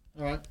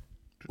 All right.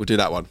 We'll do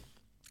that one.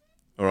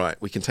 All right,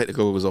 we can take the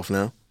goggles off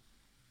now.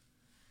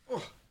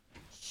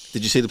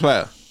 Did you see the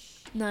player?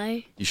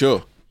 No. You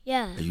sure?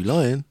 Yeah. Are you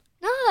lying?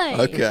 No.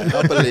 Okay,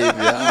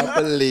 I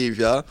believe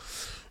ya.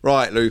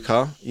 Right,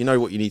 Luca, you know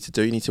what you need to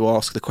do. You need to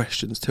ask the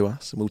questions to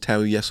us, and we'll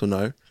tell you yes or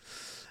no.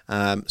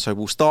 So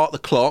we'll start the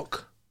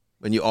clock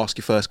when you ask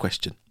your first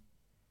question.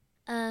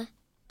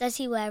 Does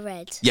he wear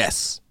red?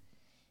 Yes.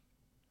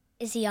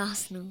 Is he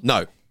Arsenal?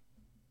 No.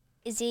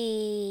 Is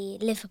he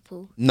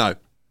Liverpool? No.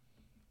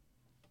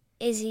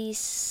 Is he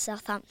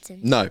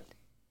Southampton? No.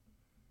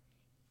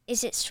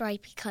 Is it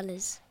stripy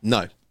colours?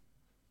 No.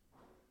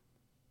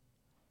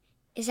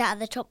 Is that at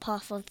the top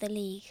half of the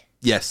league?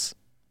 Yes.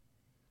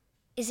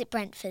 Is it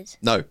Brentford?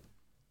 No.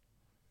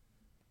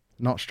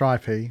 Not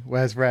stripy.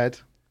 Where's red?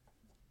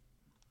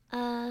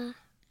 Uh,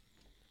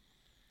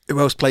 Who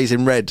else plays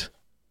in red?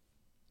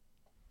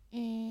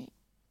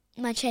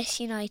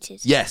 Manchester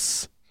United.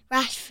 Yes.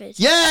 Rashford.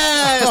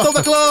 Yeah, stop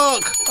the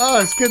clock. Oh,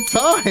 it's good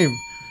time.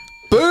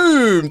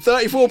 Boom,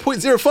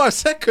 34.05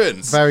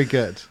 seconds. Very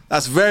good.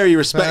 That's very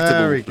respectable,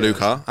 Very good.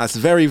 Luca. That's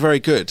very, very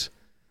good.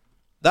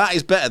 That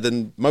is better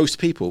than most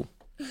people.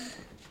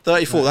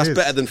 34, that's is.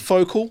 better than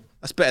Focal.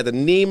 That's better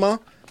than Nima.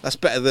 That's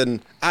better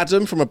than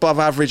Adam from Above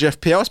Average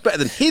FPL. That's better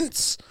than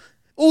Hints.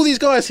 All these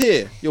guys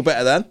here, you're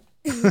better than.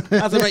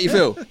 How does that make you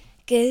feel?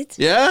 Good.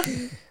 Yeah?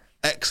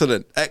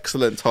 Excellent,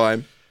 excellent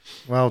time.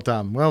 Well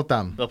done. Well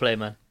done. Well played,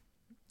 man.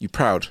 You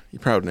proud,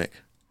 Nick?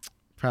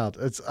 Proud.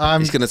 He's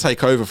He's going to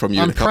take over from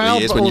you in a couple of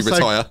years when you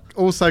retire.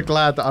 Also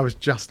glad that I was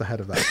just ahead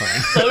of that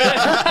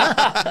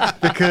time.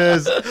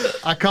 Because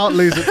I can't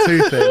lose at two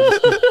things.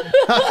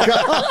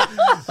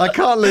 I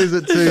can't lose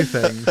at two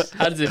things.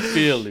 How does it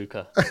feel,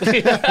 Luca?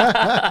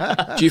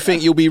 Do you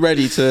think you'll be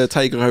ready to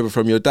take over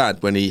from your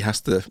dad when he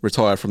has to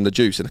retire from the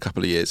juice in a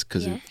couple of years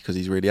because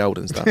he's really old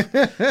and stuff?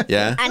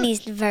 Yeah? And he's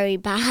very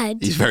bad.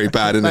 He's very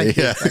bad, isn't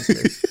he? Yeah. Thank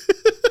you.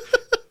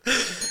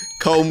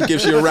 Colm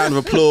gives you a round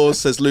of applause,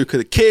 says Luca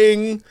the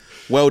King.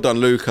 Well done,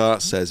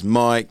 Luca, says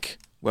Mike.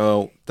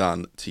 Well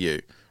done to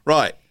you.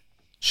 Right.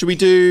 Should we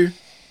do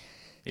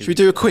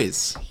a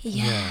quiz?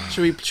 Yeah.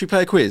 Should we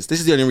play a quiz? This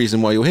is the only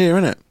reason why you're here,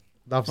 isn't it?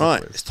 Loves the Right.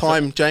 quiz. It's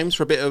time, James,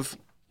 for a bit of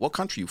what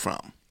country you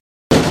from?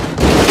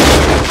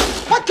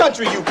 What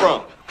country you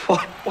from?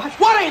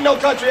 What ain't no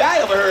country I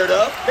ever heard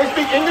of? They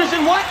speak English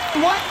and what?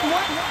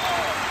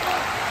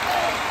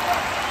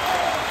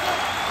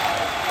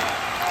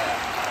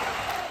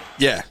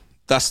 Yeah,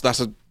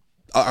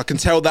 I can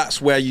tell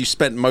that's where you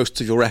spent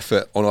most of your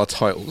effort on our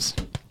titles,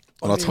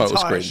 on our the title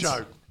entire screens.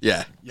 show.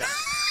 Yeah.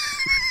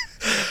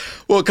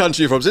 What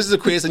country are you from? So this is a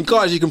quiz, and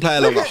guys, you can play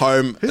along at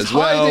home He's as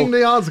well. hiding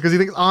the answer because he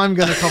thinks I'm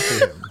going to copy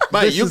him.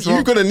 Mate, This you're is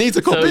what- going to need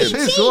to copy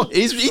So- him.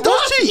 He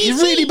does cheat.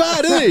 He's really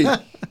bad, isn't he?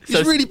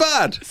 He's really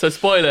bad. So,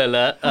 spoiler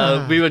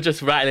alert, we were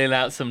just rattling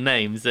out some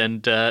names,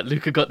 and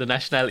Luca got the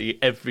nationality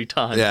every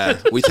time.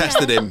 Yeah, we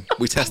tested him.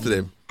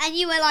 And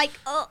you were like,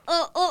 and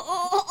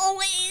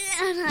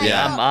I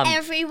Yeah, got I'm-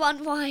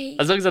 everyone right.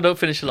 As long as I don't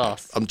finish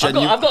last. I'm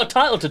I've got a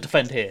title to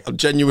defend here. I'm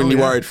genuinely Oh,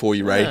 yeah. worried for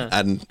you, Ray, Yeah.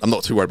 and I'm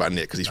not too worried about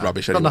Nick because he's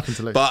rubbish anyway. nothing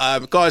to lose.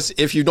 But guys,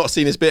 if you've not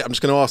seen this bit, I'm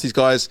just going to ask these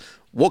guys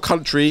what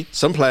country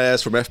some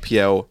players from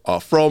FPL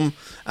are from,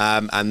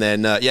 and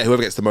then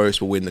whoever gets the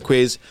most will win the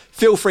quiz.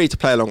 Feel free to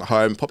play along at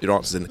home. Pop your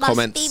answers in the Must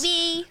comments, be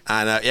me.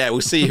 and we'll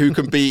see who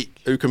can beat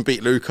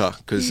Luca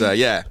because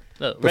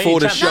Look, before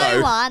the reigning show,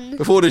 No one.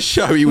 before the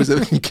show, he was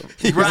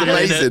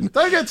amazing.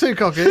 Don't get too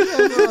cocky.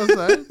 That's what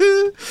I'm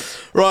saying.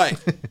 Right,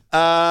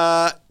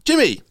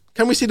 Jimmy,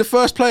 can we see the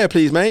first player,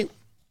 please, mate?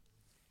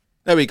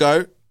 There we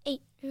go.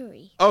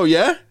 Nuri. Oh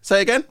yeah,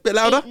 say again, bit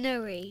louder.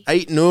 Nuri.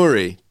 8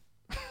 Nuri.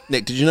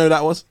 Nick, did you know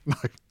that was?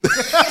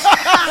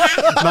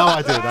 No,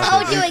 I did.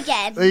 I'll do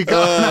again. He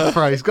got an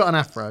afro. He's got an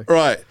afro.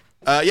 Right.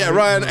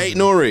 Ryan 8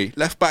 Nuri,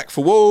 left back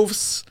for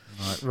Wolves,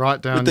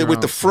 Right down with the your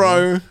answer.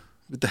 fro,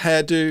 with the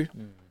hairdo,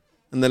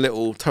 and the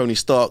little Tony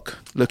Stark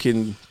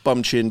looking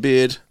bum chin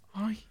beard,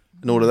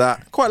 and all of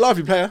that. Quite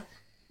lively player.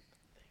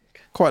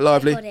 Quite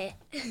lively. Got it.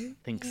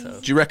 think so.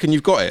 Do you reckon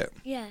you've got it?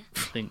 Yeah.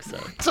 Think so.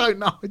 Don't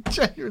know. I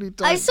genuinely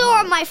don't. I saw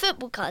on my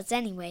football cards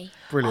anyway.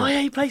 Brilliant. Oh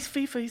yeah, he plays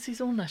FIFA. He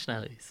sees all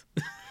nationalities.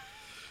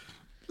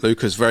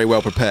 Luca's very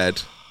well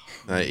prepared.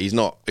 He's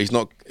not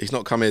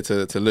come here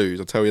to lose.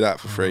 I'll tell you that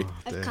for free.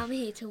 I've come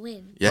here to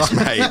win. Yes,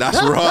 mate.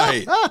 That's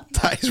right.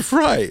 That is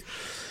right.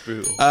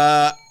 Brutal.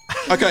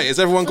 Okay, has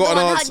everyone For got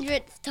the an answer?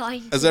 100th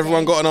time. Has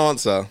everyone got an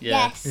answer?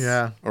 Yeah. Yes.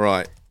 Yeah. All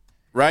right.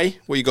 Ray,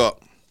 what you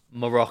got?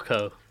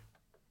 Morocco.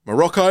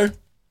 Morocco.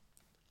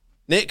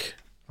 Nick,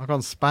 I've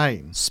gone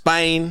Spain.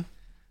 Spain,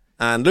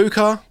 and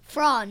Luca,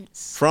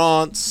 France.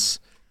 France.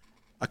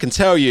 I can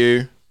tell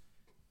you,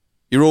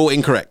 you're all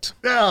incorrect.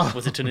 Yeah.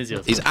 Was it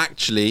Tunisia? He's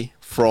actually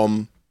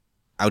from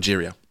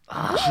Algeria.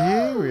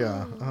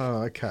 Algeria.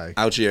 Oh, okay.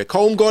 Algeria.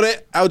 Colm got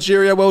it.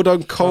 Algeria. Well done,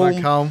 Well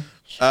Colm. done,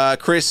 Colm.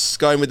 Chris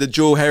going with the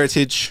dual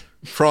heritage.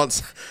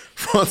 France,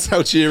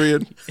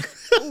 Algerian.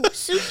 Ooh,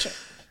 Suchek.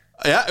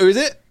 Yeah, who is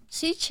it?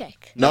 Suchek.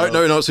 No,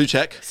 not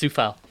Suchek.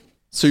 Soufal.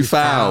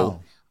 Soufal.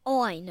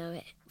 Oh, I know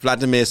it.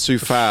 Vladimir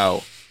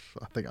Soufal.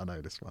 I think I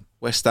know this one.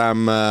 West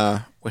Ham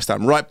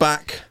right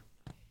back.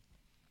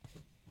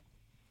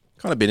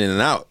 Kind of been in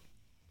and out,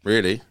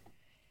 really.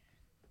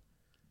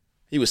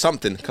 He was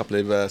something a couple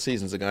of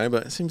seasons ago,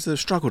 but it seems to have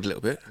struggled a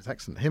little bit. It's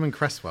excellent. Him and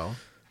Cresswell.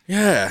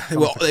 Yeah,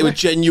 they were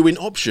genuine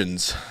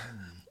options.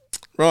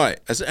 Right,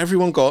 has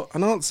everyone got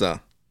an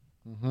answer?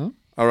 Mm-hmm.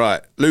 All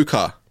right,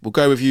 Luca, we'll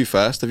go with you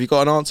first. Have you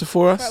got an answer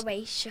for us?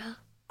 Croatia.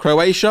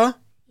 Croatia?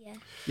 Yeah.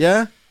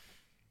 Yeah?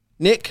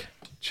 Nick?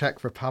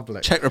 Czech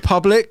Republic. Czech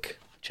Republic?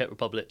 Czech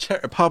Republic.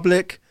 Czech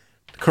Republic.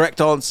 The correct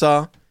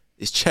answer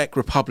is Czech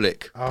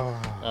Republic.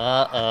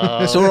 Uh-oh.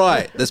 It's all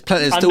right. There's still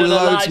Under the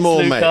loads lights,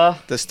 more, Luca.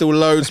 mate. There's still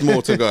loads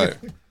more to go.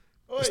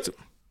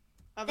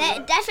 They're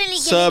definitely going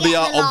to Serbia,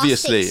 get the last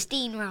obviously.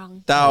 16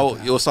 wrong. Dal,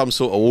 you're some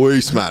sort of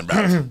waste man,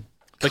 bruv.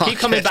 But keep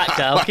coming back,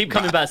 Cal. Keep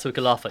coming back so we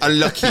can laugh at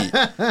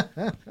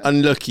you.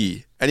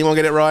 Unlucky. Anyone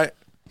get it right?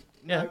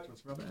 Yeah.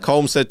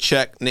 Colm said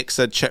Czech. Nick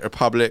said Czech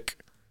Republic.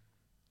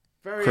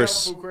 Very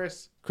Chris. helpful,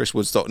 Chris. Chris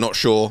Woodstock, not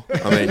sure.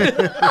 I mean,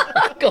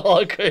 Go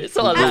on, Chris.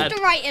 I On, have lad.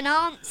 to write an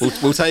answer.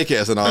 we'll take it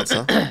as an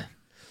answer.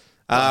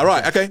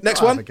 Right, okay.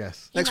 Next I'll have one. a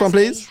guess. Next one,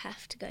 please. You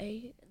have to go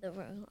the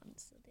wrong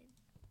answer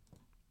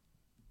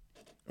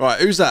Right,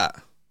 who's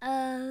that?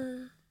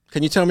 then.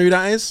 Can you tell me who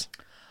that is?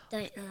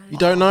 Don't know. You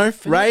don't know?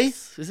 Ray?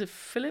 Phillips? Is it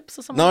Phillips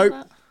or something No. like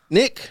that?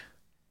 Nick?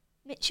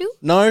 Mitchell?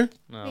 No.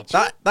 No. Mitchell?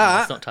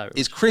 That it's not Tyrone.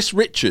 is Chris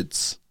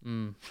Richards,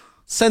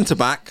 centre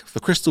back for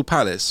Crystal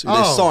Palace, who they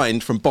Oh.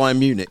 signed from Bayern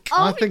Munich.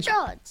 Oh, I think-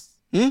 Richards.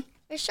 Hmm?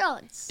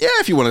 Richards. Yeah,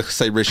 if you want to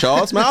say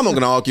Richards, man, I'm not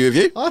going to argue with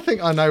you. I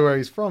think I know where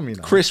he's from, you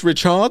know. Chris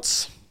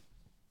Richards.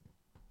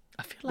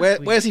 I feel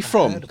like Where's he I've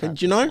from? heard Do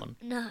about you know? this one.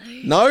 No.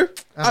 No?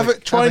 Try Have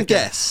a and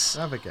guess.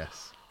 Have a guess.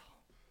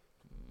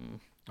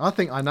 I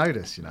think I know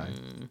this, you know.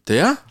 Do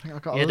ya? I think I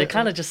got a Yeah, they little-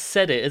 kind of just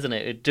said it, isn't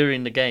it,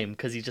 during the game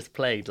because he just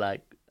played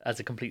like as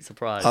a complete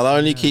surprise. I'll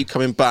only keep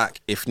coming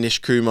back if Nish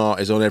Kumar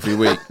is on every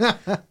week.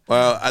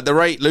 Well, at the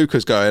rate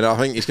Luca's going, I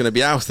think he's going to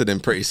be ousted him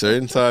pretty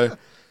soon. So,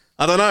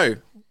 I don't know.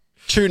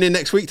 Tune in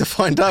next week to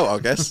find out, I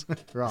guess.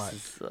 Right.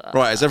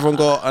 Right, has everyone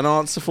got an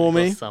answer for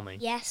me? Something.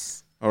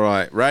 Yes. All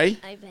right, Ray,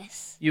 I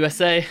guess.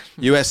 USA.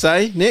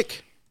 USA,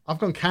 Nick, I've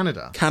gone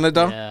Canada.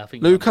 Canada, Yeah, I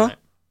think you're Luca, right.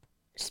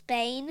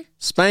 Spain.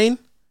 Spain.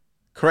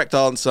 Correct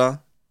answer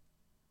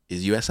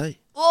is USA.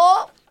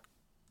 Oh.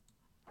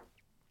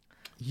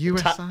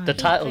 USA. The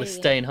title is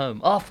Staying Home.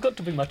 Oh, I forgot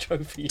to bring my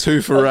trophy.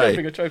 2 for I've got to Ray.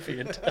 bring a trophy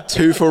in.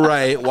 2 for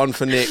Ray, 1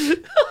 for Nick.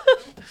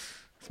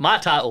 It's my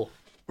title.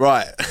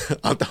 Right,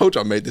 I told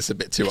you I made this a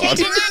bit too hard.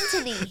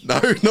 Jaden Anthony.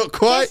 No, not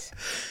quite.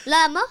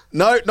 Lerma.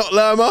 No, not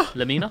Lerma.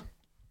 Lamina.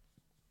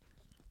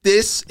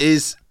 This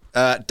is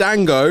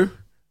Dango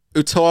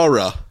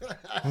Utara.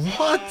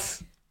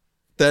 What?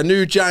 Their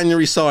new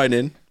January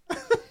signing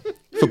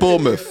for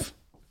Bournemouth.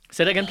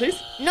 Say that again,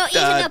 please. Not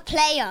even a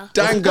player.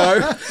 Dango.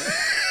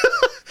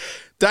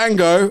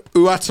 Dango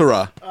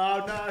Uatara.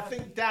 Oh, no, I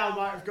think Dow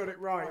might have got it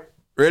right.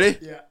 Really?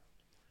 Yeah.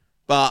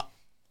 But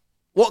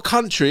what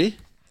country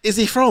is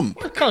he from?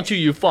 What country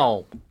you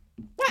from?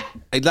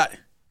 Exactly.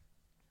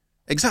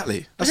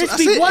 That's Let's it.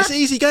 be what? It's an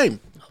easy game.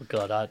 Oh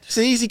God, It's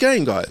an easy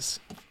game, guys.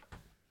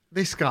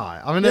 This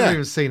guy. I've never Yeah.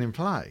 even seen him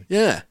play.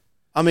 Yeah.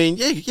 I mean,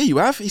 yeah, you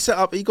have. He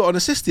got an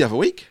assist the other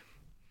week.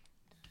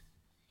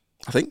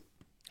 I think.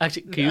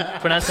 Actually, can you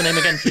pronounce the name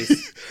again,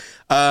 please?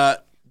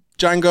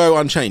 Django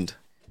Unchained.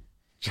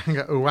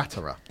 Django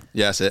Uwatara.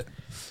 Yeah, that's it.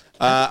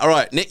 All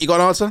right, Nick, you got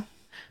an answer?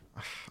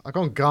 I've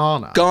gone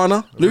Ghana. Ghana?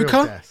 A real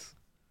Luca? guess.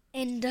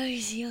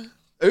 Indonesia.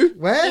 Who?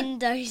 Where?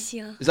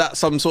 Indonesia. Is that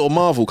some sort of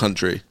Marvel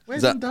country? Where's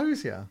Is that...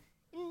 Indonesia?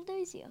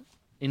 Indonesia.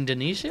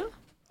 Indonesia.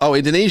 Oh,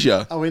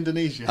 Indonesia. Oh,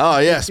 Indonesia. Oh,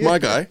 yes, my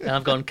guy. And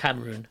I've gone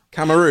Cameroon.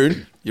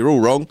 Cameroon. You're all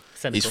wrong.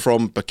 Senegal. He's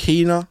from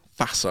Burkina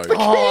Faso.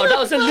 Oh, that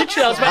was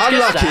literally I was about to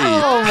guess Unlucky.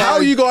 that. How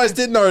you guys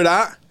didn't know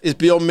that is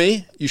beyond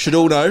me. You should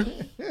all know.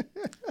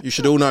 You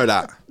should all know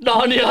that.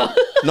 Narnia.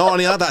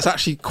 Narnia, that's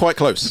actually quite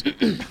close.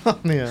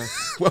 Yeah.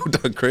 Well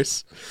done,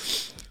 Chris.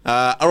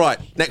 All right,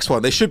 next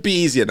one. They should be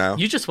easier now.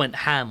 You just went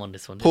ham on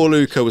this one. Poor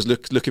Luca was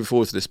looking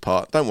forward to this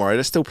part. Don't worry,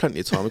 there's still plenty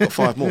of time. We've got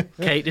 5 more.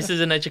 Kate, this is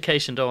an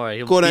education. Don't worry.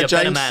 You'll Go on be then, a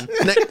better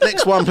James. man.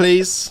 Next one,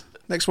 please.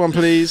 Next one,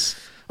 please.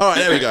 All right,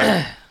 there we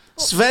go.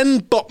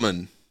 Sven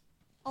Botman.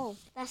 Oh,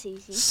 that's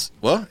easy.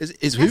 What?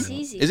 Is who? That's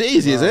easy. Is it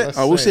easy, is Well, it? let's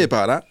Oh, we'll see. see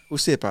about that. We'll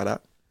see about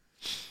that.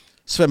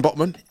 Sven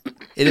Botman,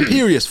 in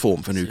imperious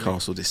form for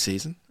Newcastle this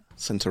season.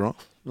 Centre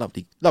half.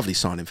 Lovely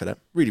signing for them.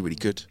 Really, really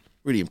good.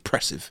 Really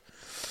impressive.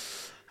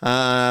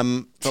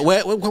 But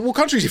what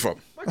country is he from?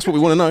 That's what we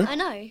want to know. I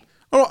know.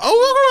 All right.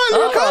 Oh, all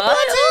right,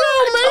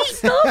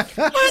 Luca.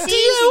 It's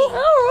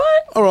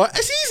easy. All right.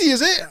 It's easy,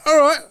 is it? All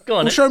right. Go on,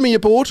 Well, Nick. show me your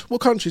board.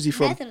 What country is he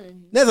from?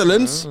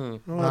 Netherlands. Netherlands.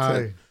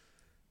 No.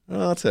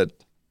 Oh, Ted.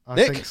 I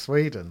Nick? think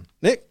Sweden.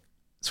 Nick?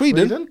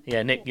 Sweden? Sweden?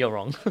 Yeah, Nick, you're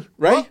wrong.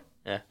 Ray?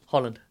 Yeah,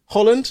 Holland.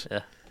 Holland?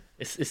 Yeah,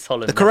 it's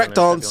Holland. The correct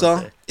Netherlands,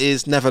 everyone answer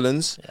is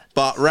Netherlands.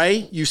 But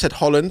Ray, you said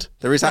Holland.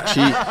 There is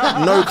actually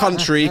no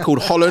country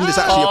called Holland. It's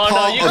actually Oh, a no,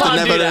 part you of the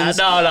can't do that. Netherlands.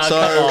 No,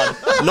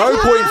 so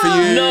no point for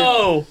you. say.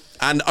 No.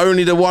 And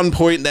only the 1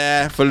 point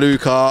there for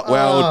Luca.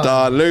 Well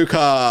done,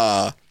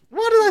 Luca.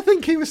 Why did I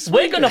think he was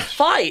We're Swedish? gonna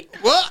fight.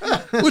 What?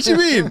 What do you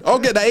mean? I'll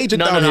get the agent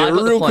No, down no, I here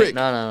got the real point. quick.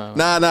 No.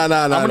 Nah.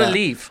 I'm gonna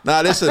leave.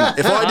 Nah, listen.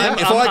 If I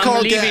I'm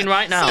can't leaving get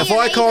right now. if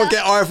I can't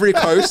get Ivory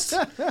Coast,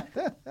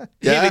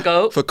 Here we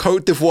go. for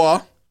Cote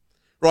d'Ivoire.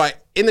 Right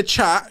in the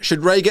chat,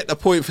 should Ray get the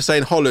point for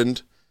saying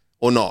Holland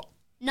or not?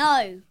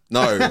 No.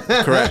 No,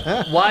 correct.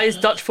 Why is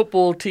Dutch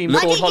football team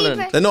Why called did you Holland?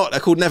 press- They're not. They're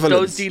called Netherlands.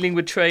 Those dealing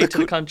with trade to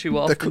the country were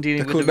often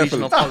dealing with called the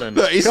region of Netherlands. Holland.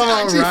 Look, he's Come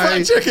on, actually Ray.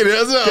 fact checking it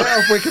as well. Get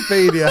off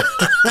Wikipedia.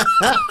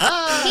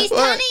 He's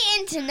turning it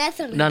into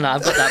Netherlands. No,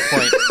 I've got that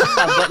point.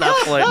 I've got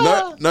that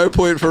point. No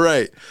point for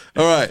Ray.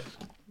 All right.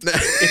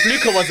 If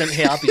Luca wasn't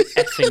here, I'd be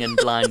effing and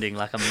blinding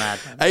like a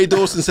madman. A.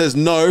 Dawson says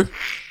no.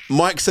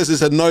 Mike says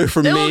it's a no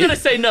from They me. were gonna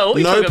say no. What are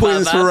you No talking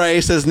points about, for man?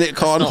 Ray, says Nick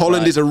Khan. not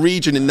Holland right. is a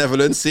region in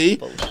Netherlands. See?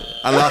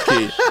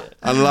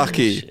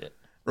 Unlucky.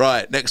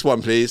 Right, next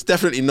one, please.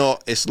 Definitely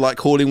not. It's like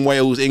calling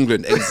Wales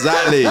England.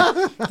 Exactly.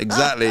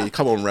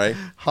 Come on, Ray.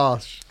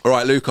 Harsh. All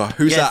right, Luca.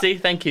 Who's that? See,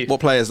 thank you. What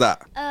player is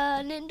that?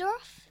 Lindelof.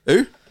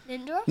 Who?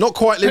 Lindelof. Not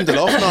quite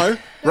Lindelof, no.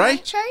 Ray?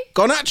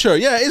 Garnacho.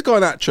 Yeah, it is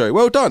Garnacho.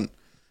 Well done.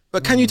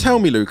 But can you tell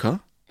me,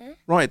 Luca?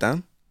 Write it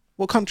down.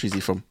 What country is he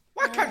from?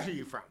 What country are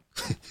you from?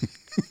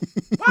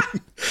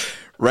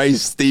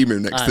 Ray's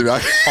steaming next to me.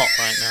 Hot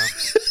right now.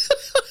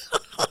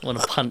 I want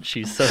to punch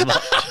you so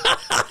much.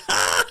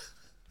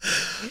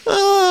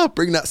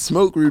 Bring that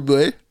smoke, rude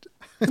boy.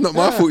 It's not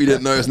my fault you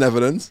didn't know it's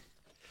Netherlands.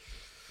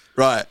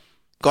 Right.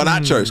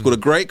 Garnacho scored a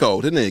great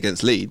goal, didn't he,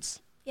 against Leeds?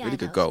 Yeah, really I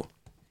good know. goal.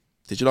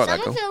 Did you like that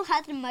goal? Somerville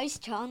had the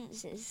most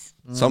chances.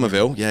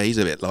 Somerville? Yeah, he's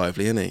a bit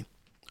lively, isn't he?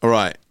 All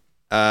right.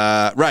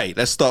 Ray,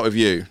 let's start with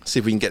you. See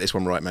if we can get this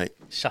one right, mate.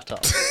 Shut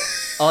up.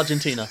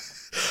 Argentina.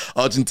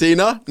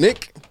 Argentina.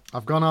 Nick?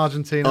 I've gone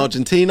Argentina.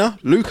 Argentina.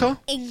 Luca?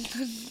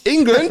 England.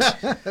 England?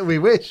 We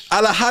wish.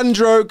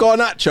 Alejandro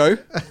Garnacho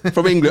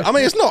from England. I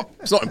mean, it's not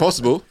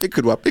impossible. It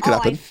could happen.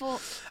 I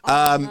thought.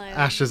 No.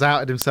 Ash has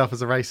outed himself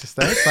as a racist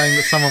there, saying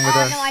that someone with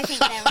No, a I think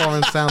they're right.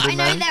 foreign sounding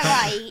I know name. they're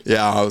right.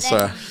 Yeah, I was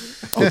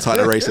outside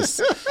of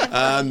racist.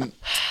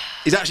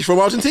 He's actually from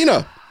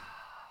Argentina.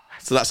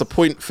 So that's a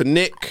point for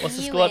Nick, What's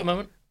the Knew score at it. the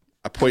moment?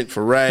 a point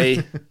for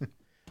Ray.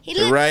 He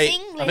looks Ray- I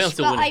think I'm English,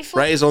 still but winning. I thought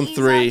Ray is on he's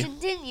 3.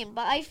 Argentinian,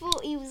 but I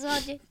thought he was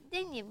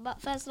Argentinian.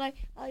 But first,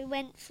 I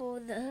went for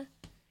the.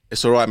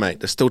 It's all right, mate.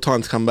 There's still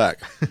time to come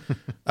back.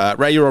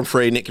 Ray, you're on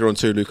 3. Nick, you're on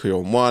 2. Luca, you're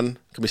on 1.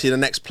 Can we see the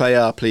next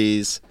player,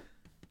 please?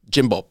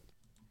 Jim Bob.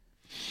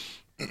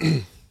 All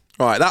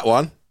right, that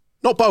one.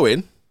 Not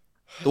Bowen.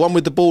 The one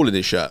with the ball in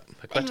his shirt.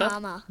 Paqueta?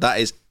 Mama. That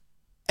is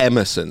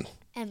Emerson.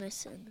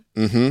 Emerson.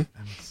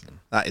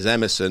 That is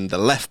Emerson, the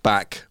left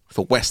back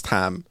for West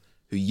Ham,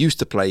 who used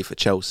to play for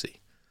Chelsea.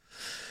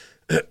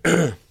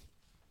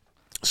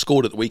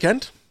 Scored at the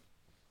weekend.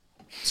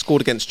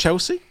 Scored against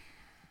Chelsea.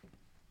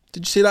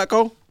 Did you see that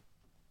goal?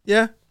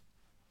 Yeah?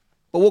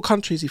 But what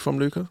country is he from,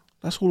 Luca?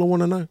 That's all I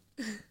want to know.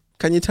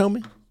 Can you tell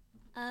me?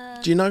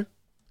 Do you know?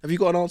 Have you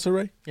got an answer,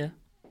 Ray? Yeah.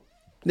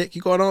 Nick,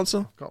 you got an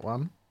answer? Got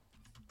one.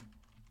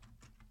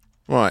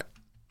 Right.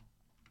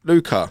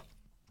 Luca.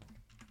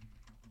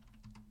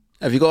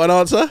 Have you got an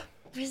answer?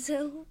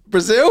 Brazil.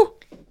 Brazil?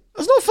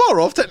 That's not far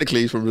off,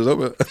 technically, he's from Brazil,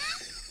 but...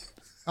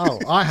 Oh,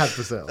 I had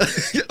Brazil.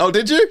 Oh,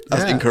 did you?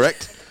 That's Yeah.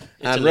 incorrect.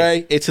 And Italy.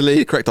 Ray, Italy.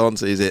 The correct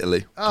answer is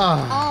Italy.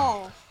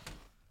 Oh.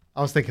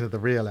 I was thinking of the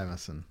real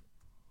Emerson.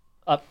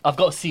 I've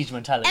got a siege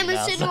mentality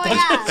Emerson now.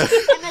 Royale.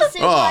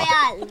 Emerson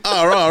Royale.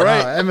 Oh, right,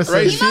 Ray. Oh, Emerson.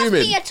 Ray's He must be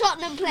fuming. a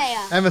Tottenham player.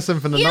 Emerson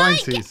from the You like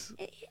 90s.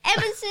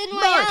 Emerson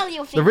Royale,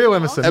 you're thinking The real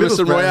of? Emerson.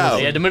 Emerson Middlesbrough Royale.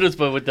 Emerson. Yeah, the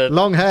Middlesbrough with the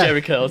Long hair.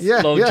 Jerry curls.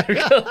 Yeah, Long yeah. Jerry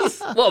curls.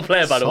 What a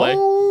player, by the way.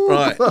 Oh.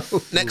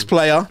 Right. Next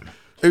player.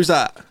 Who's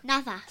that?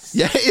 Navas.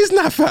 Yeah, it is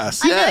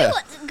Nafas. I Yeah. know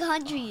what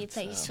country he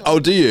plays for. Oh,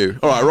 do you?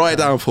 All right, write it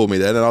down for me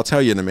then, and I'll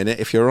tell you in a minute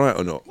if you're right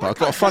or not. But I've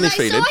got a funny I saw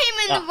feeling. him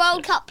in the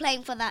World Cup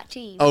playing for that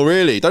team. Oh,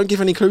 really? Don't give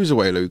any clues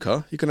away,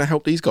 Luca. You're going to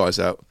help these guys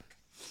out.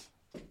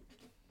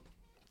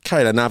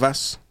 Keylor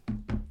Navas.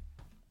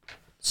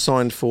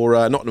 Signed for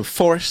Nottingham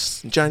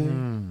Forest in January.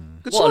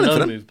 Good What a signing for loan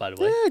them. move, by the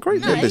way. Yeah,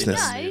 great No,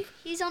 business. no,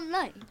 he's on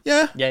loan.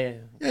 Yeah, Yeah.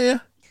 yeah.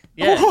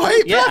 Yeah. All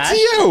right, Yeah, bloody Ash.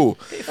 hell.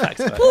 Get your facts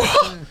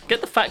right.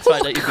 Get the facts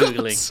right that you're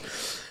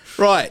Googling.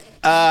 Right,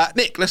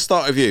 Nick, let's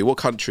start with you. What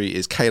country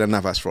is Keylor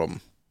Navas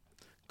from?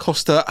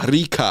 Costa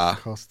Rica.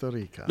 Costa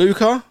Rica.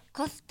 Luca?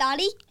 Costa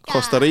Rica.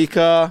 Costa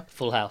Rica.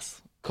 Full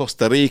house.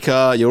 Costa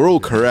Rica. You're all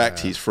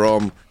correct. He's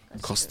from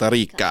Costa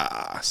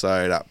Rica.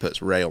 So that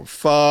puts Ray on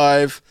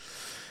 5.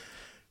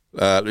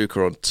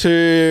 Luca on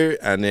 2.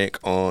 And Nick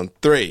on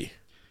 3.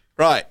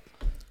 Right.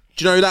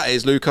 Do you know who that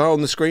is, Luca,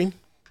 on the screen?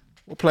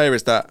 What player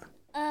is that?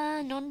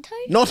 Nonto?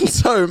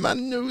 Nonto,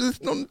 man. No, it's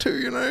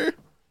Nonto, you know.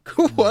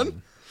 Cool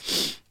one.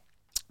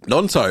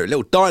 Nonto,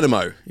 little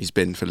dynamo he's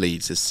been for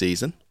Leeds this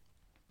season.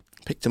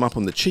 Picked him up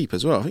on the cheap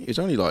as well. I think he was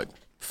only like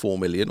 4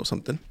 million or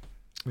something.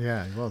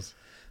 Yeah, he was.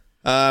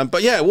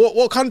 But yeah,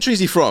 what country is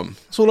he from?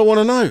 That's all I want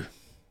to know.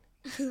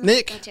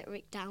 Nick, Get it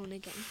written down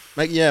again.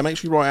 make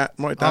sure you write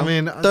it down. I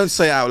mean, don't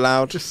say it out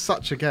loud. Just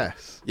such a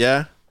guess.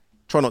 Yeah,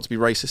 try not to be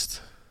racist.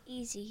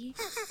 Easy.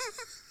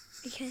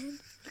 Again.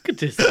 Look at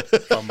this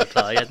bum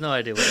McClay. He has no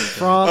idea what he's doing.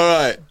 France. All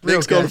right, Real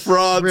Nick's gone guess.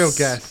 France. Real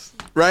guess.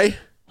 Ray,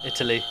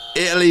 Italy.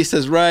 Italy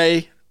says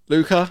Ray.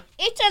 Luca,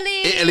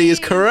 Italy. Italy is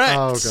correct.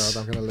 Oh, God,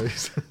 I'm going to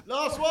lose.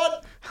 Last one.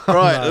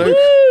 Right,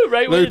 Woo,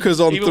 Ray wins, Luca's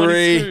on even when he's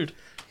 3. screwed.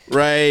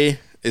 Ray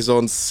is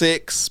on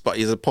 6, but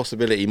there's a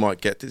possibility he might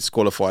get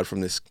disqualified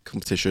from this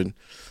competition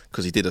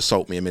because he did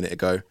assault me a minute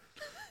ago.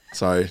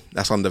 So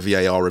that's under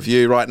VAR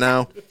review right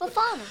now.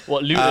 Fofana.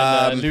 What,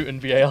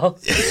 Luton VAR?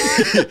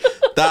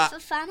 That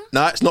Fofana.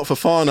 no, it's not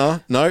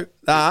Fofana. No,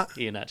 that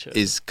Iheanacho.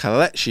 is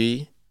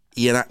Kelechi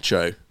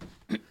Iheanacho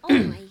Oh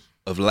my.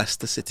 of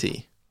Leicester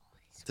City,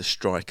 the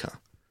striker.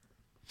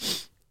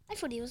 I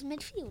thought he was a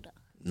midfielder.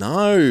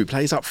 No,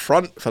 plays up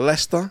front for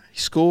Leicester. He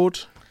scored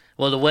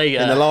Well, the way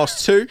in the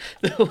last 2.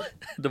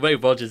 the way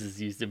Rodgers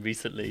has used him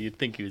recently, you'd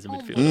think he was a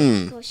midfielder.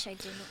 Mm. Gosh, I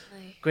do not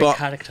know. Great But-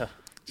 character.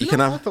 You can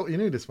I have. thought you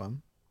knew this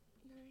one.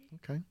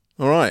 Okay.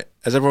 All right.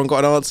 Has everyone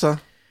got an answer?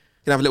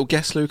 You can have a little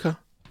guess, Luca.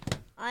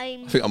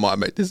 I'm I think I might have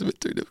made this a bit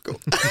too difficult.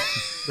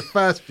 The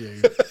first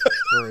few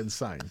were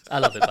insane. I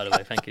love it, by the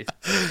way. Thank you.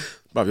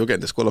 Bruv, you're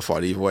getting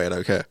disqualified either way. I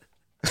don't care.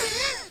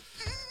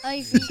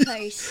 Ivory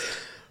Coast.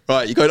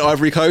 Right, you going to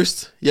Ivory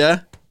Coast? Yeah.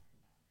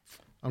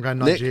 I'm going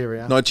Nick?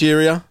 Nigeria.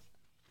 Nigeria.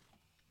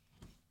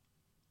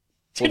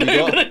 You What know you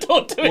you're got? going to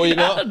talk to What me you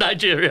now, got?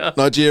 Nigeria.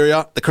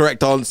 Nigeria. The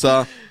correct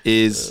answer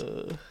is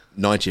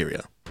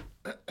Nigeria.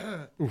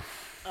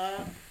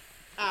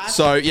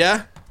 So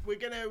yeah. We're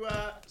going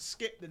to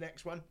skip the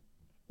next one.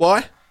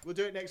 Why? We'll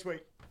do it next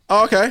week,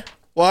 Oh, okay.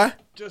 Why?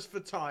 just for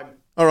time.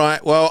 All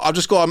right. Well, I've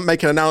just got to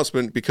make an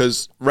announcement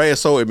because Ray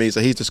assaulted me,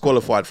 so he's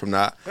disqualified from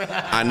that.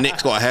 And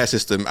Nick's got a hair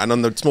system, and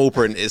on the small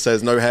print it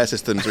says no hair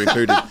systems are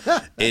included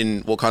in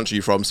what country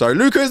you're from. So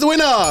Luca is the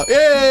winner!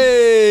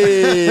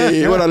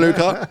 Yay! Well done,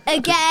 Luca.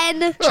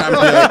 Again.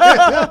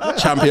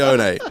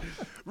 Champione.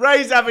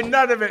 Ray's having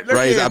none of it. Look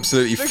Ray's at him.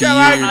 absolutely Look how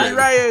angry fuming.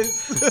 Ray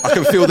is. I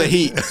can feel the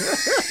heat.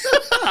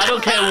 I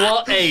don't care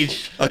what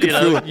age. I can You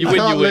know, feel- you win,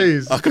 Can't you win.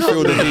 lose. I can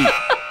feel the heat.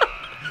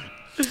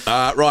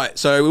 Right,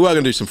 so we were going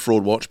to do some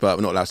fraud watch, but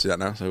we're not allowed to do that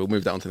now, so we'll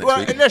move that on to next Well,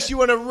 week. unless you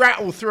want to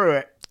rattle through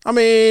it. I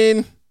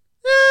mean,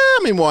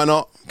 why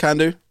not? Can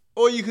do.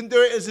 Or you can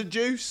do it as a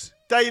juice,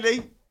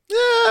 daily.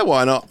 Yeah,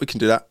 why not? We can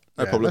do that.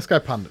 No Yeah, problem. let's go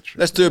punditry.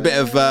 Let's do a bit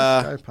of.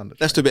 Let's go punditry.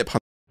 Let's do a bit of.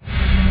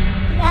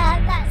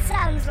 That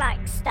sounds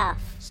like stuff.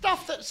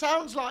 Stuff that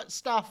sounds like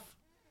stuff.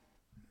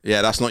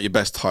 Yeah, that's not your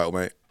best title,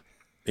 mate.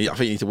 I think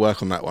you need to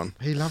work on that one.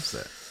 He loves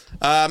it.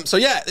 So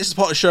yeah, this is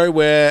part of the show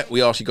where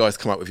we ask you guys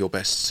to come up with your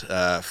best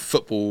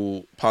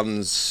football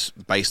puns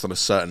based on a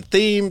certain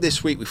theme.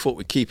 This week we thought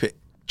we'd keep it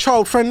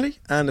child friendly,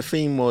 and the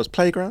theme was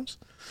playgrounds.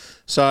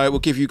 So we'll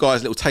give you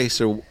guys a little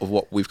taster of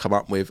what we've come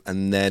up with,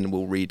 and then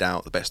we'll read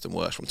out the best and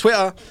worst from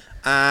Twitter.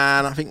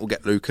 And I think we'll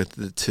get Luca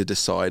to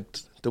decide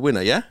the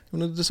winner. Yeah, you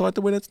want to decide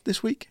the winner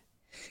this week?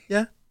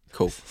 Yeah,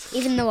 cool.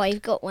 Even though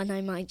I've got one, I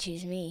might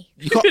choose me.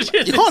 You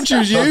can't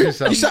choose you.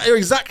 yourself. You're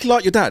exactly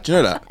like your dad. Do you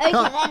know that? Okay,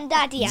 then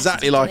Daddy has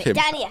Exactly to do like it. him.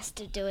 Daddy has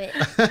to do it.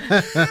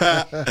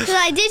 Because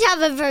I did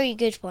have a very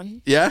good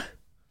one. Yeah.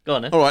 Go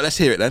on then. All right, let's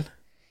hear it then.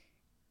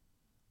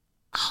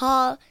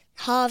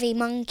 Harvey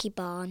Monkey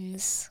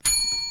Barnes.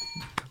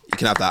 You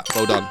can have that.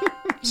 Well done.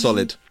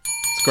 Solid.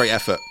 It's a great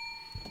effort.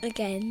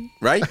 Again.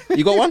 Ray,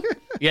 you got one?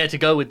 Yeah, to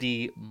go with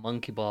the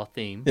monkey bar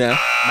theme. Yeah.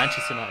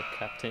 Manchester United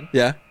captain.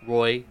 Yeah.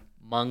 Roy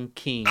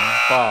Monkey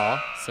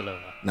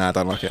Barcelona. Nah, I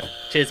don't like it.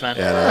 Cheers, man.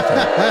 Yeah,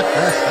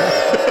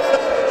 no,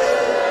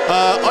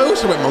 I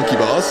also went monkey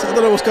bars. I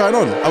don't know what's going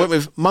on. I went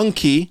with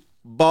monkey,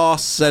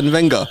 Bars and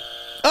Wenger.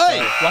 Hey!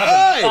 What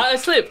happened? I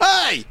slipped.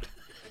 Hey!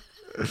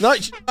 No,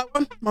 you that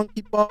one?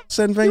 Monkey, Bars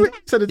and Wenger. You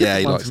said a Yeah, different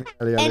he one likes to it. me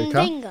earlier, And Luca.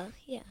 Wenger,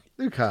 yeah.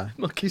 Luca,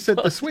 you said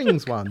the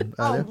swings one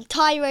earlier. Oh,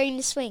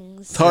 Tyrone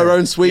Swings.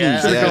 Tyrone Swings. Yeah.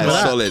 Yeah, Should've gone with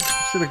that. solid.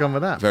 Should have gone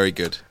with that. Very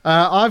good.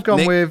 I've gone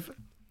Nick? with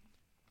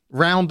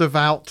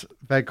Roundabout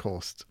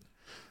Weghorst.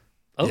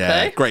 Okay.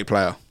 Yeah, great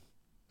player.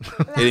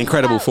 In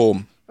incredible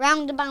form.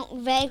 Roundabout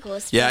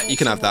Vegas. Yeah, you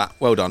can have that.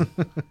 Well done.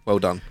 Well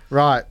done.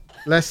 Right,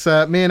 let's.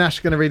 Me and Ash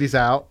are going to read these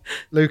out.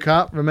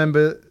 Luca,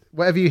 remember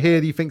whatever you hear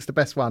that you think's the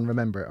best one.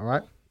 Remember it. All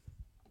right.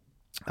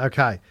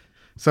 Okay.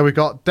 So we've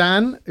got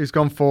Dan, who's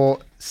gone for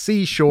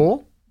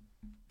Seashore.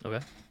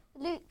 Okay.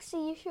 Luke,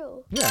 see you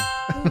sure?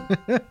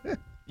 Yeah.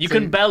 You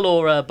can bell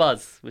or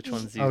buzz. Which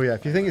one's you? Oh yeah.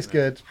 If you think it's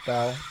good,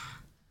 Bell.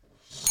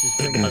 If you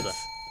think Buzzer.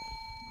 it's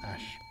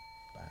Ash,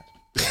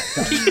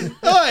 bad.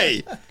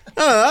 Hey!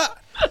 None of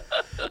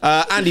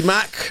that. Andy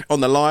Mack on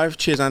the live.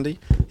 Cheers, Andy.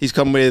 He's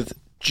come with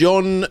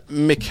John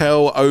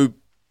Mikel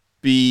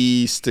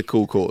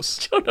Obstacle Course.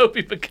 John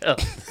Obi Mikel.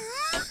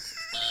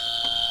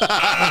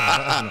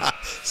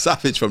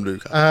 Savage from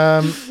Luca.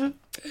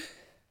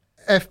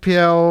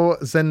 FPL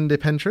Zendi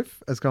Pentrith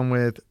has gone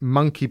with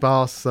Monkey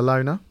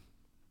Barcelona.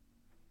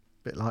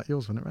 Bit like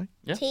yours, wasn't it, Ray?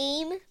 Yeah.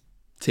 Team.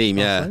 Team,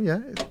 yeah. So, yeah.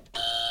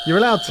 You're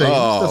allowed to.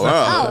 Oh, Doesn't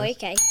have to. wow. Oh,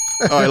 okay.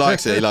 Oh, he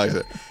likes it. He likes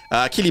it.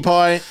 Killy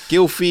Pie,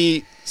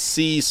 Gilfie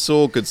C.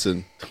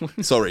 Sorgudson.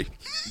 Sorry.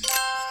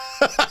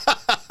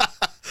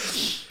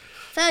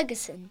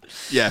 Ferguson.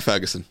 Yeah,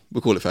 Ferguson.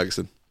 We'll call it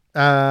Ferguson.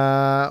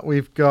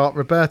 We've got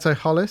Roberto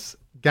Hollis,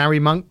 Gary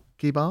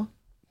Monkey Bar.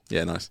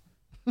 Yeah, nice.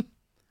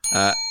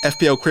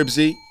 FPL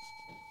Cribsy,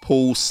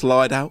 Paul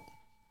Slide Out.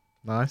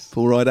 Nice.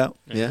 Paul Ride Out.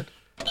 Yeah.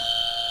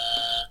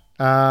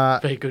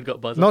 Very good.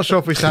 Got buzz. Not sure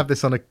if we should have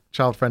this on a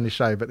child-friendly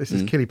show, but this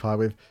is Killy Pie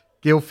with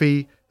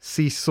Gilfie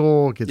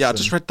Seesaw. Yeah, I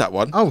just read that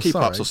one. Oh, Keep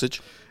up, sorry.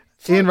 sausage.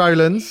 Ian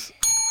Rowlands,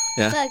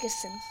 Yeah.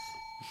 Ferguson.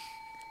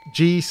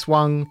 G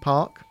Swung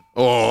Park.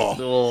 Oh,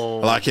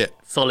 Oh, I like it.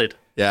 solid.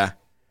 Yeah.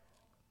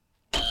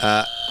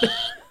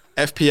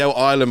 FPL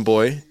Island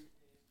Boy,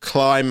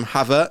 Climb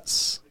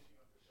Havertz.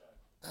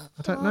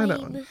 I don't know that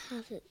one.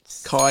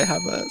 Havertz. Kai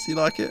Havertz, you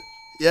like it?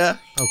 Yeah.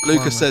 Oh,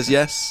 Lucas Climb says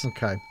yes.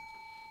 Okay.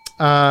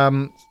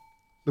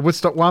 The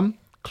Woodstock one,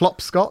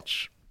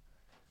 Klopscotch.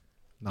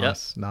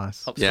 Nice,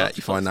 nice. Hopscotch, Yeah,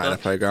 you find that in a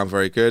hopscotch. playground.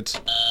 Very good.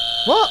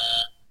 What?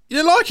 You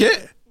didn't like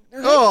it?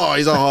 Oh,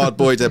 he's a hard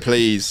boy to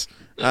please.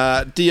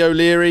 D.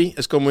 O'Leary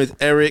has gone with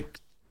Eric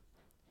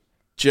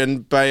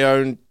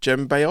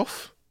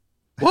Jembayoff.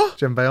 What?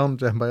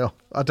 Jembayoff.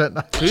 I don't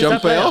know.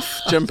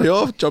 Jembayoff? I don't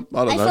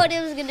I know. thought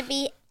it was going to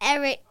be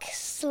Eric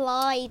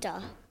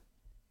Slider.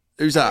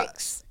 Who's that?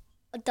 Eric's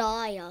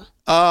Dyer.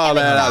 Oh, Eric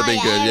that would be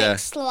Dyer, good, yeah. Eric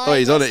Slider Oh,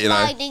 he's on it, you know.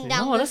 sliding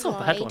down Oh, the that's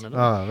not a bad slide. one. Isn't it?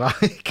 Oh,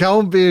 right.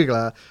 Colin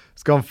Bugler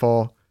has gone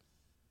for.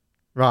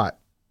 Right.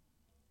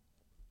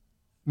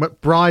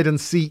 McBride and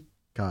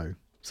Zico.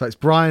 So it's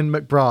Brian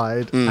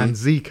McBride and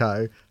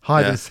Zico.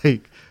 Hide Yeah. and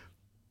seek.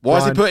 Why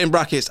has he Brian- put in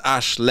brackets,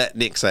 Ash, let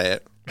Nick say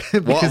it?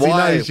 Because he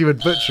Why? knows you would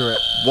butcher it.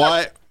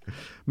 Why?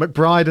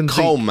 McBride and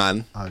Cole, Zeke.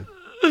 man. Oh.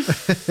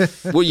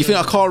 What, you think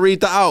I can't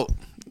read that out?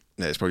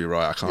 No, it's probably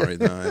right. I can't read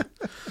that out.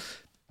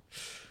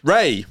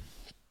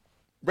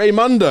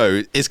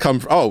 Raymundo is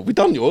come. Oh, we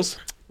done yours.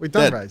 We've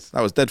done Dead. Ray's.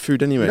 That was dead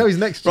food anyway. No, he's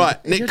next to you.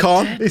 Right, Nick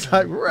Khan. He's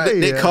like, Ray.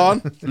 Nick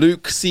Khan.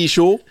 Luke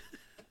Seashaw.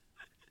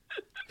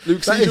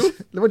 Luke That Seashaw.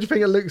 is, what do you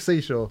think of Luke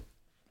Seashaw?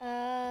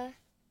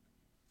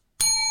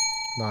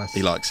 Nice.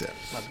 He likes it.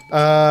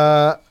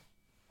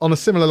 On a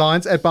similar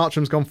lines, Ed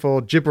Bartram's gone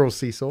for Gibral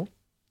Seesaw.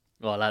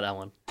 Oh, I like that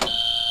one.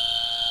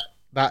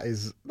 That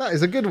is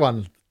a good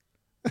one.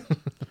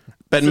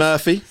 Ben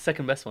Murphy.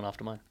 Second best one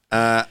after mine.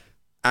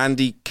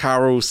 Andy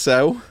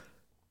Carousel.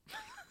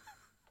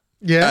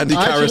 Yeah, Andy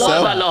I actually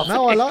Carousel. like that.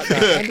 No, I like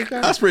that. Andy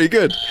Carousel. That's pretty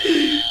good.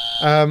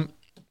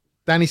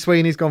 Danny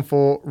Sweeney's gone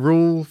for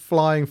Rule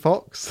Flying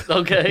Fox.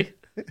 Okay.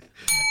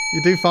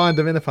 You do find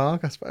them in a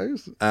park, I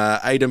suppose.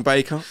 Aidan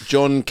Baker.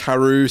 John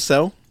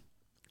Carousel.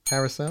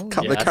 Carousel.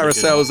 Couple Yeah, of that's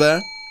a good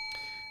carousels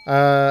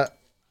there.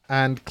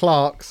 And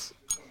Clark's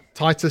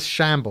Titus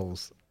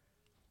Shambles.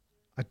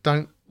 I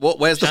don't.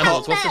 Where's the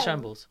Shambles. park? What's the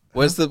shambles?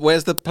 Where's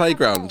the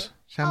playground?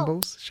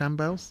 Shambles?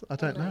 Shambles? I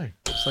don't know.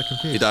 I'm so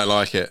confused. You don't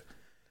like it.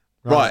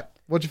 Right.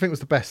 What do you think was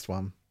the best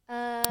one?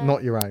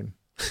 Not your own.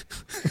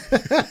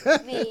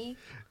 Me.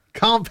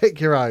 Can't pick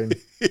your own.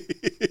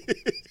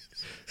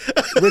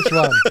 Which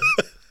one?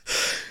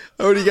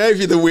 I already gave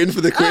you the win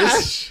for the quiz.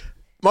 Ash.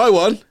 My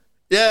one.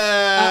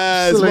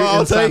 Yes, Absolute well,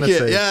 I'll take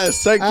insanity. it.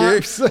 Yes, thank you.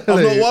 Absolute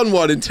I've not won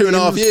one in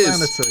 2.5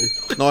 years.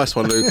 Insanity. Nice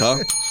one, Luca.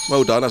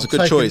 Well done. That's a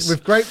good choice.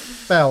 With great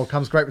bell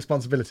comes great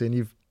responsibility, and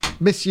you've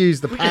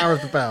misused the power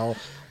of the bell.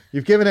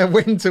 You've given a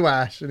win to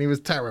Ash, and he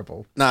was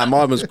terrible. Nah,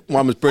 mine was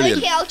brilliant.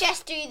 Okay, I'll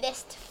just do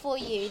this for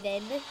you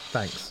then.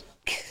 Thanks.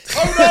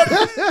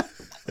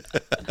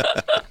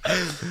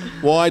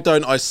 Why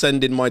don't I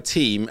send in my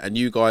team and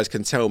you guys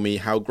can tell me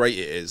how great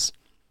it is?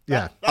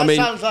 Yeah, That mean-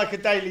 sounds like a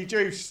daily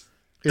juice.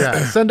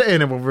 yeah. Send it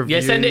in, and we'll review.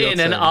 Yeah, send it your in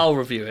and team. I'll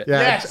review it.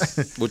 Yeah.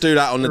 Yes. We'll do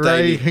that on the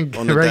Ray daily can,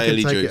 on the Ray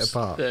daily can take juice. it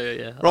apart.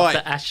 Yeah. Right.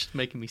 After Ash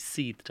making me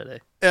seethe today.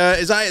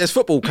 Is that it? There's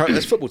football.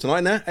 There's football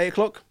tonight. There,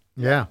 8:00.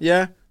 Yeah.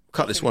 Yeah.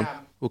 Cut this one.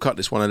 We'll cut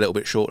this one a little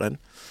bit short then.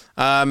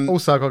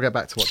 Also, I've got to get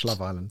back to watch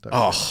Love Island. Don't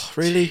worry. Oh,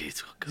 really?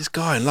 This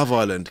guy in Love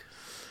Island.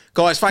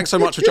 Guys, thanks so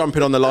much for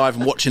jumping on the live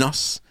and watching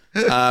us.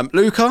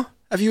 Luca,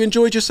 have you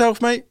enjoyed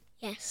yourself, mate?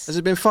 Yes. Has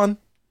it been fun?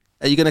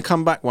 Are you going to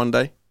come back one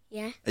day?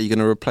 Yeah. Are you going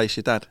to replace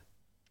your dad?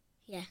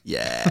 Yeah.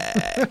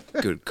 Yeah.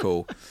 Good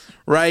call.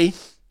 Ray,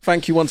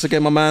 thank you once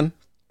again, my man.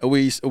 Are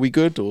we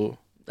good or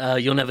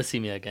You'll never see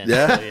me again.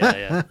 Yeah? So,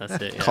 yeah. That's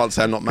it. Yeah. can't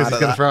say I'm not mad Because at he's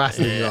going to that. throw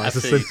acid in your eyes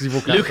as soon as you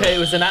walk out. Luca, it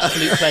was an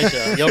absolute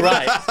pleasure. You're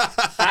right.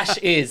 Ash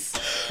is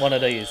one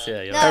of these.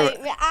 Yeah, you're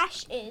right. No,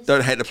 Ash is.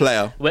 Don't hate the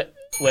player. We're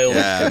always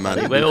Yeah, good. man.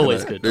 We're Luca always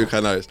knows. good. Luca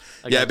knows.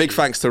 Yeah, got big you.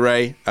 thanks to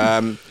Ray.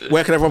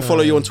 Where can everyone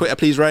follow you on Twitter,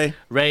 please, Ray?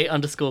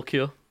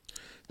 Ray_Cure.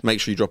 Make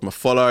sure you drop him a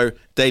follow.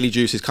 Daily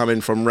Juice is coming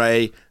from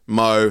Ray,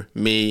 Mo,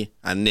 me,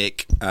 and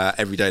Nick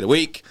every day of the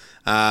week.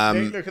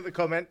 Look at the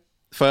comment.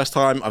 First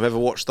time I've ever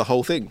watched the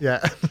whole thing.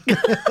 Yeah.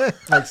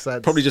 Makes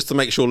sense. Probably just to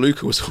make sure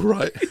Luca was all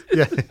right.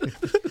 Yeah.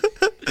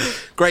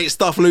 Great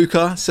stuff,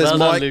 Luca, says Well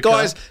done, Mike. Luca.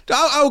 Guys,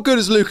 how good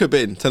has Luca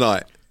been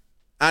tonight?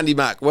 Andy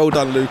Mack, well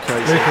done, Luca.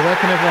 Luca, where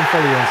can everyone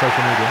follow you on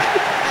social media?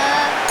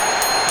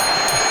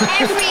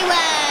 Everywhere.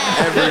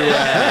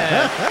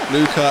 Everywhere.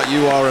 Luca,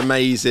 you are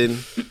amazing.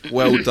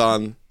 Well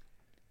done.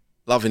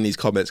 Loving these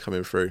comments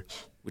coming through.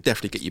 We'll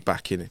definitely get you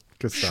back in.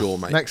 Good stuff. Sure,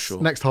 mate. Next,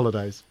 sure. next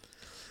holidays.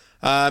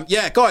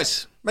 Yeah,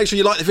 guys, make sure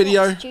you like the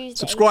video, Next Tuesday.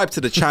 subscribe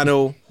to the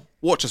channel,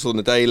 watch us on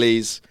the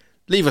dailies,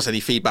 leave us any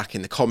feedback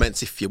in the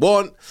comments if you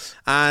want,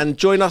 and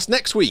join us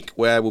next week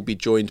where we'll be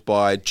joined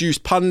by Juice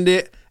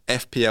Pundit,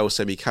 FPL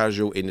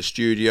Semi-Casual in the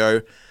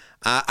studio.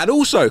 And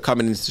also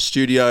coming into the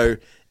studio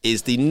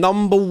is the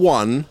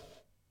 #1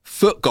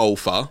 foot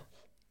golfer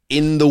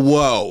in the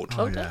world.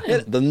 Oh, yeah.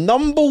 damn. The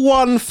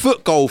 #1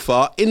 foot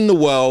golfer in the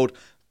world,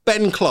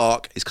 Ben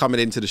Clark, is coming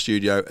into the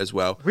studio as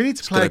well. We need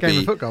to It's play a gonna game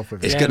of be- foot golf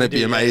with you. It's Yeah, going to we be do.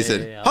 Yeah,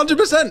 amazing. yeah.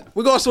 100%.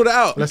 We've got to sort it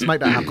out. Let's make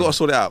that happen. We've got to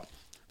sort it out.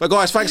 But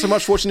guys, thanks so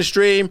much for watching the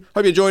stream.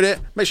 Hope you enjoyed it.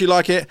 Make sure you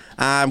like it.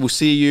 And we'll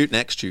see you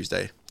next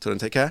Tuesday. Till then,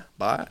 take care.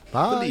 Bye.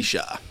 Bye.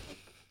 Felicia.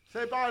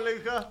 Say bye,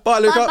 Luca. Bye,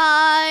 Luca.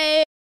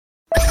 Bye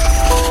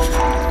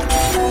bye.